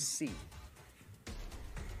able to see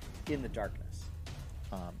in the darkness.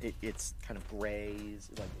 It's kind of grays,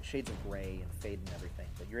 like shades of gray and fade and everything,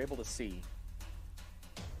 but you're able to see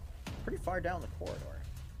pretty far down the corridor,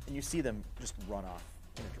 and you see them just run off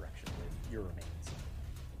in a direction with your remains,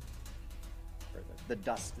 or the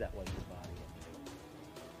dust that was your body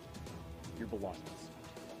and your belongings.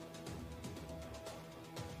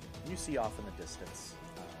 You see off in the distance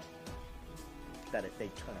that they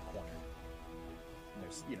turn a corner. And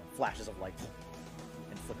there's, flashes of light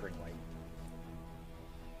and flickering light.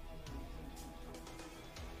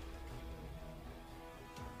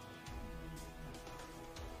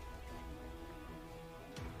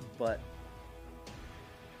 But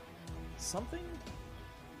something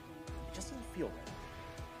just doesn't feel right.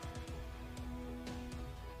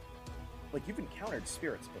 Like, you've encountered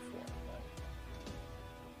spirits before, but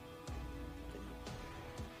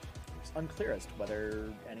it's unclear as to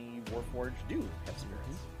whether any Warforged do have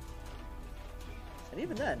spirits. And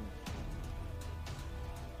even then,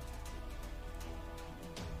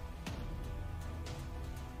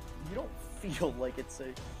 you don't feel like it's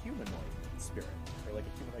a humanoid spirit or like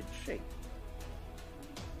a humanoid shape.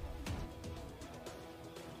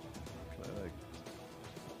 Can I like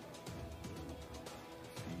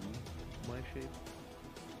see my shape?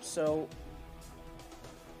 So,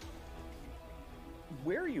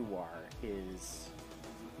 where you are is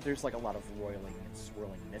there's like a lot of roiling and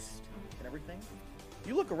swirling mist and everything.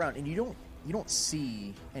 You look around and you don't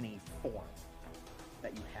see any form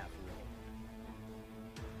that you have really.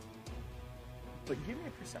 But give me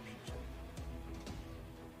a perception check.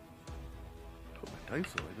 Put my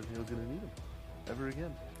dice away. I didn't think I was gonna need them ever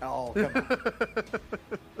again. Oh, come on.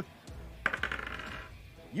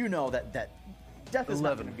 You know that death is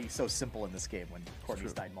not 11. going to be so simple in this game when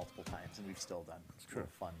Courtney's true. died multiple times and we've still done true.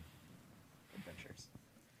 fun adventures.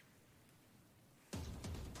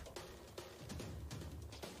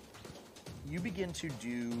 You begin to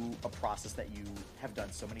do a process that you have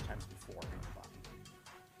done so many times before in your body,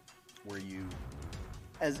 where you,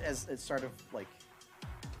 as sort of like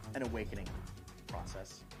an awakening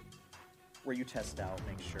process, where you test out,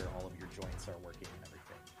 make sure all of your joints are working and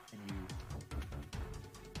everything, and you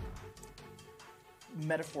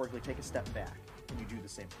metaphorically take a step back and you do the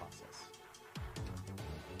same process.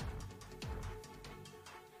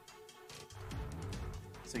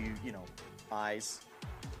 So eyes,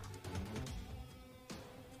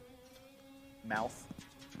 mouth,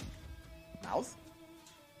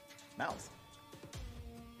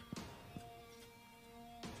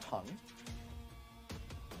 tongue,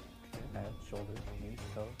 Head, shoulders, knees,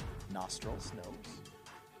 toes. nostrils, nose,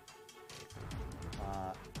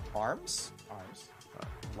 arms,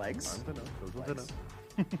 legs, Arms I know. Those ones I legs.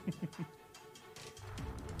 know.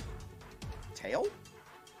 Tail,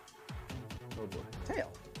 Oh boy.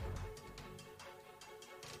 tail.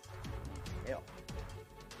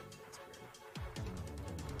 That's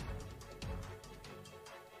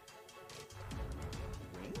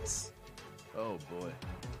weird. Wings? Oh boy.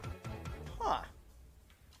 Huh.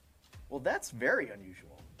 Well, that's very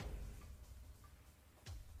unusual.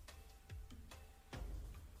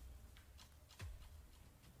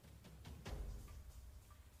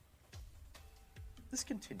 This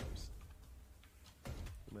continues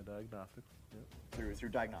My diagnostics. Yep. through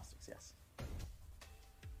diagnostics, yes.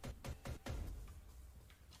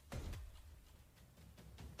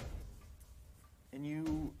 And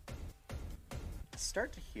you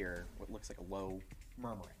start to hear what looks like a low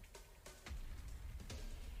murmuring.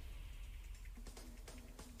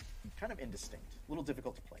 Kind of indistinct, a little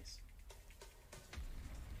difficult to place.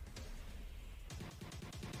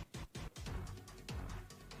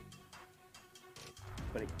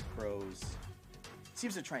 But it grows,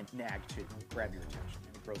 seems to try and nag to grab your attention,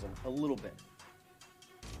 and it grows a little bit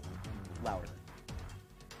louder.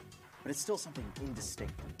 But it's still something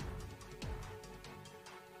indistinct.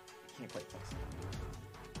 You can't quite place it.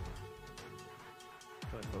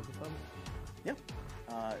 Can I focus on it? Yep.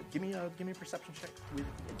 Give me a perception check with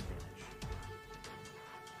advantage.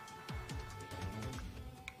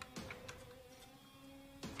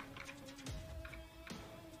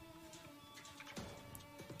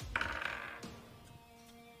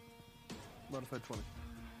 Modified 20.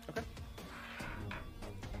 Okay.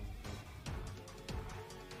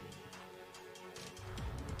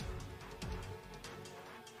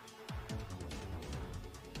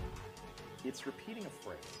 It's repeating a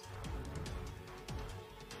phrase.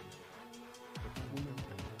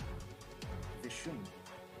 Vishun.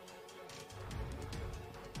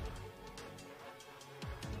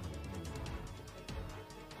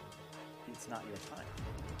 It's not your time.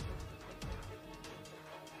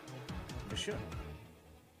 Vishun.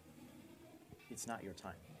 It's not your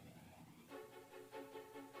time.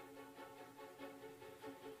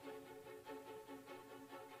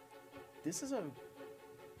 This is a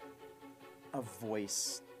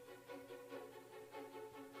voice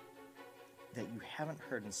that you haven't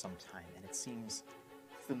heard in some time, and it seems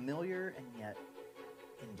familiar and yet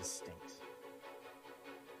indistinct.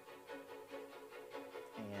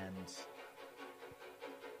 And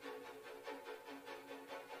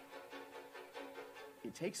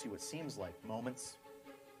it takes you, it seems like, moments,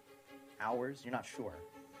 hours, you're not sure.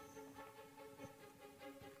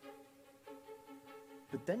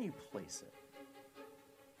 But then you place it.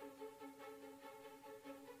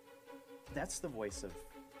 That's the voice of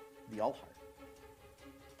the Allheart.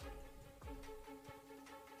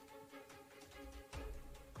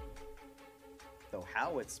 Though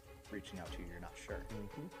how it's reaching out to you, you're not sure.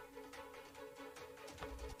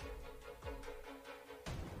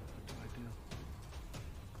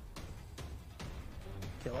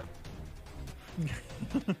 Kill it.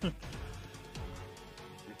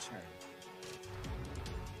 Return.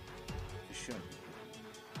 Vishun.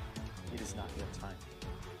 It is not your time.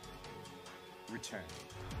 Return.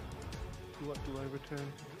 What do I return?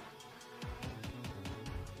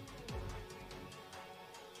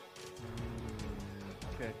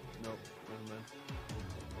 Okay, nope, never mind.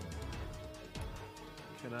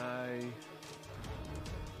 Can I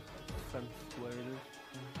sense where it is?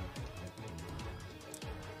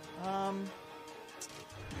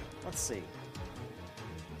 Let's see.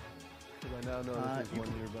 Because I now know that there's you one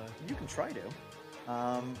can- nearby. You can try to.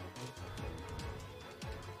 I'm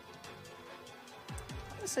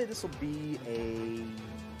gonna say this will be a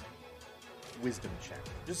wisdom check.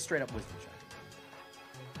 Just straight up wisdom check.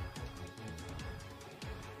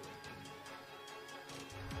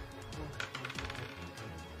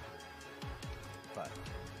 Five.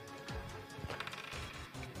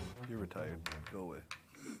 You're retired. Go away.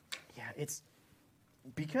 Yeah, it's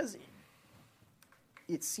because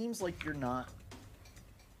it seems like you're not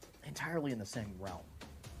entirely in the same realm.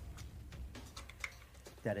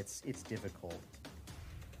 That it's difficult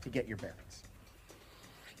to get your bearings.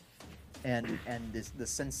 And the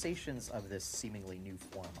sensations of this seemingly new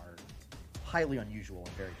form are highly unusual and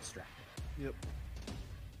very distracting. Yep.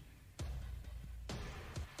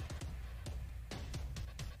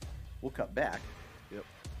 We'll cut back. Yep.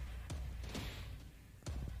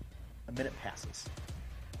 A minute passes.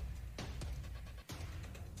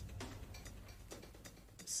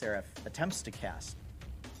 Seraph attempts to cast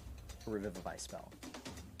a Revivify spell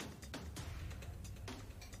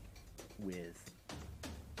with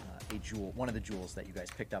a jewel, one of the jewels that you guys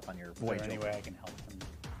picked up on your Is voyage. there any over. way I can help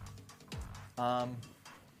him?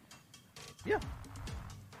 Yeah.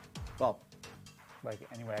 Well, Like,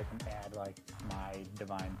 any way I can add, like, my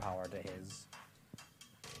divine power to his?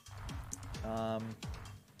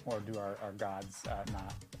 Or do our gods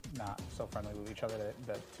not so friendly with each other that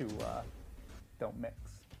the two don't mix?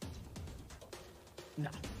 no.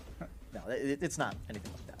 No, it's not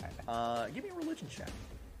anything like that. Give me a religion check.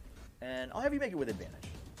 And I'll have you make it with advantage.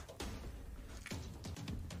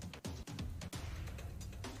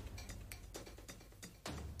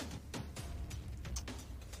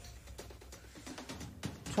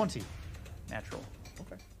 Natural.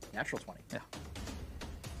 Okay. Natural 20. Yeah.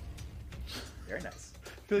 Very nice. I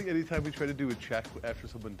feel like anytime we try to do a check after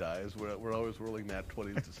someone dies, we're always rolling nat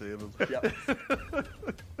 20s to save him. Yep.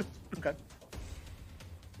 Okay.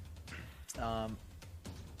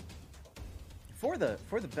 For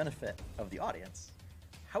the benefit of the audience,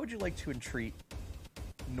 how would you like to entreat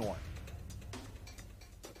Norm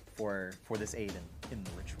for this aid in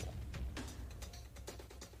the ritual?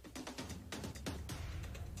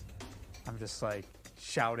 I'm just like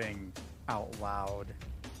shouting out loud.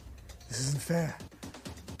 This isn't fair.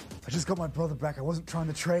 I just got my brother back. I wasn't trying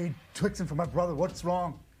to trade Twixen for my brother. What's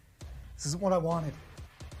wrong? This isn't what I wanted.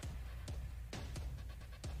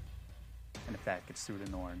 And if that gets through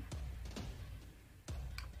to Norn,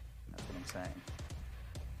 that's what I'm saying.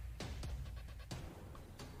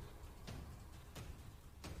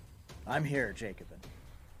 I'm here, Jacobin.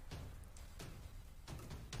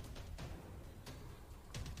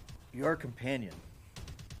 Your companion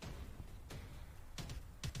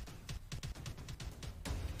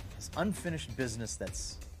unfinished business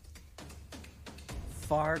that's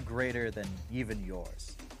far greater than even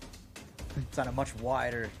yours. It's on a much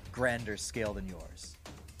wider, grander scale than yours.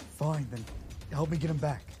 Fine, then help me get him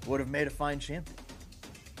back. Would have made a fine champion.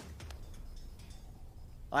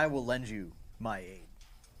 I will lend you my aid.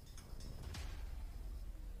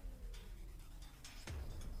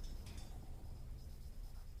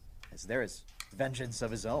 As there is vengeance of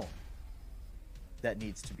his own that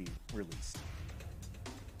needs to be released.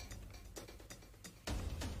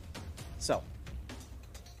 So,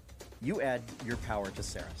 you add your power to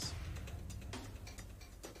Saris.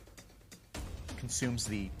 Consumes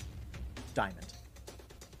the diamond.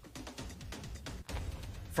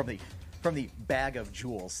 From the bag of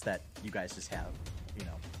jewels that you guys just have, you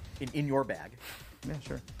know, in your bag, Yeah,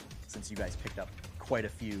 sure. since you guys picked up quite a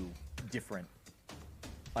few different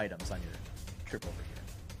items on your trip over here.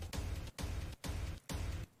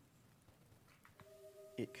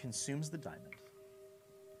 It consumes the diamond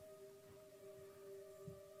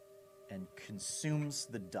and consumes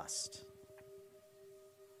the dust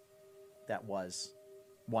that was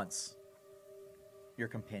once your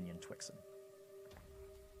companion Twixen.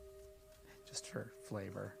 Just for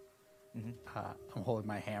flavor, I'm holding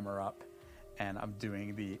my hammer up, and I'm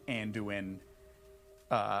doing the Anduin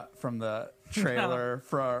from the trailer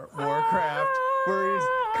for Warcraft, where he's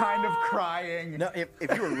kind of crying. No, if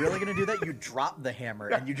you were really going to do that, you drop the hammer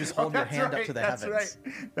and you just hold your That's hand right, up to the that's heavens.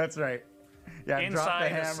 Right. That's right. Yeah, drop the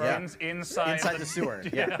hammer. Inside the sewer.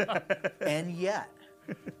 Yeah. And yet,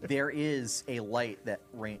 there is a light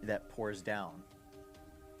that pours down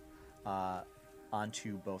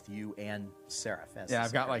onto both you and Seraph. Yeah,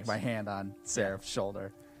 I've got like my hand on Seraph's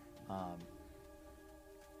shoulder.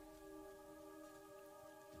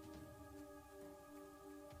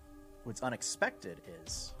 What's unexpected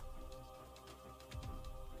is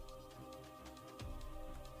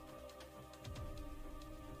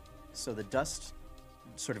so the dust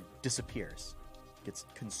sort of disappears, gets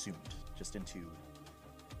consumed just into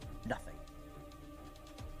nothing.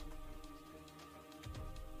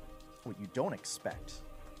 What you don't expect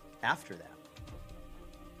after that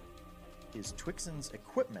is Twixen's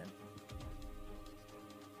equipment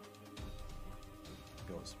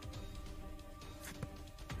goes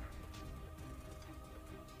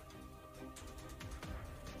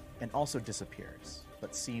and also disappears,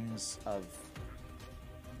 but seems of...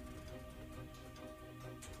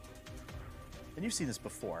 And you've seen this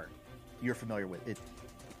before. You're familiar with it.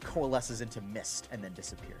 Coalesces into mist and then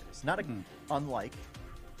disappears. Not unlike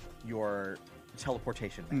your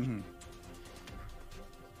teleportation magic.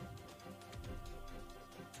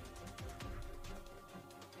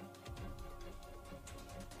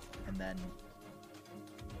 And then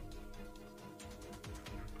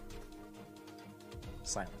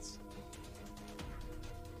silence.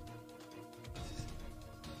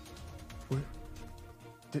 What?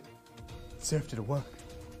 Seraph, did it work?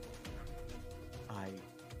 I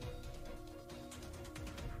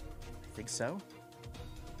think so.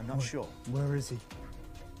 I'm not sure. Where is he?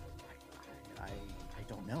 I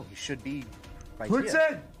don't know. He should be right Twixen!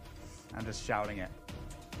 here. I'm just shouting it.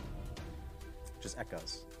 Just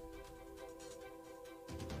echoes.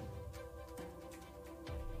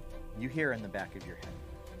 You hear in the back of your head.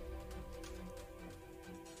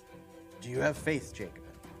 Do you have faith, Jacobin?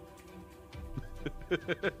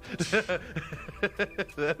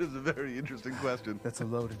 That is a very interesting question. That's a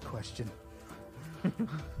loaded question. In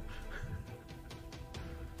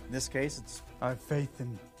this case, it's I have faith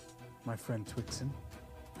in my friend Twixen.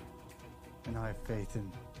 And I have faith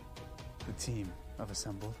in the team I've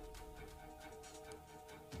assembled.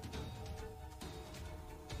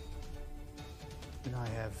 And I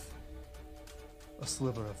have a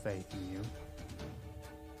sliver of faith in you.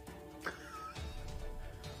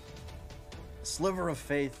 a sliver of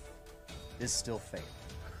faith is still faith.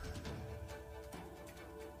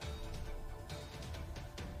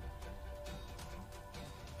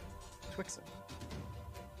 Twixen.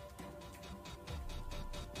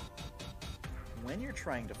 When you're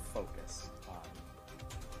trying to focus on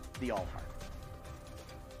the Allheart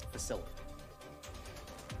facility,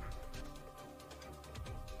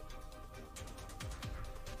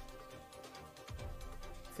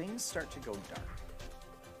 things start to go dark.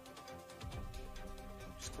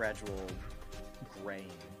 Just gradual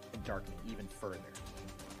graying and darkening even further.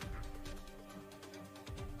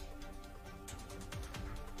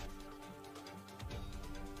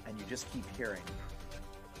 And you just keep hearing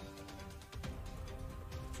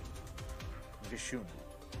Vishun.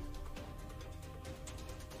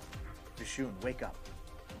 Vishun, wake up.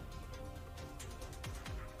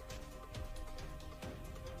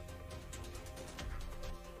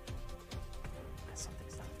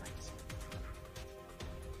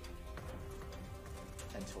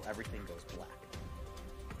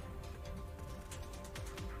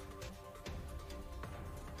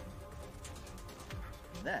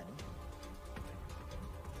 then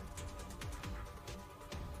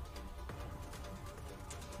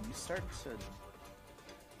you start to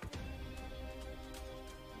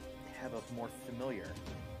have a more familiar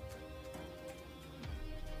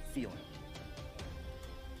feeling.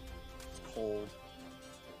 It's cold,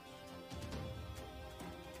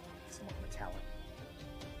 somewhat metallic.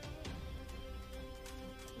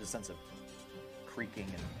 There's a sense of creaking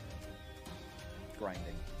and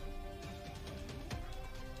grinding.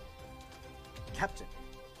 Captain,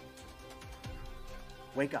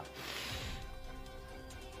 wake up.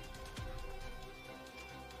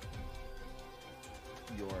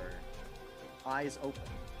 Your eyes open,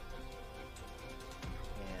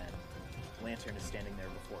 and Lantern is standing there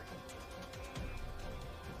before him.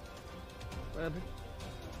 Lantern,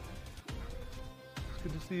 it's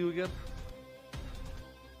good to see you again.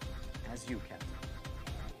 As you, Captain.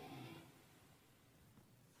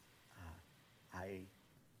 I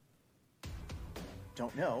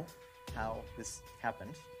don't know how this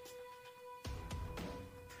happened.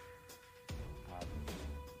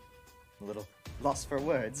 A little lost for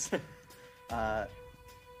words. There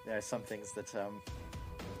are some things that I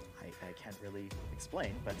can't really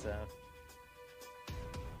explain, but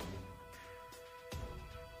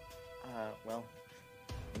well,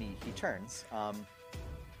 and he turns.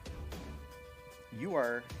 You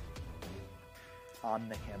are on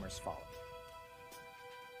the Hammer's Folly.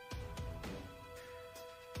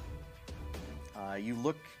 You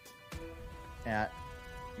look at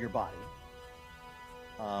your body,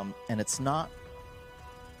 and it's not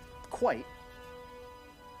quite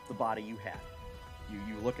the body you had.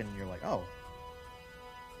 You look and you're like, oh,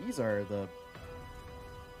 these are the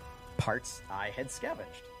parts I had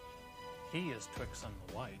scavenged. He is Twix and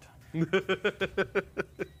the White.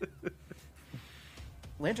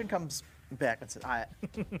 Lantern comes back and says,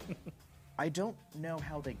 I don't know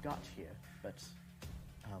how they got here, but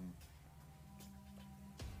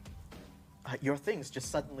your things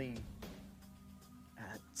just suddenly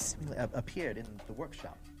seemingly appeared in the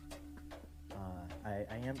workshop. I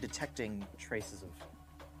am detecting traces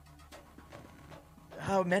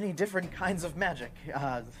of many different kinds of magic,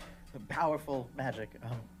 powerful magic.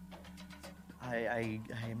 I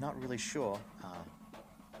am not really sure,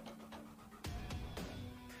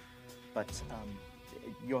 but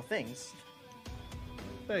your things.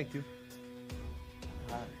 Thank you.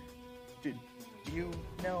 Do you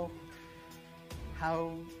know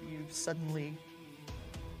how you suddenly?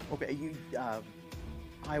 Okay,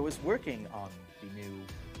 I was working on the new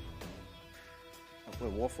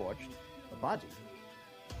Warforged, the body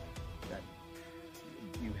that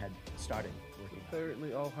you had started working on. Apparently,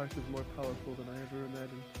 Allheart is more powerful than I ever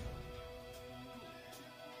imagined.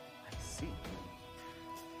 I see.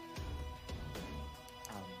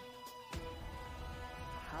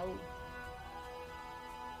 How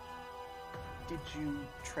did you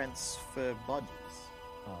transfer bodies?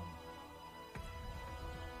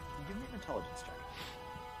 Give me an intelligence check.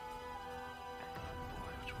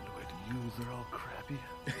 Boy, which one do I use? They're all crappy.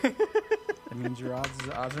 That means your odds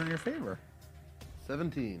are in your favor.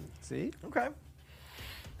 17. See? Okay.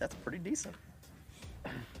 That's pretty decent.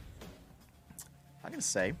 I'm going to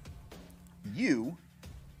say you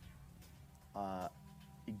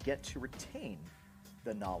get to retain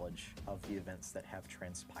the knowledge of the events that have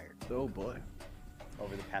transpired Oh boy.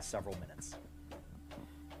 over the past several minutes.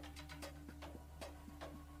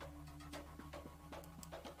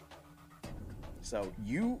 So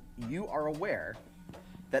you are aware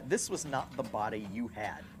that this was not the body you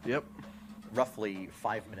had Yep. roughly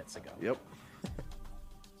 5 minutes ago. Yep.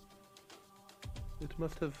 It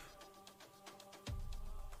must have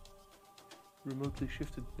remotely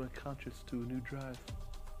shifted my conscious to a new drive.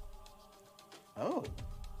 Oh,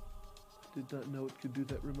 Did not know it could do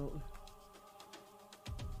that remotely.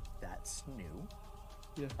 that's new,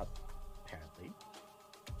 Yeah. apparently.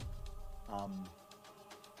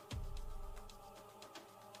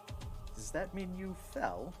 Does that mean you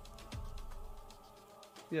fell?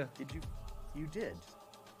 Yeah. Did you? You did.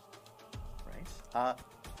 Right.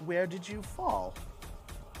 Where did you fall?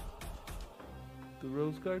 The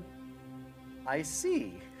Rose Guard? I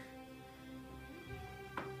see.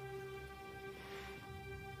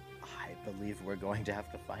 I believe we're going to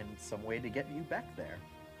have to find some way to get you back there.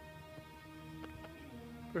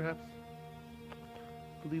 Perhaps.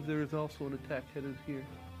 I believe there is also an attack headed here.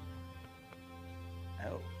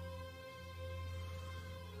 Oh.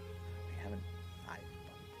 I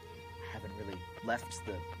haven't really left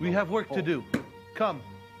the... We have work to do. Come.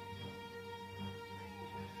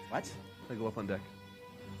 What? I go up on deck.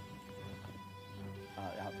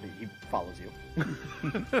 He follows you.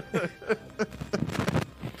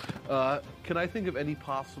 Can I think of any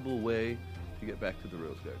possible way to get back to the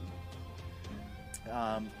Rose Garden?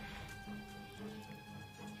 I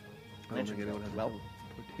don't think anyone has a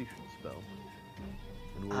teleportation spell.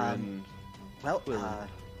 And we're in Well,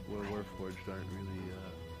 where Warforged aren't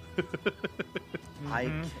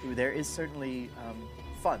really... there is certainly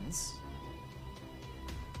funds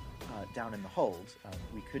down in the hold.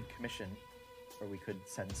 We could commission, or we could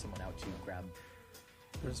send someone out to grab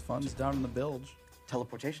There's funds down in the bilge.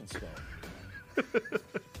 teleportation scroll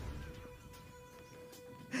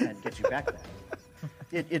and get you back there.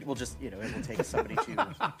 It will just, it will take somebody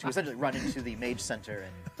to essentially run into the mage center,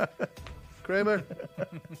 and Kramer,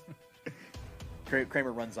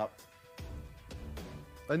 Kramer runs up.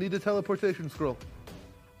 I need a teleportation scroll.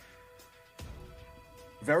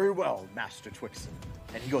 Very well, Master Twixen.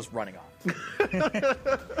 And he goes running off.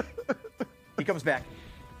 He comes back,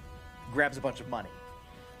 grabs a bunch of money,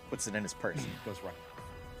 puts it in his purse, and goes running off.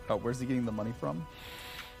 Oh, where's he getting the money from?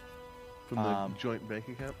 From the joint bank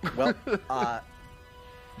account? Well,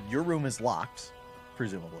 your room is locked,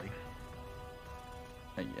 presumably.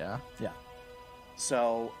 Yeah. Yeah.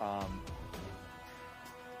 So,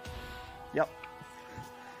 yep.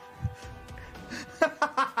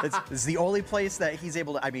 It's the only place that he's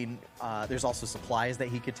able to. I mean, there's also supplies that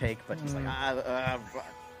he could take, but he's like,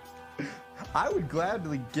 I would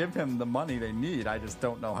gladly give him the money they need. I just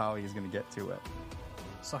don't know how he's going to get to it.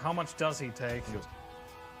 So how much does he take?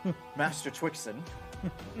 Master Twixen,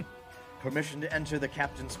 permission to enter the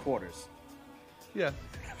captain's quarters. Yeah.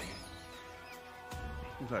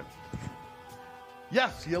 I'm sorry.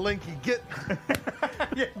 Yes, you Linky, get...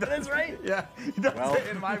 Yeah, that is right. Yeah, he does Well- it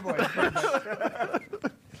in my voice.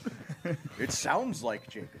 It sounds like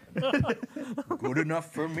Jacob. Good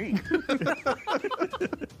enough for me.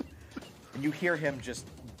 And you hear him just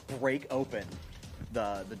break open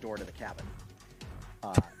the door to the cabin.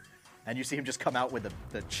 And you see him just come out with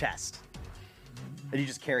the chest. And he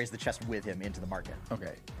just carries the chest with him into the market.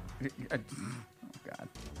 Okay. Oh, God.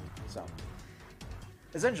 So,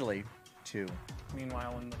 essentially, to...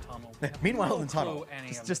 Meanwhile, in the tunnel. Meanwhile, in No the tunnel. clue any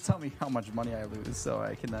of Just tell me how much money I lose so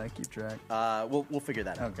I can keep track. we'll figure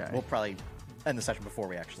that out. Okay. We'll probably end the session before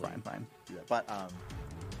we actually Fine. do that. But,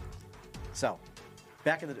 so,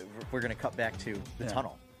 back in the... We're going to cut back to the Yeah.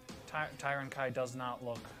 tunnel. Tyron Kai does not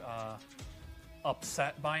look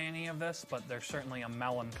upset by any of this, but there's certainly a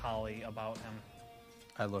melancholy about him.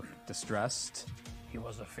 I look distressed. He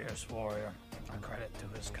was a fierce warrior, a credit to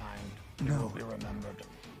his kind. He No. will be remembered.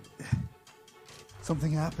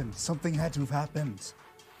 Something happened. Something had to have happened.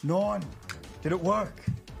 Norn, did it work?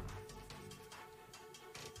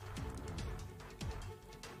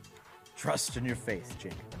 Trust in your faith,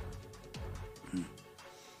 Jacob.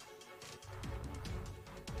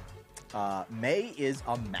 May is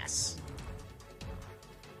a mess.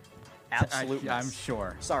 Absolute mess. I'm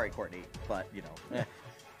sure. Sorry, Courtney, but,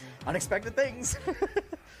 unexpected things.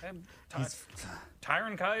 And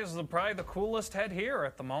Tyron Kai is probably the coolest head here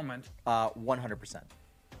at the moment. 100%.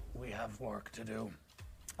 We have work to do.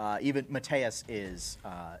 Even Mateus is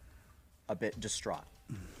a bit distraught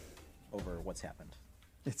over what's happened.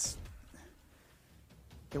 It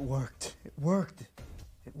worked. It worked.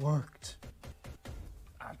 It worked.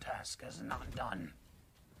 Our task is not done.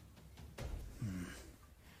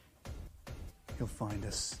 He'll find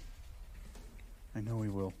us. I know he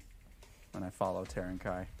will. And I follow Taran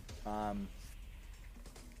Kai. Let's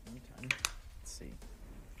see.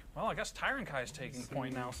 Well, I guess Tyron Kai is taking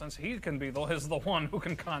point now, since he can be is the one who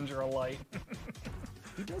can conjure a light.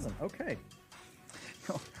 He doesn't. Okay.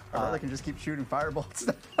 I rather can just keep shooting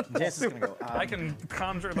firebolts. Mateus is gonna go. I can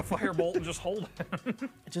conjure the firebolt and just hold it.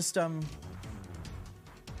 Just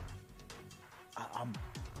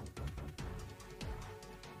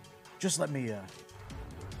just let me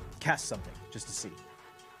cast something just to see.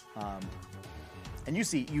 And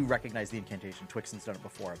you recognize the incantation. Twixen's done it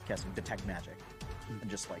before, of casting detect magic, and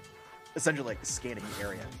just essentially scanning the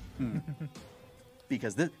area.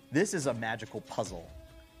 Because this is a magical puzzle,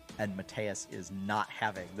 and Mateus is not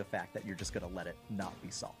having the fact that you're just going to let it not be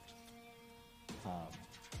solved.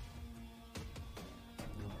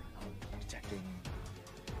 Detecting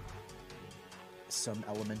some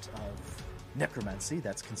element of necromancy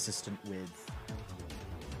that's consistent with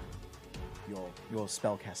your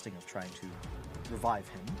spell casting of trying to revive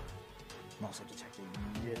him. I'm also detecting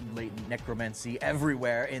latent necromancy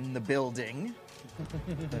everywhere in the building.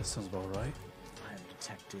 That sounds about right. I'm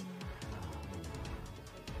detecting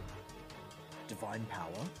divine power.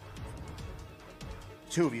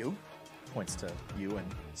 Two of you, points to you and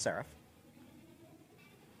Seraph.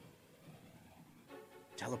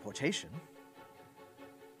 Teleportation.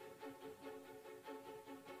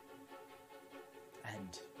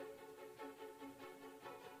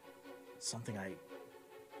 something I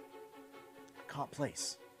can't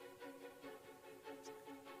place.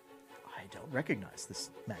 I don't recognize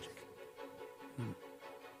this magic.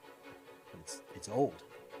 But it's old.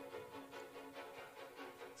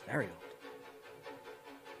 It's very old.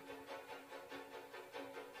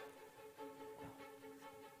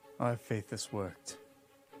 I have faith this worked.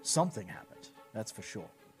 Something happened, that's for sure.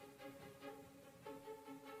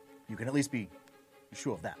 You can at least be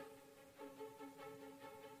sure of that.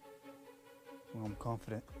 Well, I'm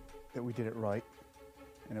confident that we did it right,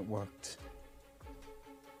 and it worked.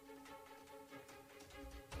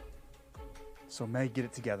 So, May, get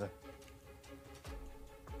it together.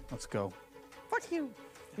 Let's go. Fuck you.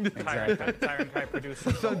 Exactly. Tyron Kai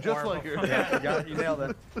produces Sound the just orb like of- her. Yeah, you got it. You nailed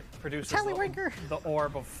it. produces Tallywinker. the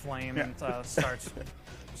orb of flame and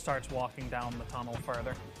starts walking down the tunnel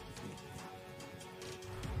further.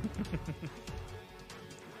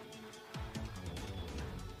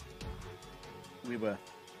 We were,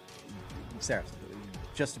 Sarah,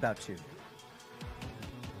 just about to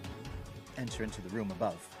enter into the room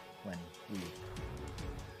above when we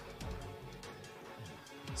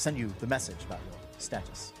sent you the message about your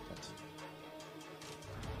status. But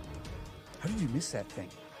How did you miss that thing?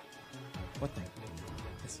 what thing?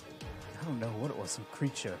 I don't know what it was. Some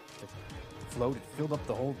creature that floated, filled up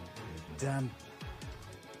the whole damn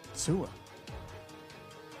sewer.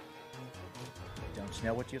 Don't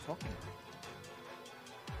know what you're talking about.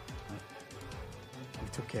 We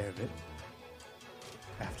took care of it.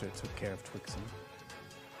 After it took care of Twixen.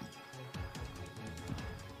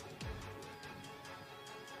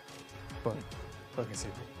 But, like I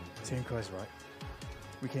said, Tinkai's right.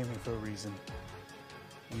 We came here for a reason.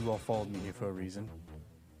 You all followed me here for a reason.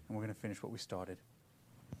 And we're going to finish what we started.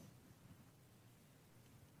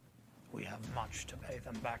 We have much to pay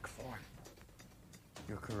them back for.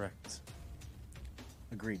 You're correct.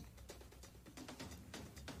 Agreed.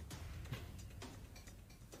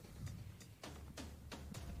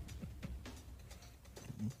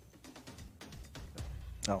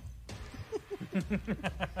 Oh.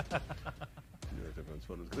 Everyone's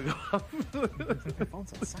phone is going to go off. My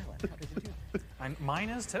phone's on silent. How did you do that? Mine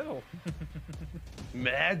is too.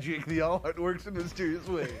 Magic, the all art works in mysterious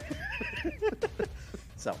ways.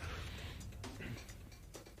 So.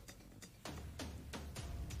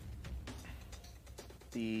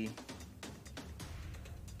 The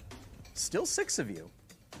still 6 of you,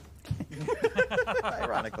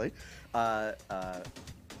 ironically,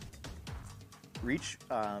 reach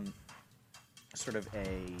sort of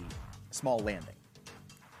a small landing.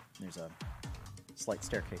 There's a slight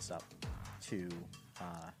staircase up to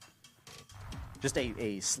just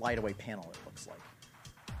a slide-away panel, it looks like.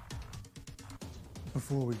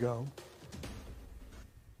 Before we go,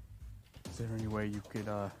 is there any way you could,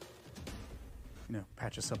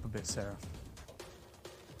 patch us up a bit, Sarah?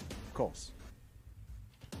 Of course.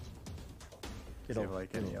 It'll, there, like,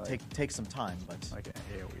 any, it'll like- take some time, but Like an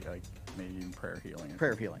AoE, like maybe even prayer healing. or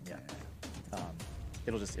prayer something. healing, yeah.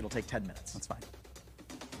 It'll take 10 minutes. That's fine.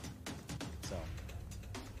 So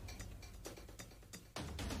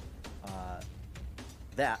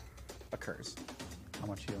that occurs. How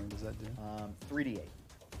much healing does that do? 3d8.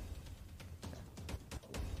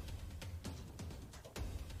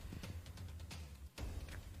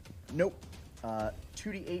 Nope.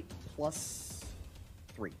 2d8 plus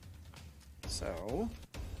 3. So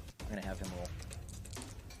I'm gonna have him roll.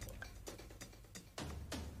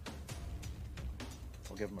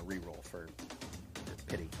 I'll give him a reroll for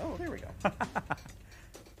pity. Oh, there we go.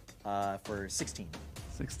 For 16.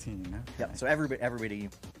 16. Okay. Yep. So everybody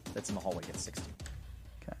that's in the hallway gets 16.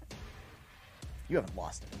 Okay. You haven't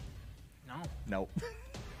lost it. No. Nope.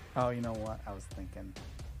 Oh, you know what? I was thinking.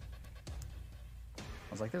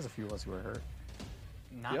 I was like, there's a few of us who are hurt.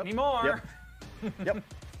 Not Yep. anymore. Yep.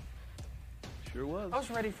 Sure was. I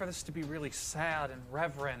was ready for this to be really sad and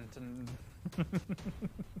reverent, and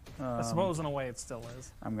I suppose in a way it still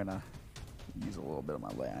is. I'm gonna use a little bit of my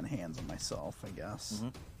lay on hands on myself, I guess.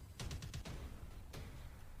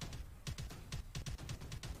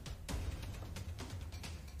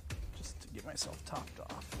 Just to get myself topped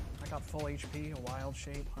off. I got full HP, a wild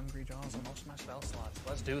shape, hungry jaws, and most of my spell slots.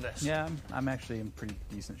 Let's do this. Yeah, I'm actually in pretty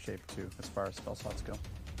decent shape too, as far as spell slots go.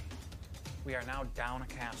 We are now down a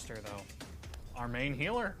caster, though. Our main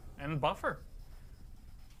healer and buffer.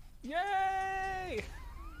 Yay!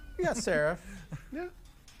 Yeah, Seraph. Yeah.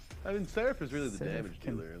 I mean, Seraph is really the Seraph damage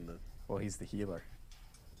can- dealer in the. Well, he's the healer.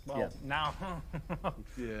 Well, Yeah. now,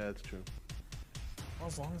 Yeah, that's true. well,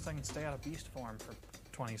 as long as I can stay out of beast form for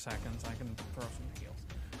 20 seconds, I can throw some heals.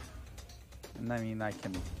 And I mean, I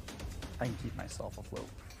can keep myself afloat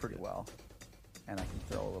pretty well. and I can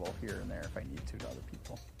throw a little here and there if I need to other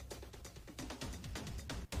people.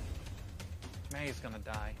 May's gonna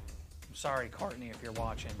die. I'm sorry, Courtney, if you're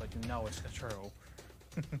watching, but you know it's true.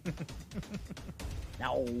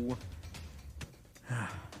 No.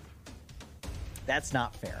 That's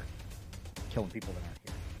not fair. Killing people that aren't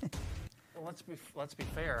here. Well, let's be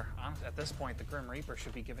fair. At this point, the Grim Reaper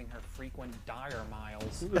should be giving her frequent dire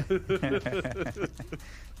miles.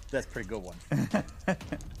 That's a pretty good one.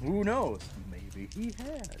 Who knows? Maybe he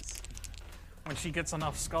has. When she gets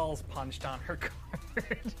enough skulls punched on her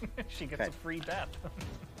card, she gets Okay. a free death.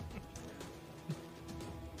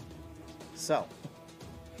 So,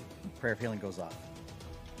 prayer of healing goes off.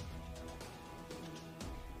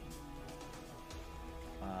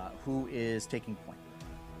 Who is taking point?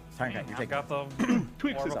 Tyron, you're I've taking got the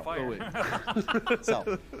Tweaks orb is of out. fire. Oh, wait.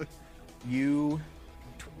 So, you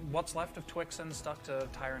What's left of Twixen stuck to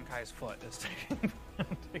Tyron Kai's foot is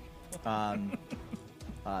taking.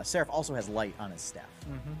 Seraph also has light on his staff.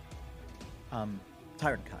 Tyron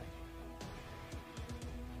Kai.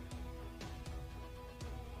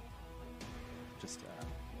 Just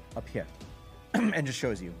up here. And just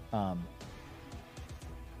shows you how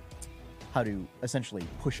to essentially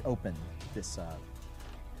push open this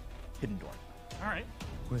hidden door. All right.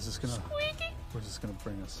 Where's this gonna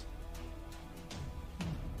bring us?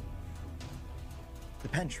 The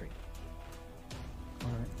pantry. All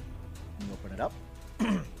right. And you open it up.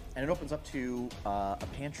 And it opens up to a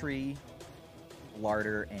pantry,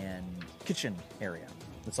 larder, and kitchen area.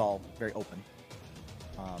 It's all very open.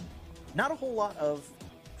 Not a whole lot of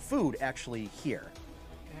food actually here.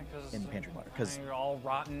 Yeah, because In the pantry water, 'cause- you're all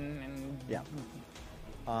rotten and Yeah.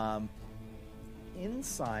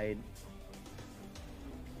 Inside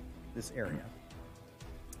this area,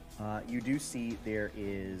 you do see there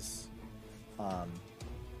is a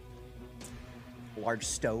large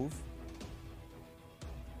stove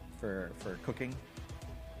for cooking,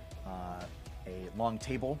 a long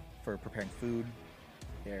table for preparing food.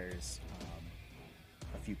 There's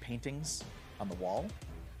a few paintings on the wall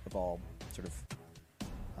of all sort of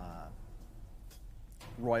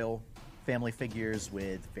royal family figures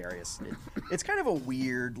with various. It's kind of a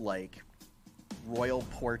weird, like, royal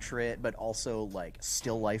portrait, but also like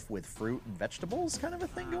still life with fruit and vegetables kind of a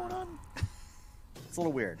thing going on. It's a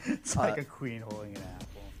little weird. It's like a queen holding an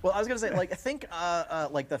apple. Well, I was gonna say, like, I think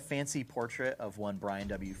like the fancy portrait of one Brian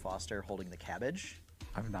W. Foster holding the cabbage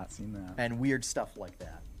I've not seen that. and weird stuff like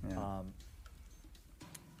that. Yeah.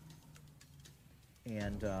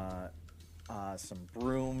 And some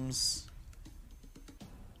brooms.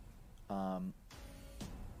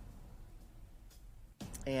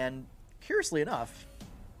 And curiously enough,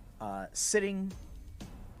 sitting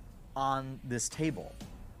on this table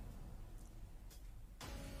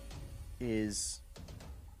is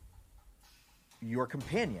your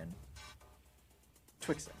companion,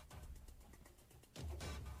 Twixen.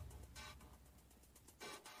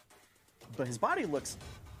 But his body looks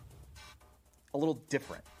a little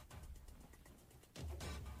different.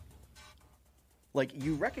 Like,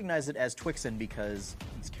 you recognize it as Twixen because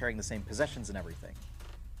he's carrying the same possessions and everything.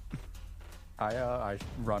 I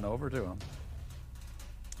run over to him.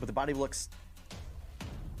 But the body looks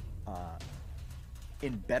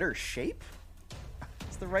in better shape.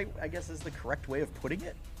 Is the right, I guess, is the correct way of putting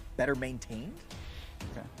it. Better maintained.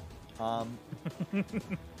 Okay. Um,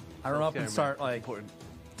 I run up Yeah, and start man, like important.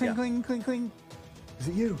 Cling, Yeah. cling, cling, cling. Is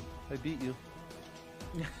it you? I beat you.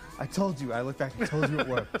 I told you. I looked back and told you it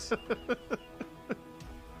worked.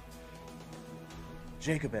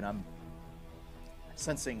 Jacobin, I'm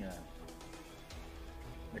sensing a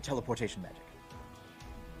teleportation magic.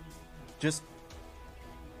 Just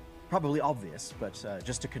probably obvious, but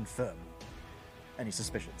just to confirm any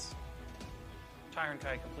suspicions. Tyron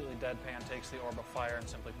Kai, completely deadpan, takes the orb of fire and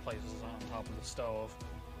simply places it on top of the stove.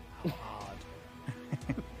 How odd.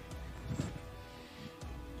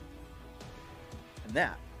 And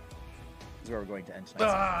that is where we're going to end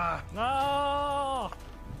tonight's episode. No!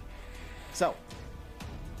 So,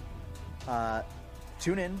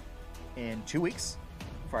 tune in 2 weeks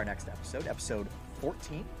for our next episode, episode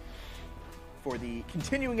 14, for the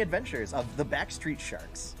continuing adventures of the Backstreet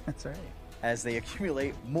Sharks that's right. as they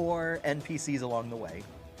accumulate more NPCs along the way.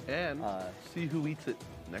 And see who eats it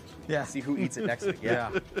next week. Yeah. See who eats it next week.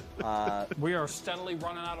 Yeah. We are steadily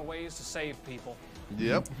running out of ways to save people.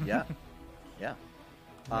 Yep. Yeah. Yeah.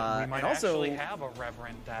 We might and also, actually have a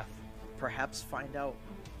reverent death. perhaps find out,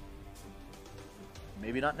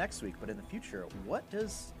 maybe not next week, but in the future, what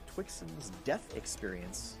does Twixen's death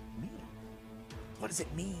experience mean? What does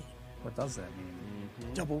it mean? What does that mean?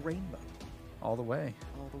 Double rainbow. All the way.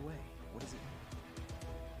 All the way. What does it mean?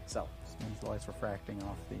 So, This means the light's refracting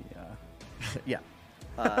off the. yeah.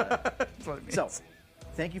 That's what it means. So,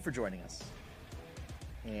 thank you for joining us.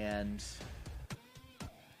 And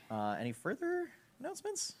any further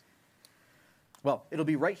announcements? Well, it'll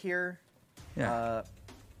be right here yeah.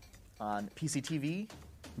 on PCTV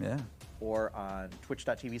Yeah. or on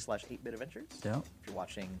twitch.tv/8bitadventures Yeah. if you're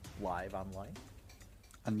watching live online.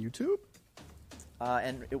 On YouTube.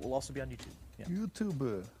 And it will also be on YouTube. Yeah.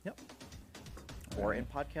 YouTube. Yep. Or in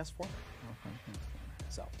podcast form.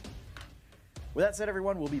 So, with that said,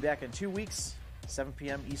 everyone, we'll be back in 2 weeks, 7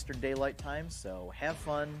 p.m. Eastern Daylight Time. So have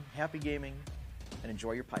fun, happy gaming, and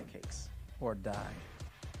enjoy your pie cakes. Or die.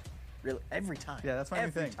 Really, every time. Yeah, that's my new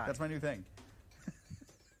Every thing. time. That's my new thing.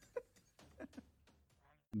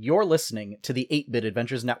 You're listening to the 8-Bit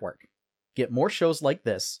Adventures Network. Get more shows like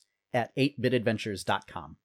this at 8bitadventures.com.